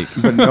that geek,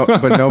 but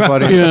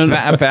nobody.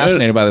 I'm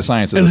fascinated by the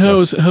science of and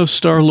this. how's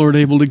Star-Lord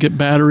able to get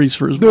batteries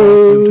for his?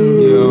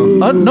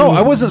 No,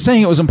 I wasn't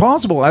saying it was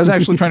impossible. I was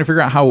actually trying to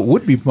figure out how it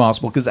would be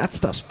possible because that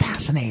stuff's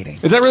fascinating.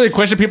 Is that really a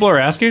question people are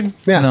asking?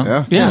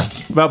 Yeah.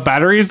 About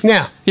batteries?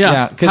 Yeah.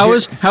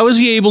 How is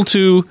he able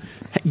to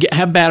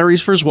have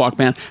batteries for his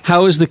Walkman?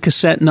 How is the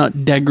cassette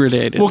not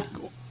degraded?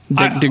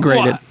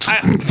 Degraded.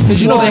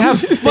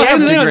 Because they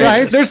have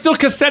degraded. There's still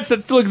cassettes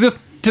that still exist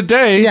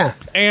today. Yeah.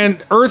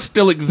 And Earth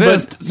still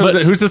exists.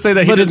 Who's to say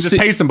that he didn't just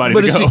pay somebody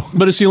to go?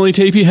 But it's the only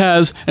tape he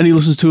has, and he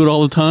listens to it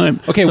all the time.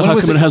 Okay, so how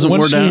come it hasn't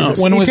worn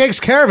down? He takes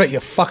care of it, you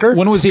fucker.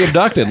 When was he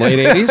abducted? Late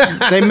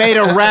 80s? They made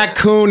a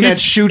raccoon that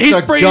shoots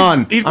a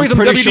gun. He's I'm some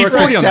pretty sure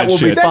WD-40 on that will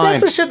be shit. fine.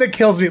 That's the shit that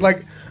kills me.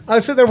 Like, I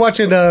was sitting there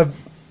watching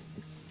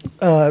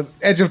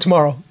Edge of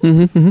Tomorrow.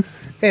 And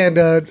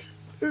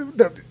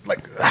they're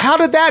like, how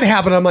did that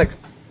happen? I'm like,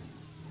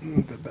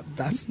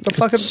 that's the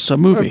fucking it's a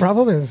movie.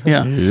 Problem is.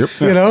 Yeah. You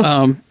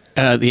know?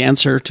 The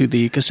answer to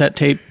the cassette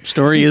tape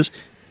story is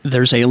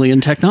there's alien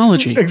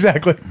technology.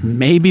 Exactly.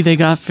 Maybe they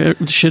got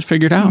shit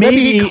figured out.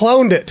 Maybe he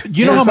cloned it.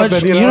 You know how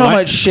much? You know how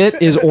much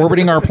shit is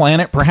orbiting our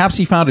planet? Perhaps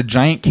he found a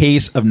giant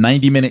case of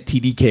 90-minute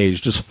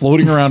TDKs just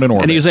floating around in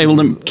orbit, and he was able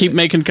to keep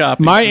making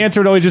copies. My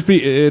answer would always just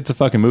be, it's a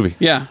fucking movie.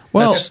 Yeah.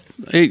 Well,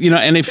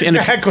 and if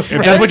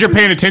that's what you're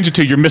paying attention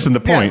to, you're missing the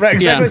point. Yeah, right,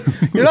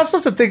 exactly. You're not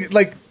supposed to think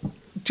like.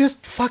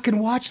 Just fucking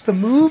watch the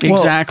movie.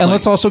 Exactly. And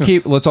let's also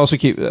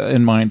keep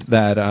in mind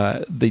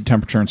that the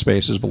temperature in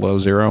space is below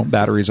 0.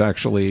 Batteries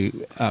actually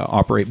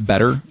operate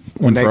better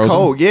when they frozen.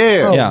 cold.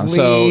 Yeah.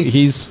 So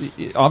he's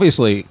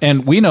obviously,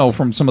 and we know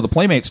from some of the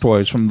Playmates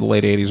toys from the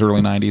late 80s, early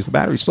 90s, the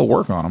batteries still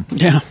work on them.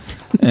 Yeah.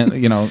 And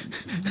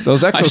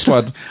those Exo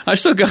Squad. I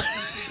still got.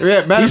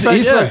 Yeah,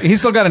 he's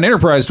still got an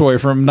Enterprise toy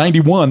from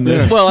 '91.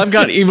 Well, I've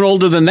got even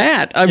older than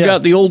that. I've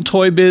got the old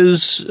Toy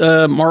Biz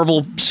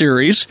Marvel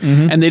series,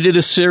 and they did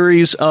a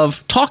series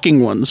of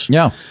talking ones.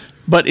 Yeah.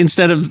 But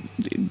instead of,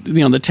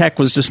 the tech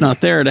was just not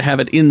there to have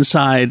it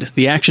inside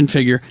the action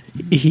figure,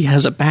 he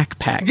has a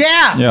backpack.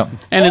 Yeah.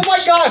 And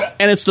my God.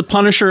 And it's the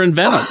Punisher and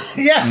Venom.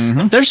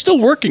 Yeah. They're still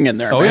working in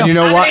there. Oh, man. yeah. And you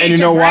know why? And you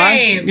know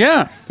why?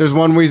 Yeah. There's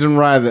one reason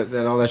why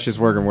that all that shit's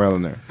working well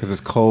in there because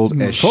it's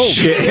cold as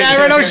shit. Yeah,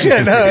 right. No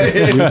shit.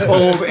 It's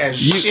cold as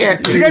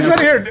shit. You guys want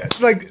to hear?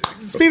 Like,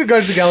 speaking of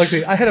Guardians of the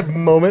Galaxy, I had a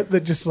moment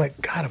that just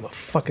like, God, I'm a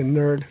fucking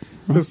nerd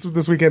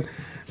this weekend.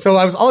 So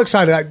I was all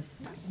excited.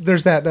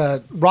 There's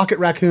that Rocket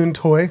Raccoon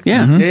toy.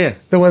 Yeah. Yeah.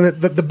 The one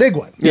the big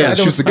one. Yeah,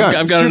 shoots the gun.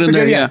 I've got it in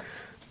there. Yeah.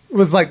 It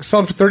was like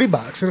selling for $30, and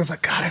I was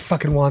like, God, I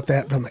fucking want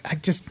that. But I'm like,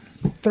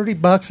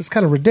 $30. It's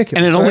kind of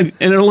ridiculous.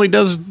 And it only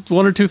does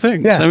one or two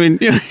things. Yeah. I mean,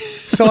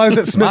 So I was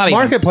at Smith's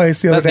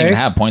Marketplace the other Doesn't day. even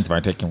have points of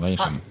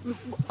articulation.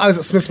 I was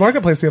at Smith's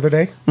Marketplace the other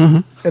day,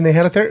 and they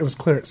had it there. It was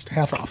clearance,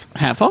 half off.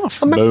 Half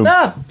off. I'm like,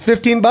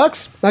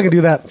 $15. I can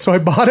do that. So I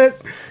bought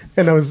it,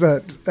 and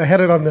I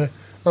had it on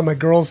my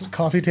girl's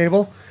coffee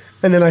table,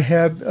 and then I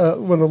had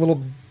one of the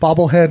little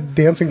bobblehead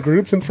dancing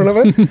Groots in front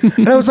of it,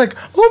 and I was like,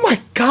 oh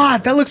my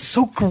God, that looks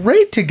so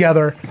great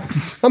together.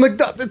 I'm like,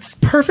 it's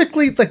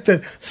perfectly, like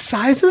the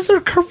sizes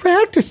are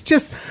correct. It's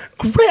just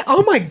great.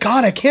 Oh my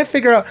God, I can't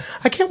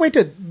wait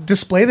to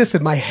display this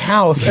in my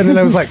house. And then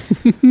I was like,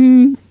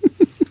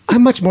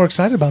 I'm much more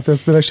excited about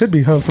this than I should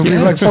be, for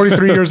being like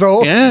 43 years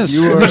old. Yes.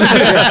 You are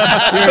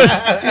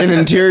an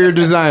interior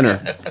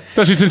designer.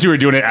 Especially since you were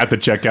doing it at the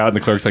checkout and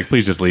the clerk's like,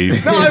 please just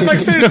leave. No, I was like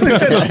seriously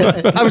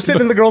I was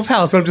sitting in the girl's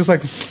house and I'm just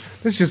like,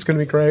 this is just going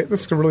to be great.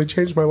 This is going to really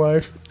change my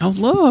life. Oh,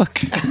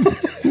 look.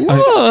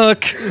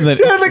 Look. Dude,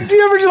 like, do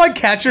you ever just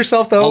catch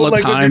yourself though? All the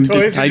like, time. With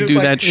your toys, I you're do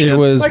just that like, shit. It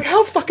was like,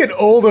 how fucking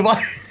old am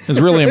I? It was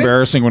really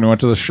embarrassing when we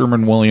went to the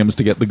Sherman-Williams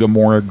to get the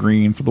Gamora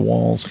green for the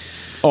walls.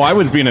 Oh, I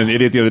was being an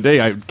idiot the other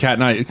day. Kat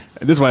and I.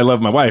 This is why I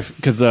love my wife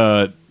because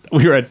I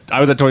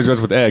was at Toys R Us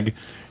with Egg,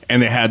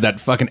 and they had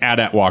that fucking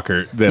AT-AT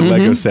walker, the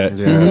Lego set.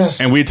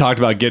 Yes. And we talked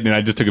about getting it.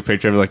 I just took a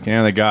picture of it, like,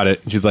 yeah, they got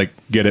it. And she's like,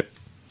 get it.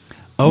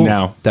 Oh,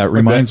 now that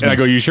reminds me. And I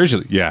go, you sure? She's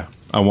like, yeah,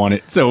 I want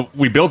it. So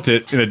we built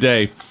it in a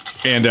day,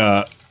 and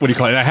what do you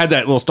call it? And I had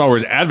that little Star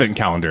Wars advent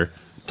calendar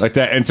like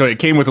that. And so it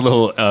came with a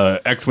little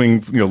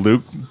X-wing,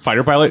 Luke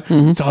fighter pilot. So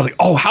I was like,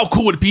 oh, how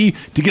cool would it be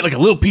to get like a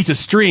little piece of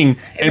string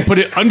and put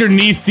it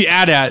underneath the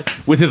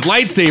AT-AT with his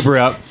lightsaber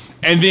up,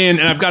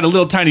 and I've got a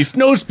little tiny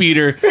snow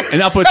speeder,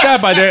 and I'll put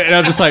that by there, and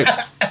I'm just like,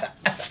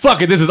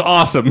 fuck it, this is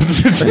awesome.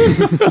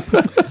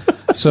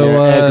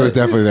 So Ed was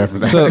definitely there for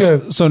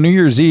that. So New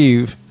Year's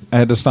Eve, I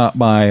had to stop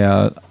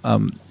by.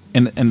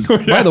 And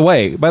by the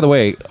way,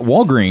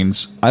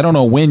 Walgreens. I don't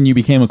know when you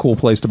became a cool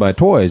place to buy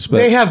toys, but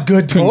they have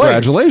good toys.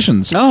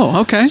 Congratulations!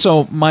 Oh, okay.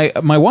 So my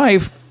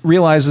wife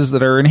realizes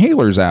that her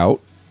inhaler's out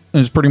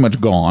and is pretty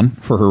much gone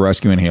for her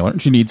rescue inhaler.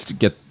 She needs to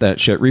get that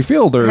shit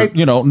refilled, or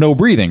no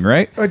breathing,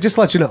 right? Just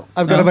to let you know,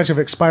 I've got a bunch of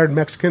expired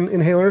Mexican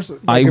inhalers.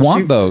 I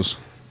want those.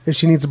 If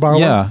she needs to borrow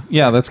one?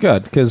 Yeah, that's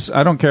good, because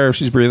I don't care if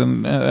she's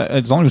breathing,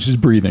 as long as she's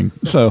breathing.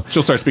 So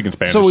she'll start speaking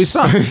Spanish. So we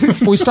stopped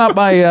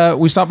by the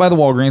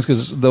Walgreens,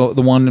 because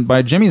the one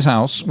by Jimmy's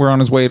house, we're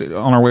on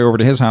our way over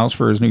to his house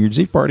for his New Year's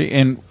Eve party,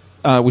 and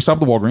we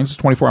stopped at the Walgreens. It's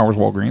 24 hours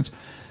Walgreens,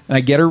 and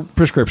I get her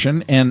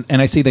prescription, and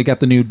I see they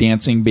got the new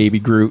dancing baby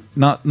Groot,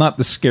 not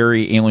the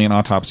scary alien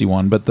autopsy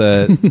one, but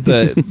the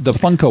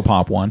Funko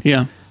Pop one.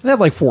 Yeah, they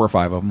had like 4 or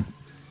 5 of them,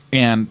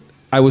 and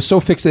I was so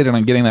fixated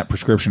on getting that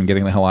prescription and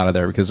getting the hell out of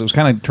there, because it was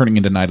kind of turning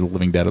into Night of the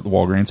Living Dead at the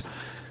Walgreens.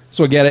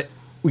 So I get it.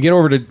 We get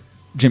over to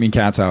Jimmy and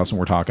Kat's house, and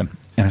we're talking.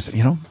 And I said,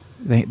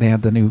 they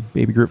had the new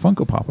Baby Groot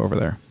Funko Pop over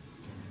there.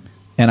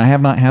 And I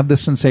have not had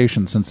this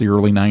sensation since the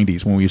early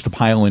 90s, when we used to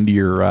pile into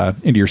your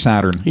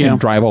Saturn and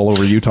drive all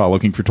over Utah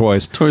looking for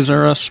toys. Toys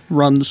R Us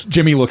runs.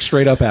 Jimmy looked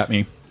straight up at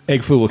me.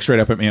 Egg Foo looked straight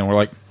up at me, and we're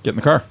like, get in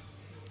the car.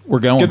 We're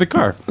going. Get the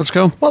car. Let's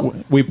go. Well,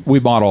 we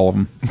bought all of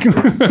them. Can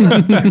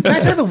I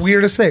tell you the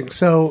weirdest thing?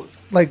 So,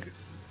 like,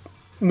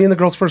 me and the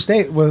girl's first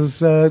date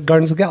was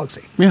Guardians of the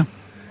Galaxy. Yeah.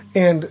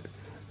 And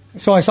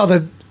so I saw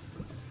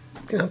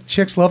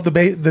chicks love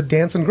the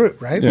dancing Groot,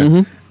 right? Yeah.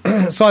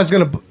 Mm-hmm. So I was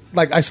going to,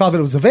 I saw that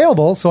it was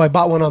available, so I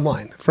bought one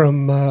online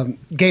from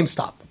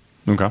GameStop.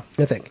 Okay.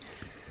 I think.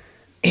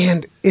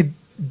 And it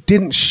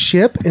didn't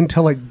ship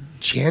until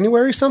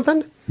January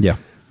something. Yeah.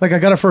 I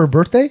got it for her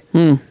birthday.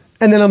 Mm.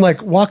 And then I'm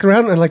walking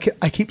around and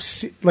I keep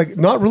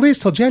not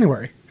released till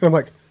January. And I'm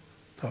like,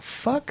 the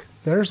fuck?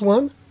 There's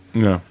one?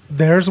 Yeah.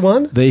 There's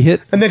one. They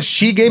hit, and then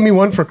she gave me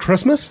one for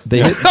Christmas.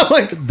 They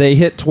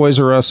hit Toys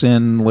R Us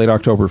in late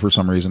October for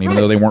some reason, even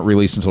though they weren't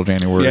released until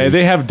January. Yeah,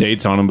 they have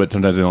dates on them, but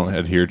sometimes they don't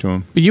adhere to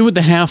them. But you with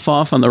the half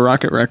off on the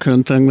Rocket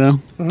Raccoon thing,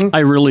 though, I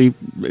really,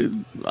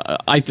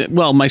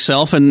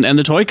 myself and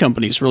the toy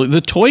companies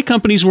the toy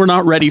companies were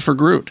not ready for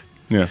Groot.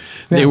 Yeah.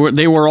 They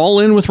were all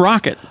in with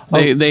Rocket.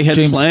 They had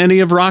plenty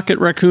of Rocket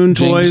Raccoon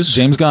toys.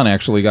 James Gunn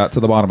actually got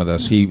to the bottom of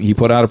this. He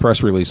put out a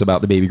press release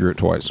about the Baby Groot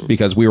toys,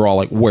 because we were all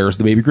like, where's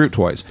the Baby Groot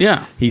toys?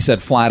 Yeah. He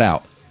said flat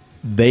out,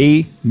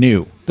 they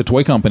knew, the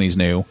toy companies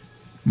knew,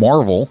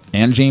 Marvel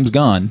and James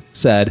Gunn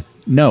said,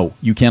 no,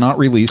 you cannot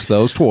release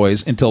those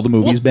toys until the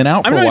movie's been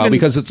out for a while,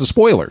 because it's a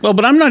spoiler. Well,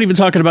 but I'm not even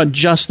talking about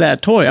just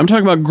that toy. I'm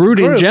talking about Groot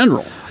in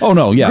general. Oh,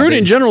 no, yeah. Groot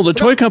in general, the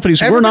toy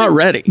companies were not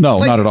ready. No,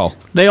 not at all.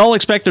 They all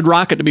expected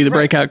Rocket to be the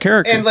breakout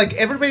character. And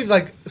everybody,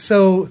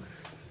 so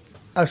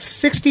a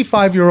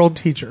 65-year-old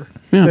teacher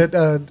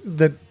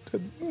that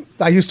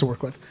I used to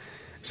work with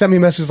sent me a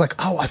message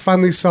oh, I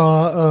finally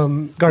saw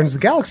Guardians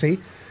of the Galaxy.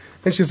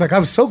 And she's like, I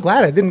was so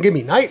glad it didn't give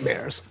me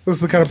nightmares. This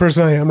is the kind of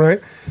person I am,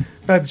 right?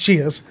 She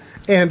is.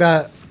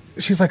 And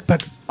she's like,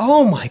 but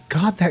oh my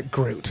God, that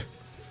Groot.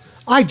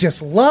 I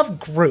just love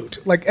Groot.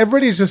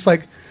 Everybody's just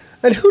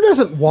and who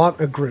doesn't want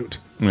a Groot?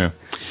 Yeah.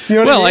 You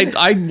know what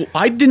I mean?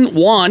 I didn't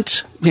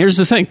want, here's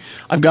the thing.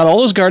 I've got all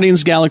those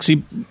Guardians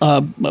Galaxy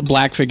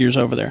black figures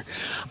over there.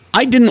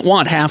 I didn't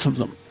want half of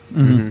them.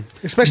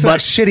 Mm-hmm. Especially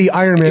that shitty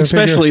Iron Man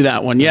especially figure.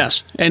 that one,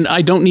 yes. And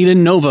I don't need a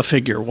Nova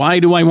figure. Why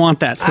do I want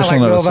that? Especially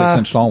not a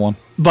 6-inch tall one.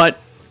 But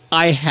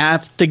I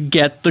have to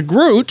get the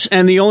Groot,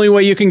 and the only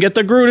way you can get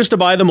the Groot is to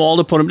buy them all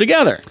to put them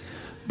together.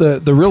 The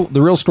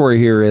real story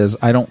here is,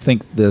 I don't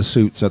think the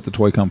suits at the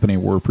toy company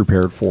were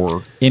prepared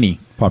for any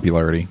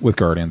popularity with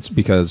Guardians,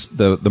 because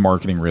the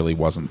marketing really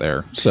wasn't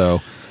there.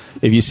 So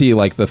if you see the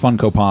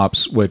Funko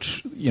Pops,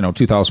 which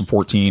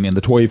 2014 in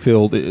the toy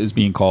field is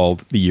being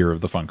called the year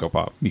of the Funko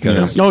Pop,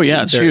 because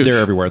it's huge. They're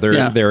everywhere.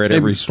 They're at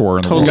every store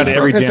in the world.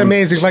 It's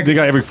amazing. They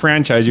got every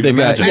franchise you can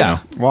imagine.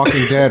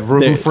 Walking Dead,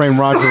 Who Framed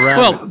Roger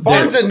Rabbit. Well,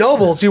 Barnes and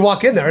Nobles, you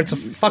walk in there, it's a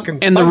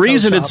fucking. And the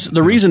reason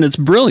shop. it's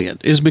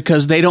brilliant is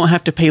because they don't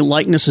have to pay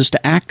likenesses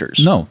to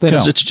actors. No, they don't.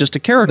 Because it's just a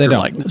character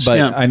likeness.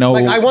 But I know.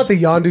 I want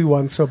the Yondu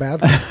one so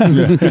bad.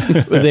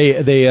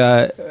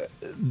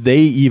 They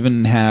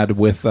even had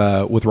with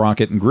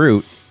Rocket and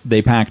Groot,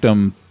 they packed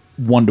them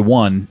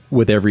 1-to-1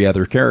 with every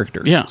other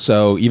character. Yeah.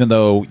 So even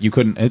though you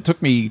couldn't, it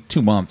took me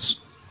 2 months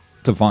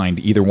to find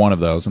either one of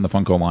those in the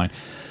Funko line,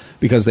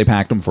 because they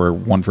packed them for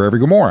one for every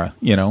Gamora,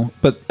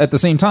 But at the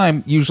same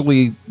time,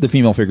 usually the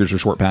female figures are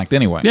short packed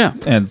anyway. Yeah.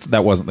 And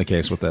that wasn't the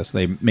case with this.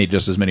 They made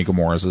just as many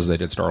Gamoras as they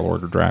did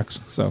Star-Lord or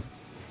Drax. So,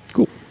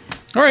 cool.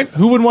 All right,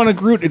 who would want a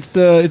Groot? It's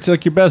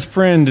your best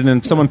friend, and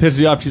then someone pisses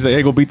you off. She's like,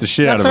 "Hey, go beat the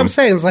shit out of him." That's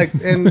what I'm saying.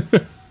 It's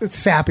and it's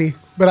sappy,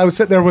 But I was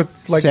sitting there with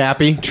like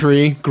Sappy,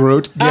 tree,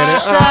 Groot. Get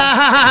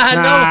it?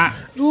 no,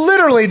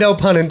 literally no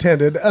pun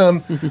intended.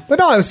 But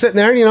no, I was sitting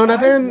there, and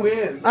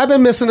I've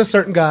been missing a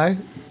certain guy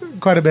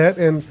quite a bit,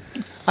 and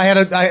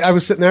I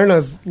was sitting there and I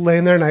was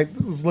laying there and I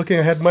was looking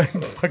ahead at my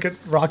fucking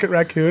Rocket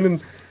Raccoon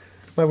and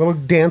my little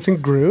dancing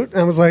Groot,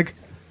 and I was like,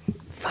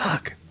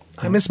 "Fuck,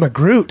 I miss my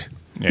Groot."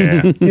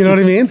 Yeah, you know what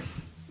I mean?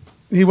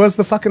 He was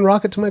the fucking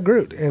rocket to my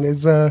Groot, and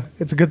it's a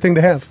good thing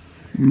to have.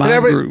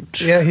 Groot.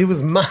 Yeah, he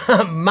was my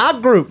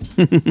Groot.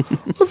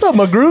 What's up,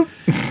 my Groot?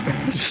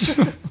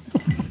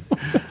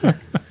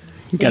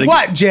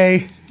 What,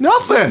 Jay?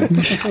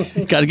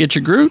 Nothing. Got to get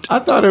your Groot. I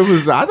thought it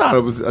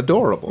was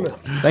adorable.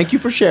 Thank you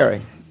for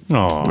sharing.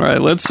 All right,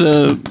 let's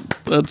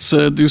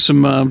do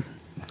some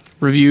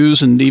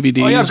reviews and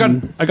DVDs. Oh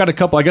yeah, I got a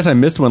couple. I guess I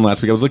missed one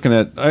last week. I was looking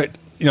at,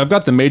 I've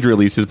got the major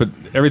releases, but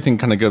everything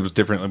kind of goes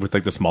different with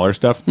like the smaller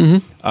stuff.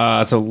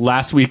 Mm-hmm. So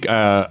last week,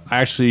 I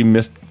actually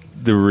missed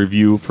the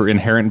review for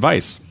Inherent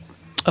Vice.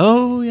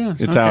 Oh yeah,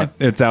 it's out.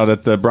 It's out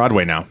at the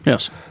Broadway now.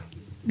 Yes.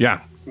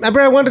 Yeah. Remember,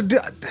 I wanted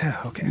to.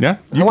 Okay. Yeah.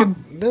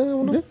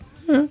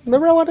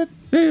 Remember, I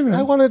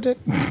wanted to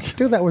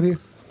do that with you.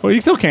 Well, you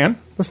still can.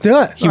 Let's do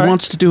it. He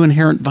wants to do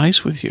Inherent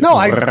Vice with you. No.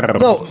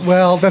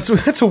 Well,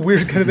 that's a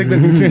weird kind of thing.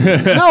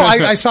 No,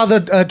 I saw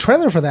the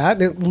trailer for that,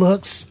 and it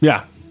looks.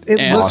 Yeah.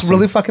 It looks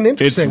really fucking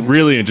interesting. It's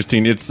really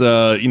interesting. It's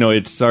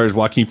it stars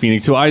Joaquin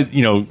Phoenix. So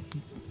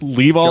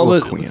leave all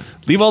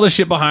the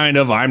shit behind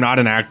of I'm not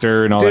an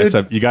actor and all that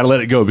stuff. You got to let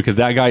it go because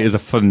that guy is a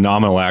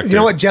phenomenal actor. You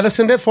know what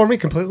jettisoned it for me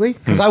completely?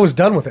 Because I was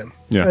done with him.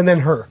 Yeah. And then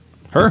her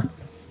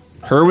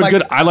was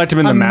good. I liked him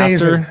in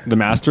amazing. The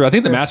Master. I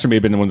think The Master may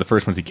have been one of the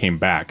first ones he came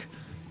back.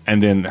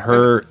 And then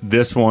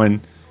this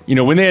one,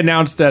 when they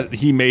announced that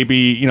he may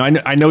be,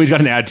 I know he's got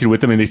an attitude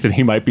with him and they said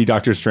he might be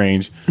Doctor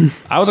Strange.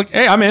 I was like,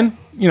 hey, I'm in.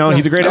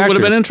 He's a great actor. That would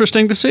have been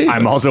interesting to see.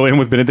 I'm also in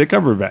with Benedict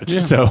Cumberbatch.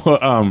 Yeah.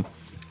 So,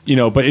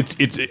 but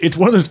it's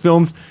one of those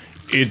films.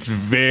 It's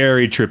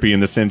very trippy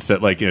in the sense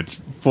that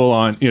it's full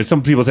on.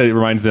 Some people say it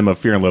reminds them of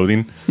Fear and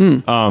Loathing.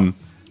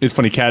 It's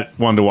funny. Kat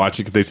wanted to watch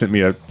it because they sent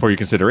me a for your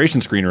consideration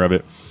screener of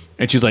it,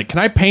 and she's like, "Can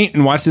I paint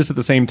and watch this at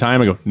the same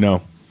time?" I go,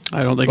 "No,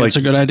 I don't think it's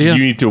a good idea.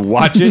 You need to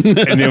watch it,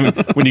 and then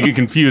when you get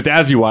confused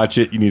as you watch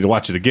it, you need to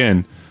watch it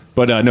again."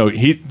 But no,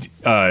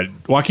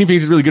 Joaquin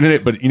Phoenix is really good in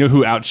it. But you know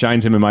who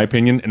outshines him in my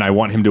opinion, and I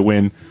want him to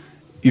win.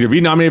 Either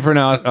be nominated for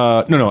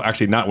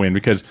actually not win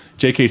because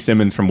J.K.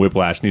 Simmons from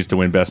Whiplash needs to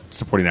win Best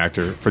Supporting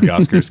Actor for the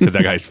Oscars because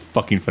that guy's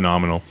fucking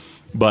phenomenal.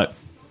 But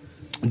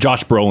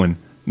Josh Brolin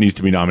needs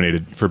to be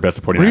nominated for Best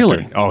Supporting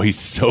Actor. Oh, he's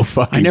so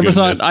fucking. I never good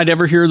thought I'd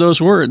ever hear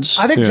those words.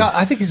 I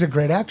think he's a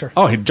great actor.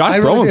 Oh, Josh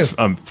Brolin's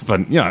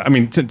fun. Yeah, I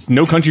mean, since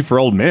No Country for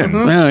Old Men.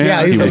 Mm-hmm.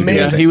 Yeah, he's amazing.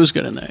 Yeah, he was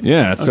good in that.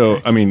 Yeah,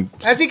 so I mean,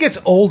 as he gets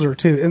older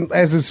too, and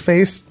as his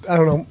face, I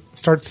don't know,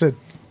 starts to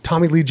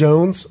Tommy Lee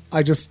Jones.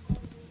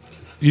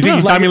 You think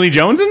he's Tommy Lee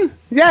Jones-in?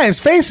 Yeah, his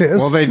face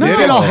is. Well, they did.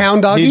 Get all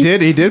hound doggy.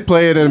 He did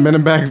play it in Men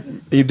in Black.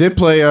 He did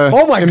play.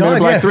 Oh my in Men in God!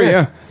 Black 3,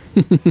 yeah.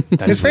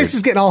 His face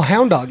is getting all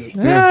hound doggy.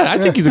 Yeah, I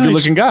think he's a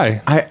good-looking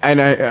guy.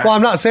 Well,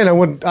 I'm not saying I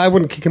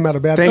wouldn't kick him out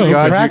of bed. Thank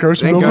God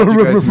crackers. Thank God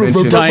you guys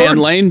mentioned Diane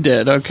Lane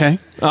did. Okay.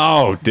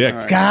 Oh, Dick.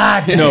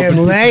 God damn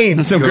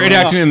Lane. Some great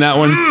acting in that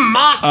one.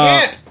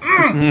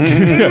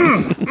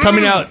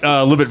 Coming out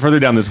a little bit further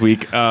down this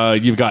week,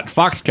 you've got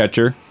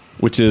Foxcatcher,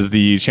 which is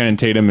the Channing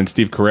Tatum and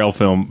Steve Carell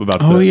film about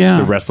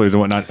the wrestlers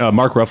and whatnot.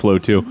 Mark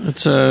Ruffalo too.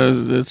 It's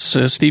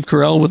Steve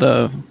Carell with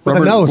a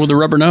rubber nose. With a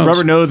rubber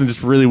nose, and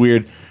just really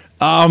weird.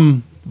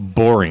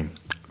 Boring.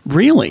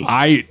 Really?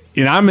 I'm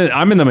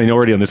in the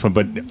minority on this one,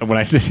 but when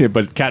I say it,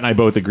 but Kat and I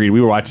both agreed. We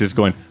were watching this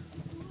going,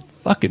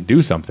 fucking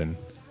do something.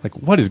 Like,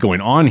 what is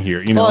going on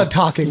here? It's a lot of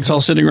talking. It's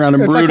all sitting around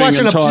and brooding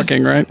and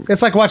talking, right?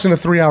 It's like watching a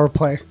 3-hour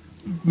play.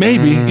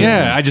 Maybe,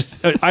 yeah.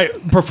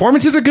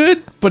 Performances are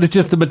good, but it's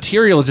just the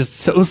material is just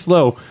so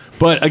slow.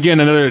 But again,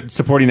 another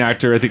supporting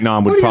actor, I think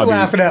Nom would What are probably. you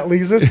laughing at,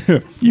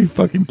 Liza? You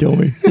fucking kill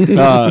me. Would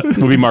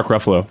be Mark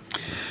Ruffalo.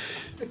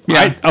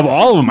 Yeah. Of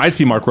all of them, I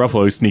see Mark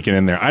Ruffalo sneaking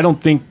in there. I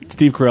don't think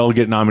Steve Carell will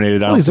get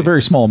nominated. He's a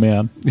very small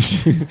man.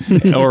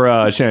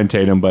 Or Channing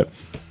Tatum, but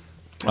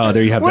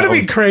there you have Would that it be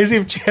one. crazy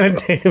if Channing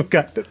Tatum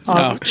got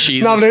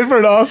Jesus. nominated for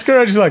an Oscar?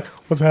 I'm just like,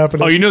 what's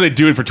happening? Oh, you know they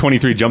do it for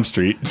 23 Jump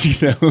Street.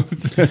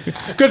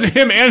 Because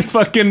him and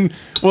fucking,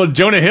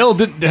 Jonah Hill.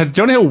 Had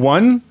Jonah Hill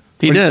won?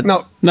 He did.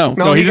 No,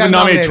 he's been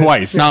nominated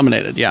twice.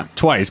 Nominated, yeah.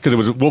 Twice, because it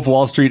was Wolf of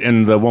Wall Street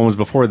and the one was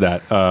before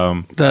that.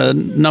 The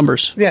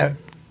Numbers. Yeah.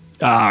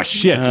 Ah,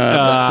 shit.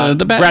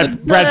 The Brad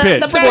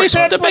Pitt.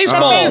 The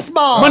baseball.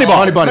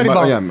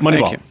 Moneyball. Yeah,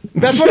 Moneyball.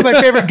 That's one of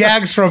my favorite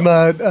gags from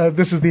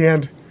This Is the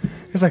End.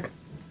 It's like,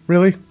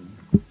 really?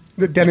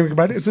 Danny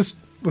McBride,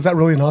 was that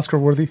really an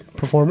Oscar-worthy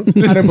performance?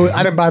 I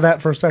didn't buy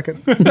that for a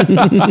second.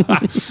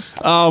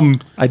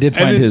 I did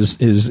find his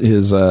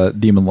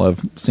demon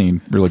love scene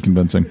really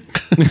convincing.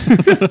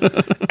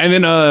 And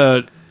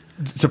then,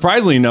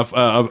 surprisingly enough,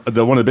 one of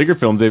the bigger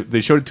films, they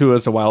showed it to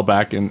us a while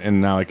back,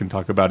 and now I can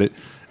talk about it.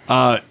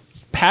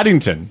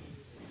 Paddington.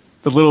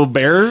 the little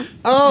bear.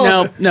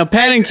 Oh, now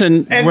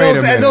Paddington. and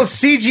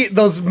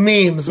those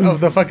memes of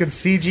the fucking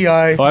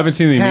CGI. Oh, I haven't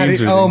seen any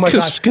memes. Oh my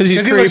god, because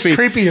he's he looks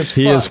creepy as fuck.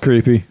 He is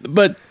creepy.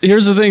 But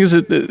here's the thing: is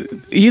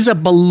that he's a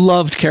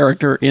beloved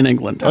character in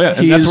England. Oh yeah,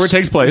 and that's where it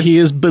takes place. He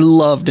is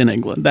beloved in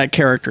England. That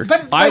character.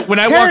 But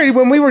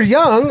when we were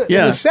young in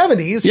the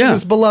 70s, he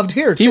was beloved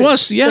here too. He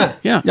was, yeah.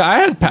 I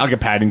had like a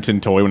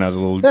Paddington toy when I was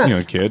a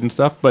little kid and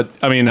stuff. But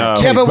I mean,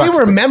 but we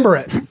remember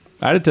it.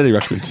 I had a Teddy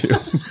Ruxpin too.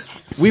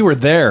 We were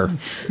there.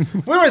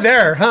 We were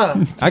there,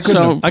 huh? I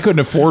couldn't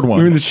afford one.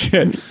 We were in the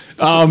shit.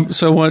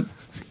 So what?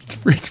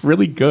 It's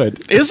really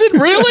good. Is it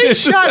really?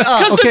 Shut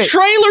up. Because the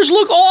trailers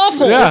look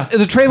awful. Yeah,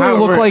 the trailer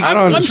looked like.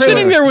 I'm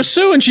sitting there with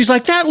Sue, and she's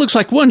like, "That looks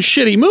like one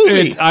shitty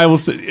movie." I will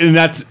say,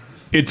 and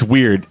it's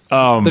weird.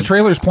 The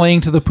trailer's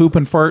playing to the poop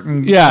and fart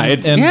and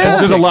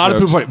there's a lot of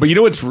poop and fart. But you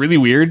know what's really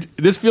weird?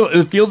 It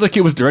feels like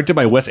it was directed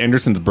by Wes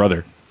Anderson's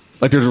brother.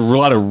 Like there's a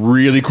lot of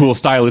really cool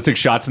stylistic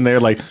shots in there.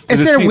 Like,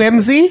 is there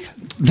whimsy?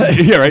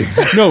 Yeah, right.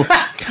 No,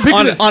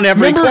 on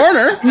every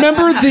corner.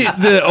 Remember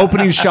the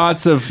opening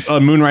shots of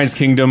Moonrise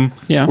Kingdom,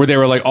 where they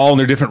were like all in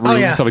their different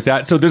rooms and stuff like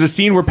that. So there's a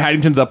scene where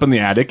Paddington's up in the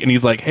attic and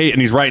he's like, "Hey," and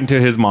he's writing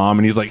to his mom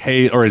and he's like,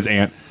 "Hey," or his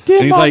aunt,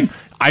 and he's like,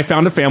 "I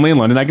found a family in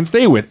London I can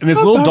stay with," and this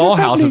little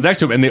dollhouse is next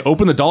to him, and they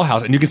open the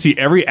dollhouse and you can see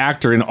every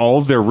actor in all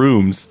of their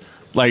rooms,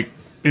 like,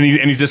 and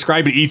he's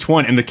describing each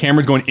one, and the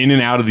camera's going in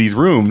and out of these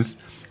rooms.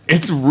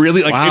 It's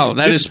really like, wow,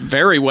 that is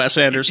very Wes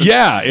Anderson.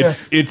 Yeah,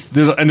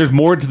 there's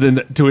more to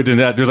it than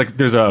that.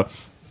 There's a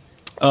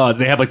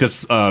they have like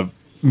this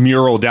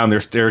mural down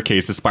their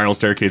staircase, the spiral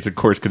staircase, of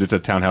course, because it's a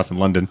townhouse in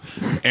London,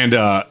 and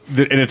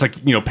it's like,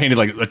 you know, painted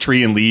like a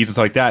tree and leaves and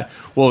stuff like that.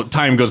 Well,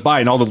 time goes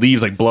by and all the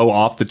leaves like blow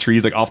off the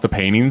trees, like off the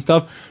painting and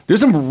stuff. There's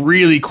some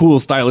really cool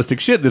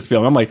stylistic shit in this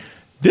film. I'm like,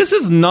 this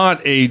is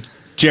not a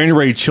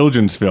January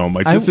children's film.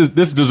 Like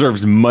this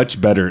deserves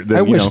much better. Than,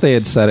 I wish they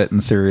had said it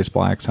in Sirius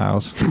Black's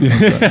house.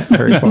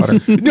 Harry Potter.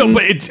 No,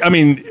 but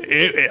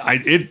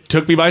it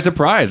took me by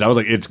surprise. I was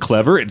like, it's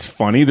clever, it's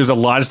funny. There's a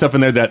lot of stuff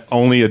in there that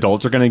only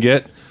adults are going to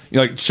get. You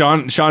know, like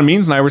Sean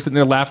Means and I were sitting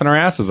there laughing our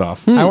asses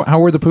off. How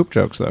were the poop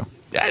jokes though?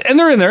 And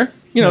they're in there.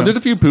 You know, there's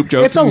a few poop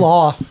jokes. It's a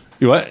law.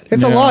 What?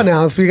 It's a law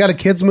now. If you got a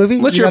kids movie,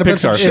 let your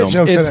Pixar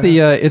film.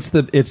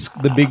 It's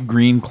the big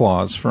green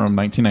clause from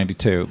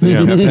 1992.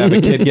 You have to have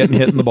a kid getting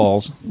hit in the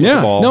balls. With a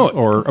ball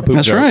or a poop.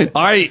 That's joke. right.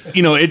 I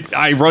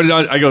wrote it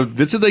on. I go,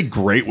 this is a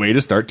great way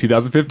to start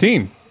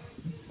 2015.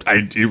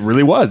 It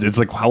really was. It's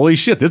like, holy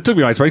shit, this took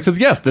me by surprise because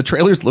yes, the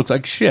trailers look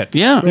like shit.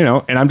 Yeah, you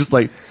know, and I'm just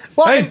like,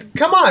 well,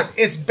 come on,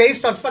 it's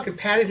based on fucking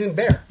Paddington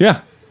Bear.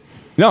 Yeah.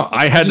 No,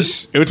 I had.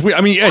 It was weird.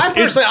 I mean,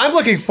 I'm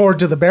looking forward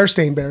to the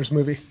Bearstein Bears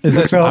movie.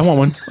 I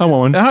want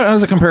one. How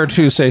does it compare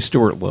to, say,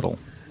 Stuart Little?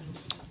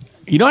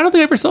 You know, I don't think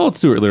I ever saw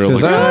Stuart Little.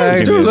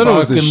 Stuart Little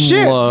was the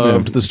shit.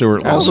 Loved the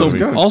Stuart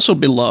Little. Also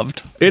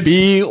beloved. It's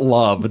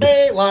beloved.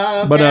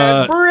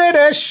 But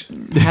British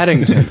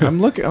Paddington.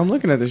 I'm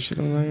looking at this shit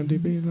on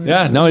IMDb.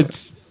 Yeah, no,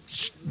 it's.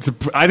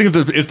 I think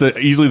it's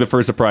easily the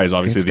first surprise.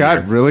 Obviously, it's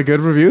got really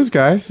good reviews,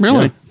 guys.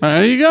 Really? Yeah.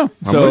 There you go.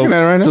 I'm looking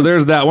at it right now. So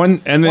there's that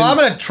one, and then I'm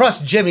going to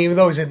trust Jimmy, even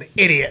though he's an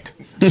idiot.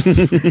 God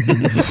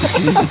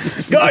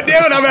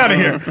damn it! I'm out of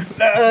here.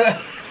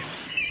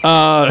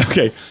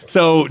 Okay,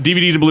 so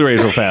DVDs and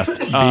Blu-rays real fast.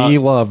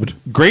 Beloved,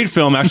 great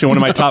film. Actually, one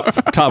of my top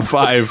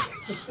 5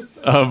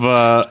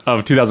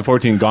 of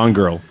 2014. Gone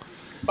Girl.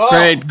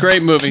 Oh,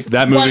 great movie.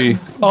 That movie.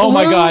 Oh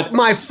my god,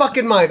 my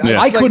fucking mind. Yeah.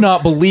 I could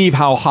not believe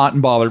how hot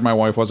and bothered my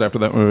wife was after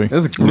that movie.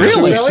 Really? She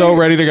was so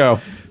ready to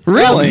go.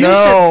 Really?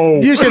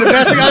 You should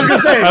invest. I was going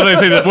to say. I was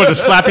going to say, what, to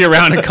slap you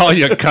around and call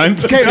you a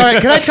cunt? Okay, all right.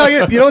 Can I tell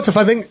you? You know what's a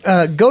fun thing?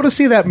 Go to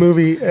see that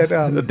movie at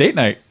a date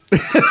night.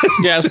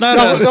 Yeah, it's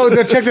not.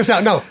 No, check this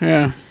out. No.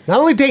 Yeah. Not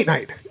only date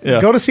night. Yeah.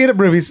 Go to see it at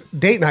movies.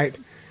 Date night.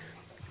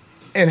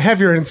 And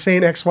have your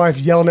insane ex-wife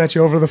yelling at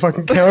you over the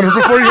fucking counter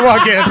before you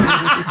walk in.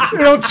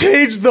 It'll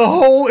change the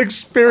whole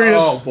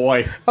experience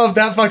of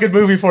that fucking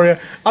movie for you.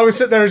 I was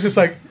sitting there, I was just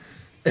like,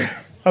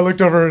 I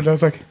looked over and I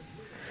was like,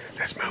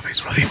 this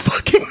movie's really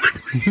fucking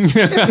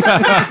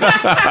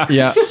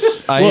Yeah.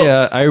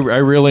 I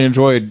really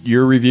enjoyed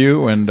your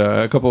review, and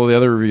a couple of the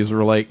other reviews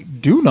were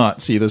like, do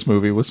not see this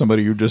movie with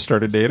somebody you just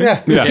started dating.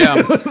 Yeah.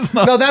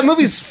 No, that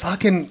movie's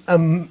fucking,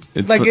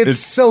 it's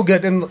so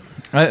good. And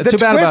too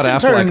bad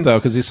about Affleck, though,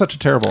 because he's such a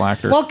terrible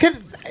actor. Well, because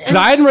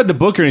I hadn't read the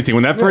book or anything.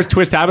 When that first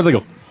twist happens, I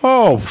go,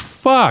 oh,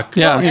 fuck.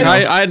 Yeah,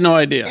 I had no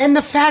idea. And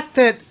the fact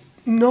that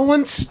no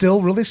one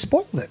still really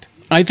spoiled it.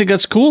 I think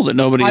that's cool that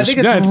nobody. I think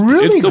it's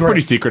really it's still great.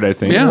 pretty secret, I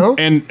think. Yeah.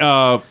 And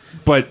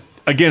but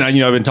again,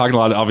 I've been talking a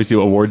lot. Obviously,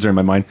 awards are in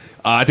my mind.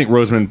 I think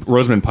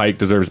Rosamund Pike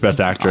deserves Best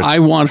Actress. I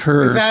want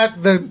her. Is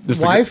that the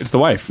wife? It's the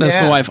wife. That's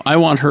the wife. I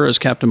want her as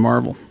Captain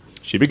Marvel.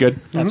 She'd be good.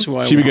 That's who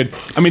I She'd want. be good.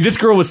 I mean, this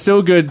girl was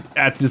so good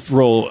at this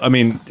role. I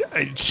mean,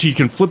 she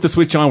can flip the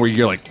switch on where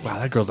you're like, wow,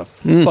 that girl's a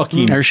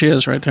fucking. There she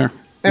is, right there.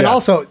 And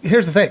also,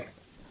 here's the thing: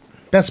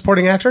 Best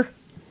Supporting Actor.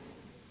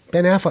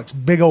 Ben Affleck's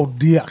big old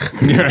dick.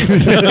 And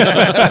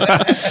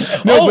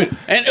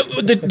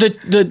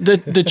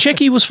the chick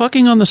he was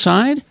fucking on the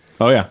side.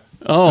 Oh yeah.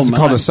 Oh, It's my.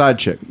 called a side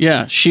chick.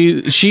 Yeah,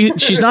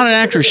 she's not an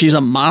actress. She's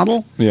a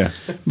model. Yeah.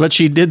 But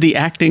she did the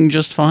acting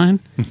just fine.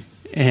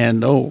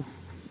 And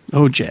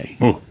Jay.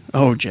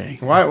 Oh, Jay.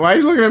 Why are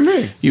you looking at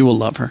me? You will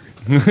love her.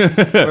 All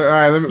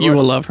right, You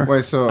will love her.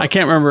 Wait, so I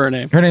can't remember her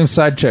name. Her name's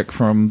Side Chick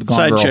from Gone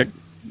Side Girl. chick.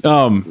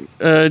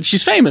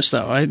 She's famous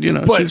though.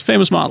 But- She's a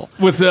famous model.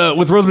 With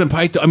Rosamund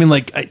Pike, though, I mean,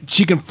 like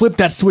she can flip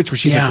that switch where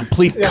she's Yeah. a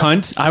complete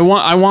cunt, I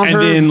want and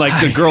her. then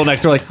like the girl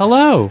next door, like,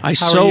 "Hello, how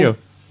are you?"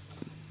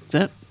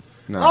 That.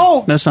 No.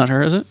 Oh, That's not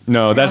her, is it?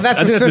 No, that's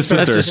that's I think his that's his sister.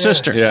 sister. That's his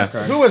sister. Yeah.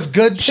 who was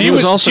good? Too? She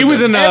was also She was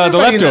good. in The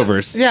Everybody in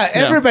Leftovers.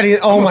 everybody.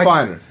 Oh I'm my! a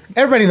finder.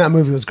 Everybody in that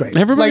movie was great.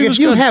 Everybody like was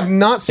if you good. have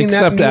not seen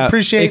that, and you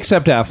appreciate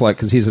except Affleck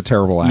because he's a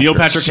terrible actor. Neil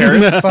Patrick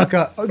Harris. fuck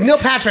up. Neil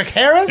Patrick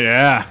Harris.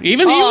 Yeah.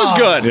 Even he was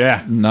good.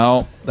 Yeah.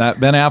 No, that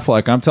Ben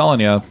Affleck. I'm telling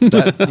you,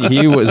 that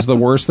he was the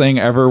worst thing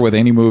ever with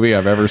any movie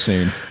I've ever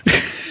seen.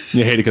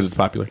 You hate it because it's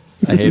popular.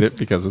 I hate it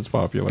because it's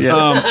popular.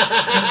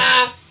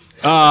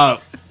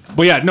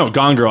 But yeah, no,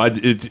 Gone Girl.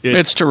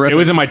 It's terrific. It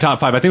was in my top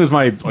 5. I think it was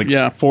my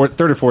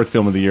third or fourth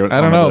film of the year.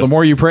 I don't know. The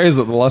more you praise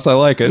it, the less I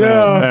like it.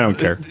 I don't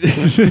care.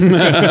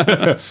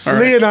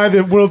 Lee and I,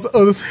 the world's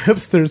oldest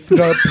hipsters, did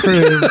not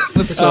approve.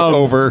 It's so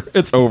over.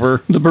 It's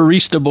over. The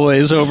Barista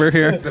Boys over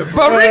here.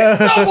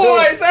 Barista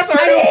Boys. That's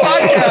our new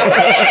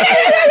podcast.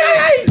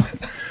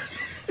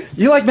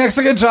 You like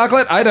Mexican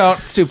chocolate? I don't.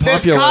 It's too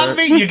This popular.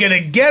 coffee, you're gonna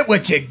get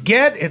what you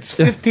get. It's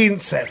 15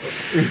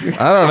 cents.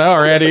 I don't know,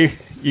 Randy.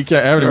 You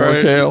can't have any more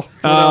kale.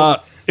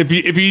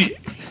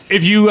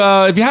 If you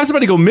have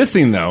somebody go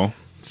missing though,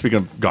 speaking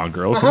of Gone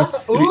Girls,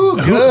 Ooh,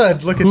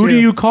 good. Look at who you. do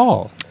you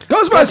call?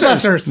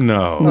 Ghostbusters.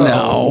 No.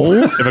 No.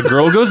 If a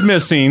girl goes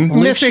missing,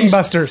 Missing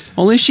Busters.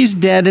 Only if she's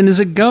dead and is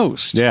a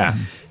ghost. yeah.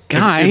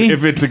 Guy.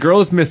 If it's a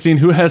girl is missing,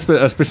 who has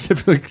a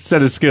specific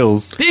set of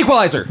skills? The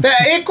Equalizer. The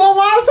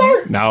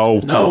Equalizer? No.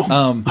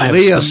 I have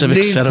a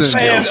specific set of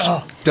Neeson.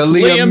 skills. The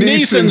Liam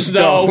Neeson's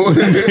though.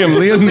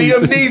 Liam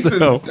Neeson's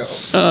though.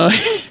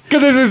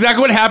 Because there's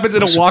exactly what happens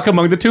in A Walk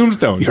Among the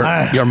Tombstones.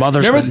 Your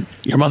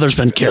mother's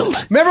been killed.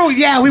 Remember,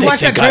 yeah, we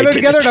watched that think I trailer did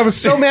together, it. and I was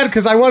so mad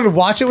because I wanted to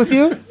watch it with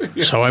you.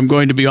 So I'm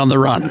going to be on the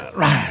run.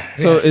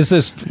 So is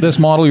this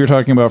model you're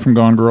talking about from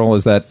Gone Girl,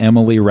 is that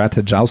Emily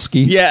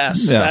Ratajkowski?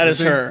 Yes, Yeah. that is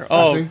her.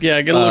 Oh,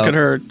 yeah, get a look at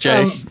her,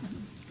 Jay.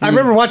 I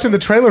remember watching the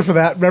trailer for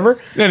that. Remember?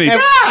 And he-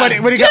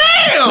 when he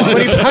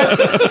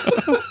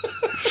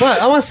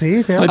what? I want to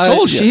see. Yeah. I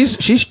told you.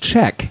 She's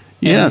Czech.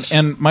 Yes.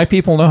 And my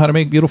people know how to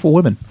make beautiful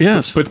women.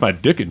 Yes. Puts my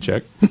dick in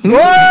check.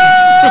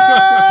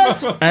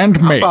 What? And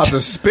I'm mate. about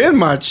to spin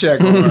my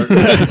check on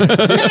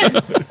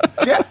her.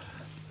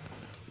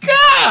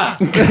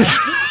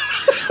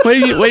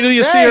 Wait till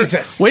you see her.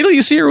 Jesus. Wait till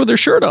you see her with her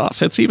shirt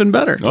off. It's even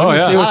better. Oh,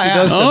 yeah. See what she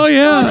does. Oh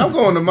yeah. I'm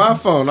going to my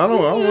phone. I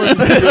don't want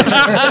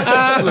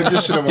to look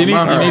this shit up Do you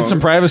on my need phone. some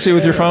privacy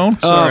with your phone?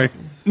 Sorry.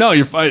 No,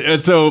 you're fine.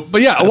 And so,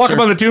 but yeah, A Walk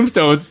Among the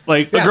Tombstones,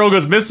 like the girl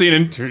goes missing,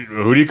 and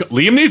who do you call?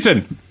 Liam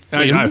Neeson.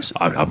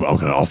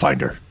 I'll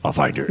find her. I'll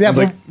find her. Yeah, It's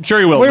but like, sure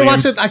you will. We Liam.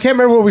 watched it. I can't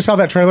remember what we saw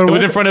that trailer It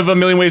was with. in front of A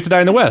Million Ways to Die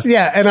in the West.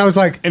 Yeah, and I was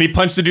like, And he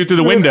punched the dude through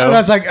the window. And I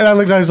was like, and I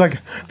looked at it, I was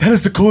like, that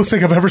is the coolest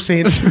thing I've ever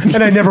seen,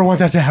 and I never want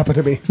that to happen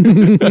to me.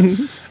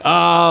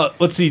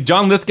 Let's see,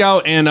 John Lithgow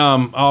and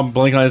I'm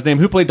blanking on his name.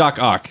 Who played Doc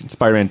Ock in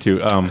Spider-Man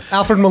 2?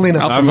 Alfred Molina.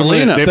 Alfred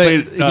Molina. They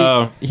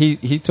played.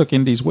 He took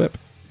Indy's whip.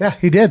 Yeah,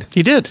 he did.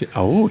 He did.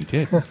 Oh, he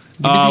did.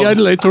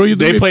 I throw you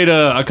the They whip. played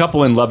a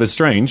couple in Love Is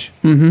Strange.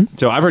 Mm-hmm.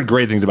 So I've heard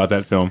great things about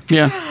that film.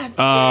 Yeah.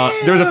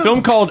 There was a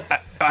film called.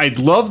 I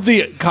love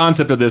the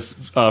concept of this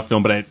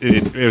film, but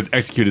it was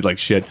executed like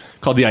shit.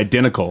 Called The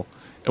Identical,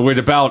 where it's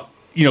about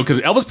because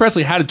Elvis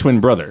Presley had a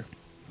twin brother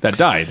that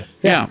died.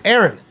 Yeah.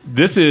 Aaron.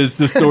 This is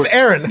the story. It's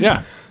Aaron.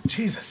 Yeah,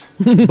 Jesus.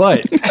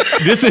 but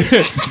this is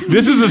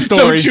the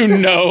story. Don't you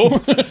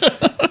know?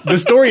 The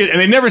story, and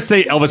they never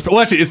say Elvis. Well,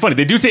 actually, it's funny.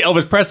 They do say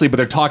Elvis Presley, but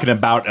they're talking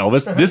about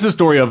Elvis. This is a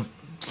story of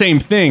same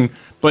thing,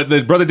 but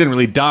the brother didn't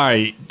really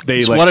die.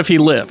 They So what if he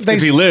lived? They-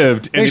 if he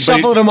lived, They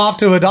shuffled him off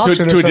to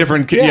adoption. to or a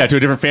different something. to a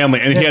different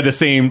family, and he had the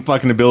same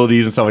fucking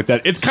abilities and stuff like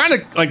that. It's kind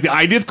of like the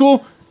idea's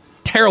cool.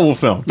 Terrible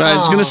film. I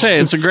was going to say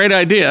it's a great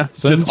idea.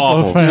 Just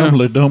awful.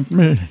 family dumped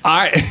me.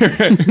 I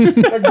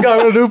I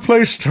got a new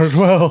place turned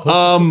well.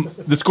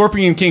 the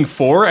Scorpion King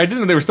 4. I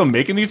didn't know they were still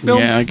making these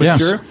films. Yeah, I for guess.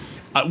 sure.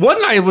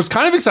 One I was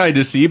kind of excited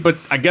to see, but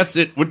I guess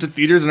it went to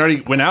theaters and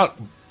already went out.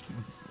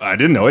 I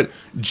didn't know it.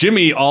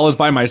 Jimmy All Is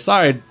By My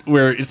Side,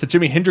 where it's the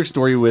Jimi Hendrix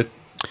story with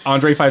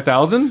Andre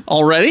 5000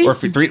 Already? or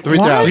 3,000.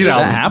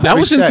 That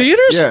was in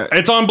theaters? Yeah.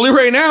 It's on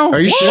Blu-ray now. Are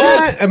you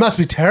What? It must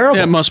be terrible.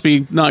 It must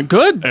be not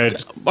good.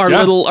 It's- Our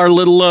yeah.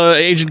 little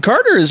Agent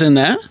Carter is in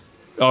that.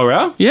 Oh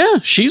yeah, Yeah,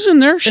 she's in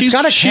there. She's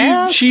got a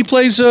cast? She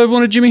plays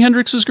one of Jimi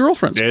Hendrix's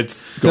girlfrims.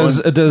 it's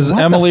Does What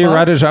Emily the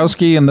fuck?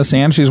 Ratajkowski in the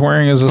sand she's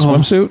wearing as a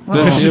swimsuit?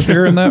 Does she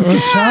appear in that?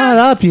 Shut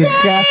up, you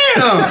guy.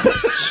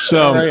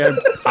 so.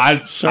 I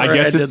Sorry,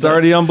 I guess did it's that.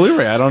 already on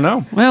Blu-ray. I don't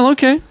know. Well,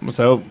 okay.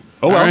 So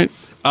All well. right.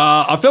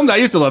 A film that I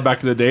used to love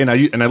back in the day, and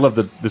I love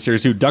the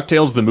series too.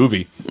 DuckTales the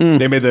movie.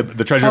 They made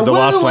the Treasure of the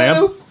Lost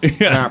Lamp.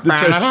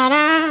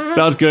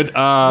 Sounds good.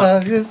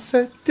 Up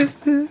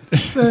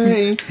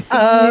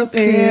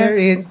here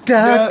in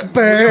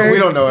Duckburg. We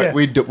don't know it.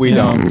 We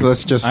don't.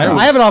 Let's just.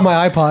 I have it on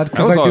my iPod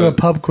because I do a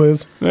pub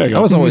quiz. There you go.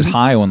 I was always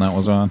high when that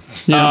was on.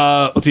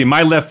 Let's see.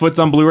 My Left Foot's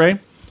on Blu-ray.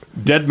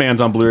 Dead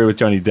Man's on Blu-ray with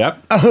Johnny Depp.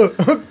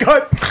 Oh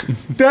God,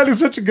 that is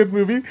such a good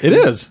movie. It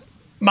is.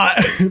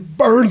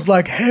 Burns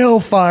like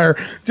hellfire.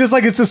 Just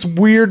like it's this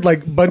weird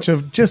like bunch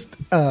of just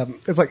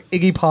it's like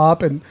Iggy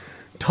Pop and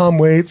Tom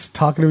Waits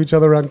talking to each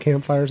other around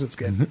campfires. It's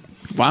good.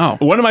 Wow.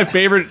 One of my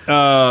favorite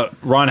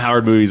Ron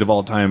Howard movies of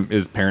all time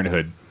is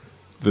Parenthood.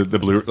 The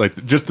blue,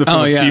 like just the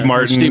film with Steve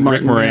Martin,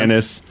 Rick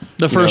Moranis.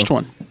 The first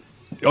one.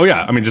 Oh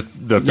yeah, I mean just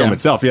the film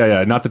itself.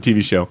 Yeah, not the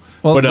TV show.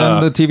 Well, but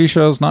then the TV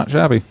show's not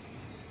shabby.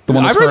 The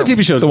one I've heard the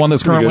TV show. The one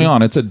that's currently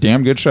on. It's a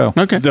damn good show.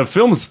 Okay. The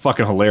film is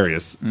fucking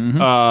hilarious.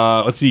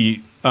 Let's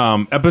see.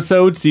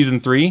 Episode season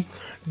 3.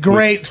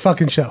 Great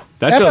fucking show.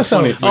 That show's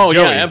funny. Oh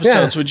yeah,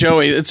 episodes with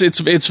Joey.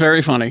 It's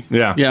very funny.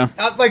 Yeah.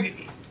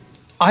 Like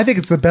I think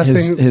it's the best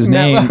thing. His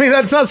name. I mean,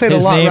 that's not saying a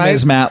lot, His name right?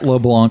 is Matt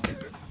LeBlanc.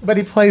 But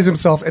he plays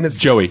himself, and it's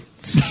Joey.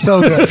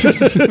 So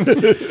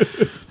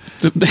good.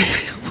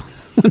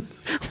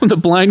 When the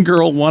blind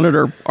girl wanted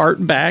her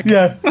art back.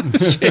 Yeah.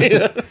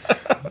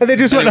 And they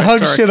just went and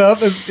hugged shit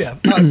up. And,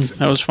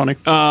 that was funny.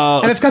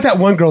 And it's got that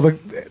one girl,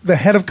 the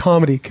head of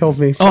comedy, kills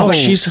me.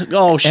 She's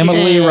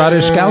Emily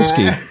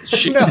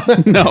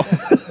Ratajkowski. No.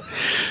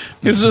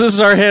 This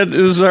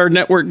is our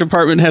network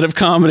department head of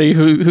comedy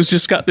who's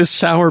just got this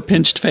sour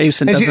pinched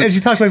face and she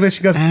talks like this.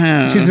 She goes.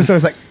 She's just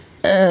always like.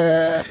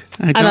 I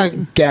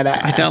don't get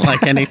it. I don't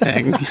like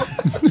anything.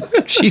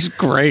 She's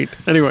great.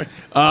 Anyway,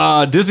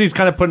 Disney's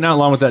kind of putting out,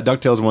 along with that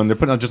DuckTales one, they're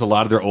putting out just a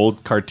lot of their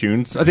old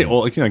cartoons. I say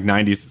old, like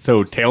 90s.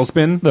 So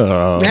Tailspin.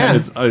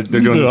 They're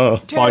doing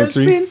Volume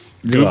 3.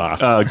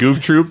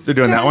 Goof Troop. They're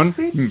doing that one.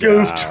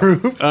 Goof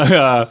Troop.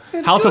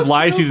 House of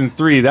Lies Season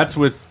 3. That's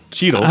with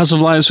Cheadle. House of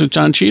Lies with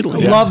John Cheadle. I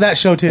love that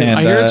show too. And,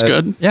 I hear it's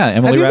good. Yeah,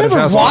 Emily Have you never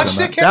Ratajkowski. watched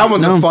it, Kevin? That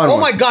one's a fun one. Oh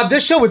my God,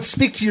 this show would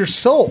speak to your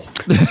soul.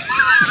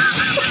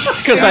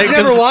 Because I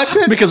never watched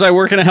it? Because I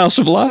work in a House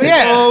of Lies.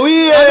 Yeah. Oh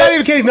yeah. I'm not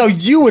even kidding. No,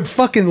 you would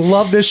fucking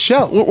love this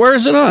show. Where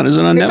is it on? Is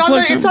it on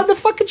Netflix? It's on the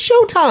fucking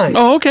Showtime.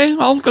 Oh, okay.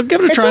 I'll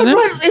give it a try then.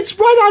 It's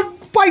right on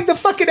by the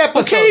fucking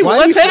episode. Okay, well,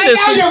 let's end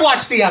this. Now you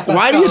watch the episode.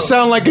 Why do you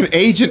sound like an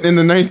agent in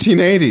the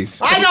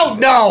 1980s? I don't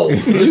know.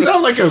 You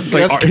sound like a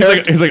He's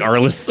like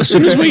Arliss. As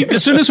soon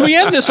as we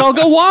end this, I'll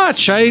go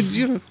watch. I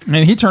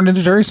mean, he turned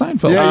into Jerry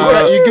Seinfeld.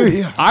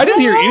 I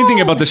didn't hear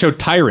anything about the show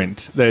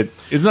Tyrant. That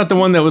isn't that the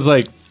one that was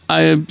like.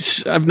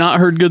 I've not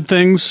heard good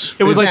things.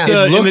 It was like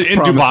in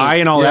Dubai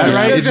and all that,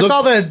 right? Just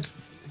all the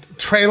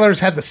trailers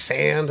had the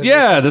sand. And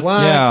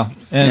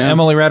and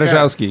Emily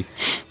Ratajkowski.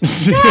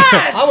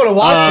 I would have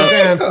watched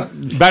it,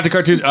 man. Back to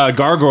cartoons.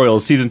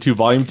 Gargoyles Season 2,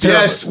 Volume 2.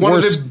 Yes, one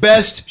of the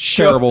best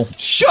terrible.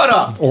 Shut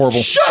up. Horrible.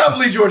 Shut up,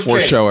 Lee George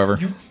Worst King. show ever.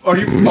 You're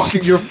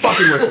fucking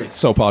with me.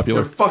 So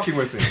popular. You're fucking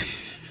with me.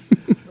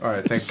 All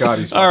right, thank God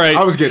he's all right.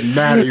 I was getting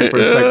mad at you for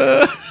a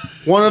second.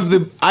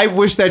 I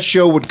wish that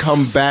show would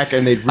come back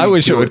and they'd I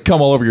wish it would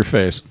come all over your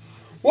face.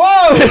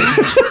 Whoa!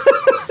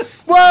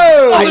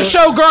 Whoa! Oh, the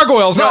show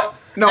Gargoyles.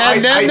 No,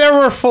 and then there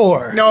were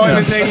 4. No, and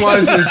the thing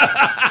was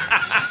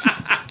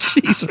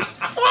Jesus.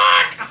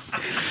 Fuck!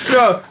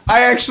 No,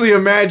 I actually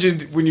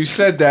imagined when you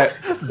said that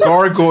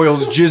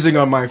gargoyles jizzing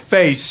on my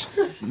face,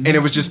 and it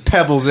was just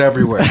pebbles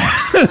everywhere.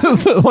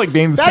 So, like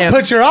being that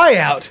put your eye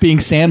out. Being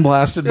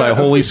sandblasted by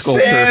holy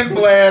sculpture.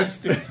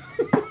 Sandblasted.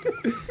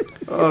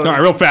 All right,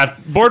 real fast.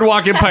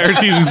 Boardwalk Empire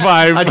Season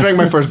 5. I drank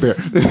my first beer.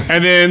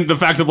 And then The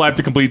Facts of Life,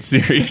 the complete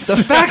series. The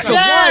Facts of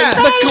Life.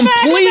 The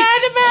complete.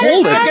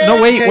 Hold it.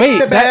 No, wait.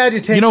 The bad,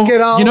 you take it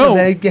all, and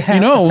then you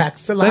have the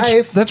facts of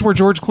life. That's where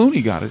George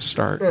Clooney got his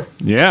start.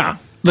 Yeah.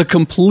 The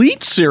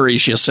complete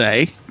series, you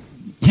say?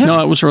 Yeah.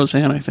 No, it was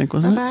Roseanne, I think,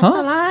 wasn't it?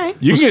 Huh?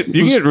 You can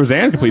get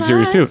Roseanne complete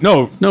series too.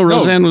 No,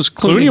 Roseanne was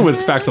Clooney. Clooney was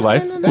Facts of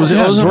Life. Was it?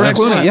 Wasn't George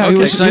Clooney. Yeah,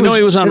 I know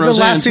he was on Roseanne.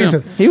 The last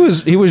season. He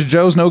was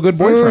Joe's no good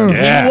boyfriend.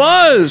 Yeah. He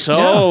was.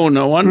 Oh,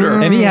 no wonder.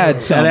 And he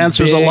had some that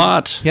answers big, a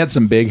lot. He had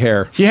some big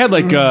hair. He had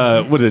like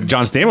what is it,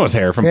 John Stamos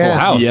hair from Full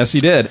House. Yes, he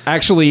did.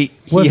 Actually,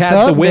 he What's had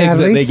up, the wig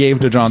Natalie? that they gave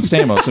to John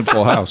Stamos in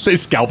Full House. They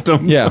scalped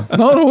him. Yeah.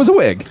 No, it was a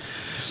wig.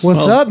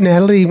 What's up,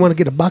 Natalie? You want to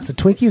get a box of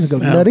Twinkies and go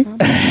nutty?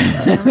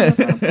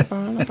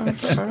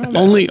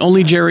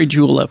 Only Jerry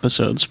Jewell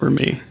episodes for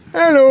me.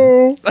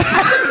 Hello.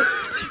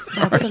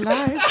 Facts of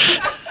life.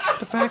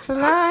 The facts of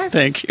life.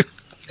 Thank you.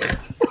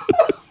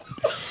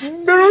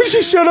 Remember when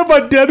she showed up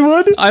on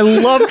Deadwood? I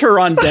loved her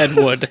on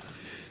Deadwood.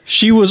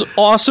 She was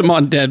awesome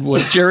on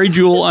Deadwood. Jerry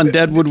Jewell on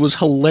Deadwood was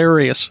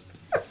hilarious.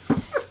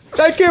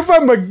 I can't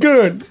find my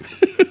gun.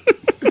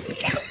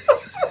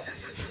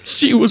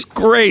 She was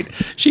great.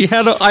 She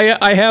had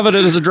I have it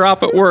as a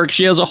drop at work.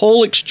 She has a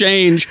whole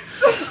exchange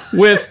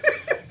with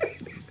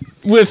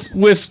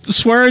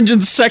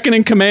Swearingen's second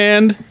in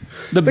command,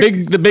 the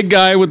big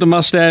guy with the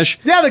mustache.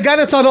 Yeah, the guy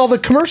that's on all the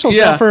commercials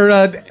Yeah. now for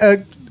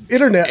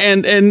internet.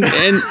 And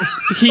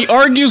he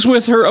argues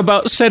with her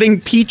about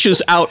setting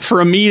Peaches out for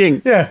a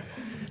meeting. Yeah.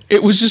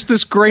 It was just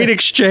this great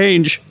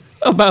exchange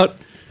about,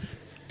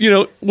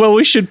 well,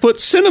 we should put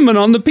cinnamon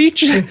on the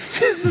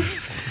peaches.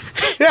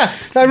 Yeah.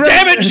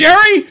 Damn it,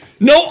 Jerry!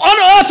 No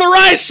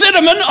unauthorized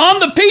cinnamon on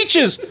the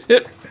peaches!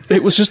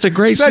 It was just a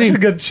great Such scene. a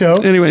good show.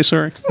 Anyway,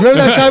 sorry. Remember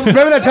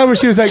that time where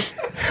she was like,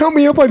 help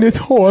me up on this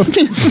horse.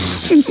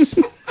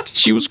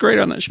 She was great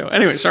on that show.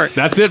 Anyway, sorry.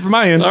 That's it for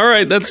my end. All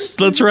right,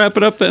 let's wrap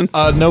it up then.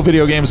 No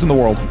video games in the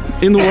world.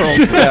 In the world.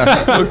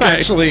 Yeah. Okay.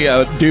 Actually,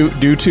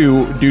 due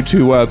to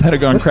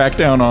Pentagon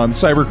crackdown on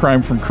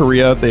cybercrime from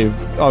Korea, they've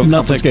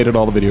confiscated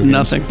all the video games.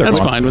 Nothing. They're That's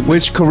gone. fine with me.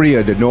 Which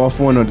Korea? The North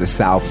one or the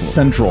South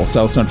one?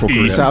 South Central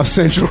Korea. South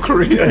Central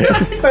Korea.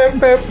 Hurry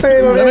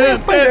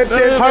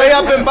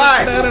up and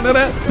buy.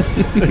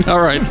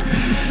 All right.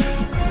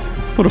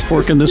 Put a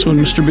fork in this one,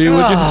 Mr. B, would you?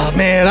 Oh,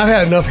 man, I've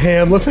had enough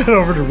ham. Let's head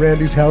over to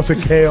Randy's house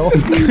at Kale.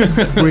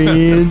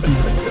 Randy.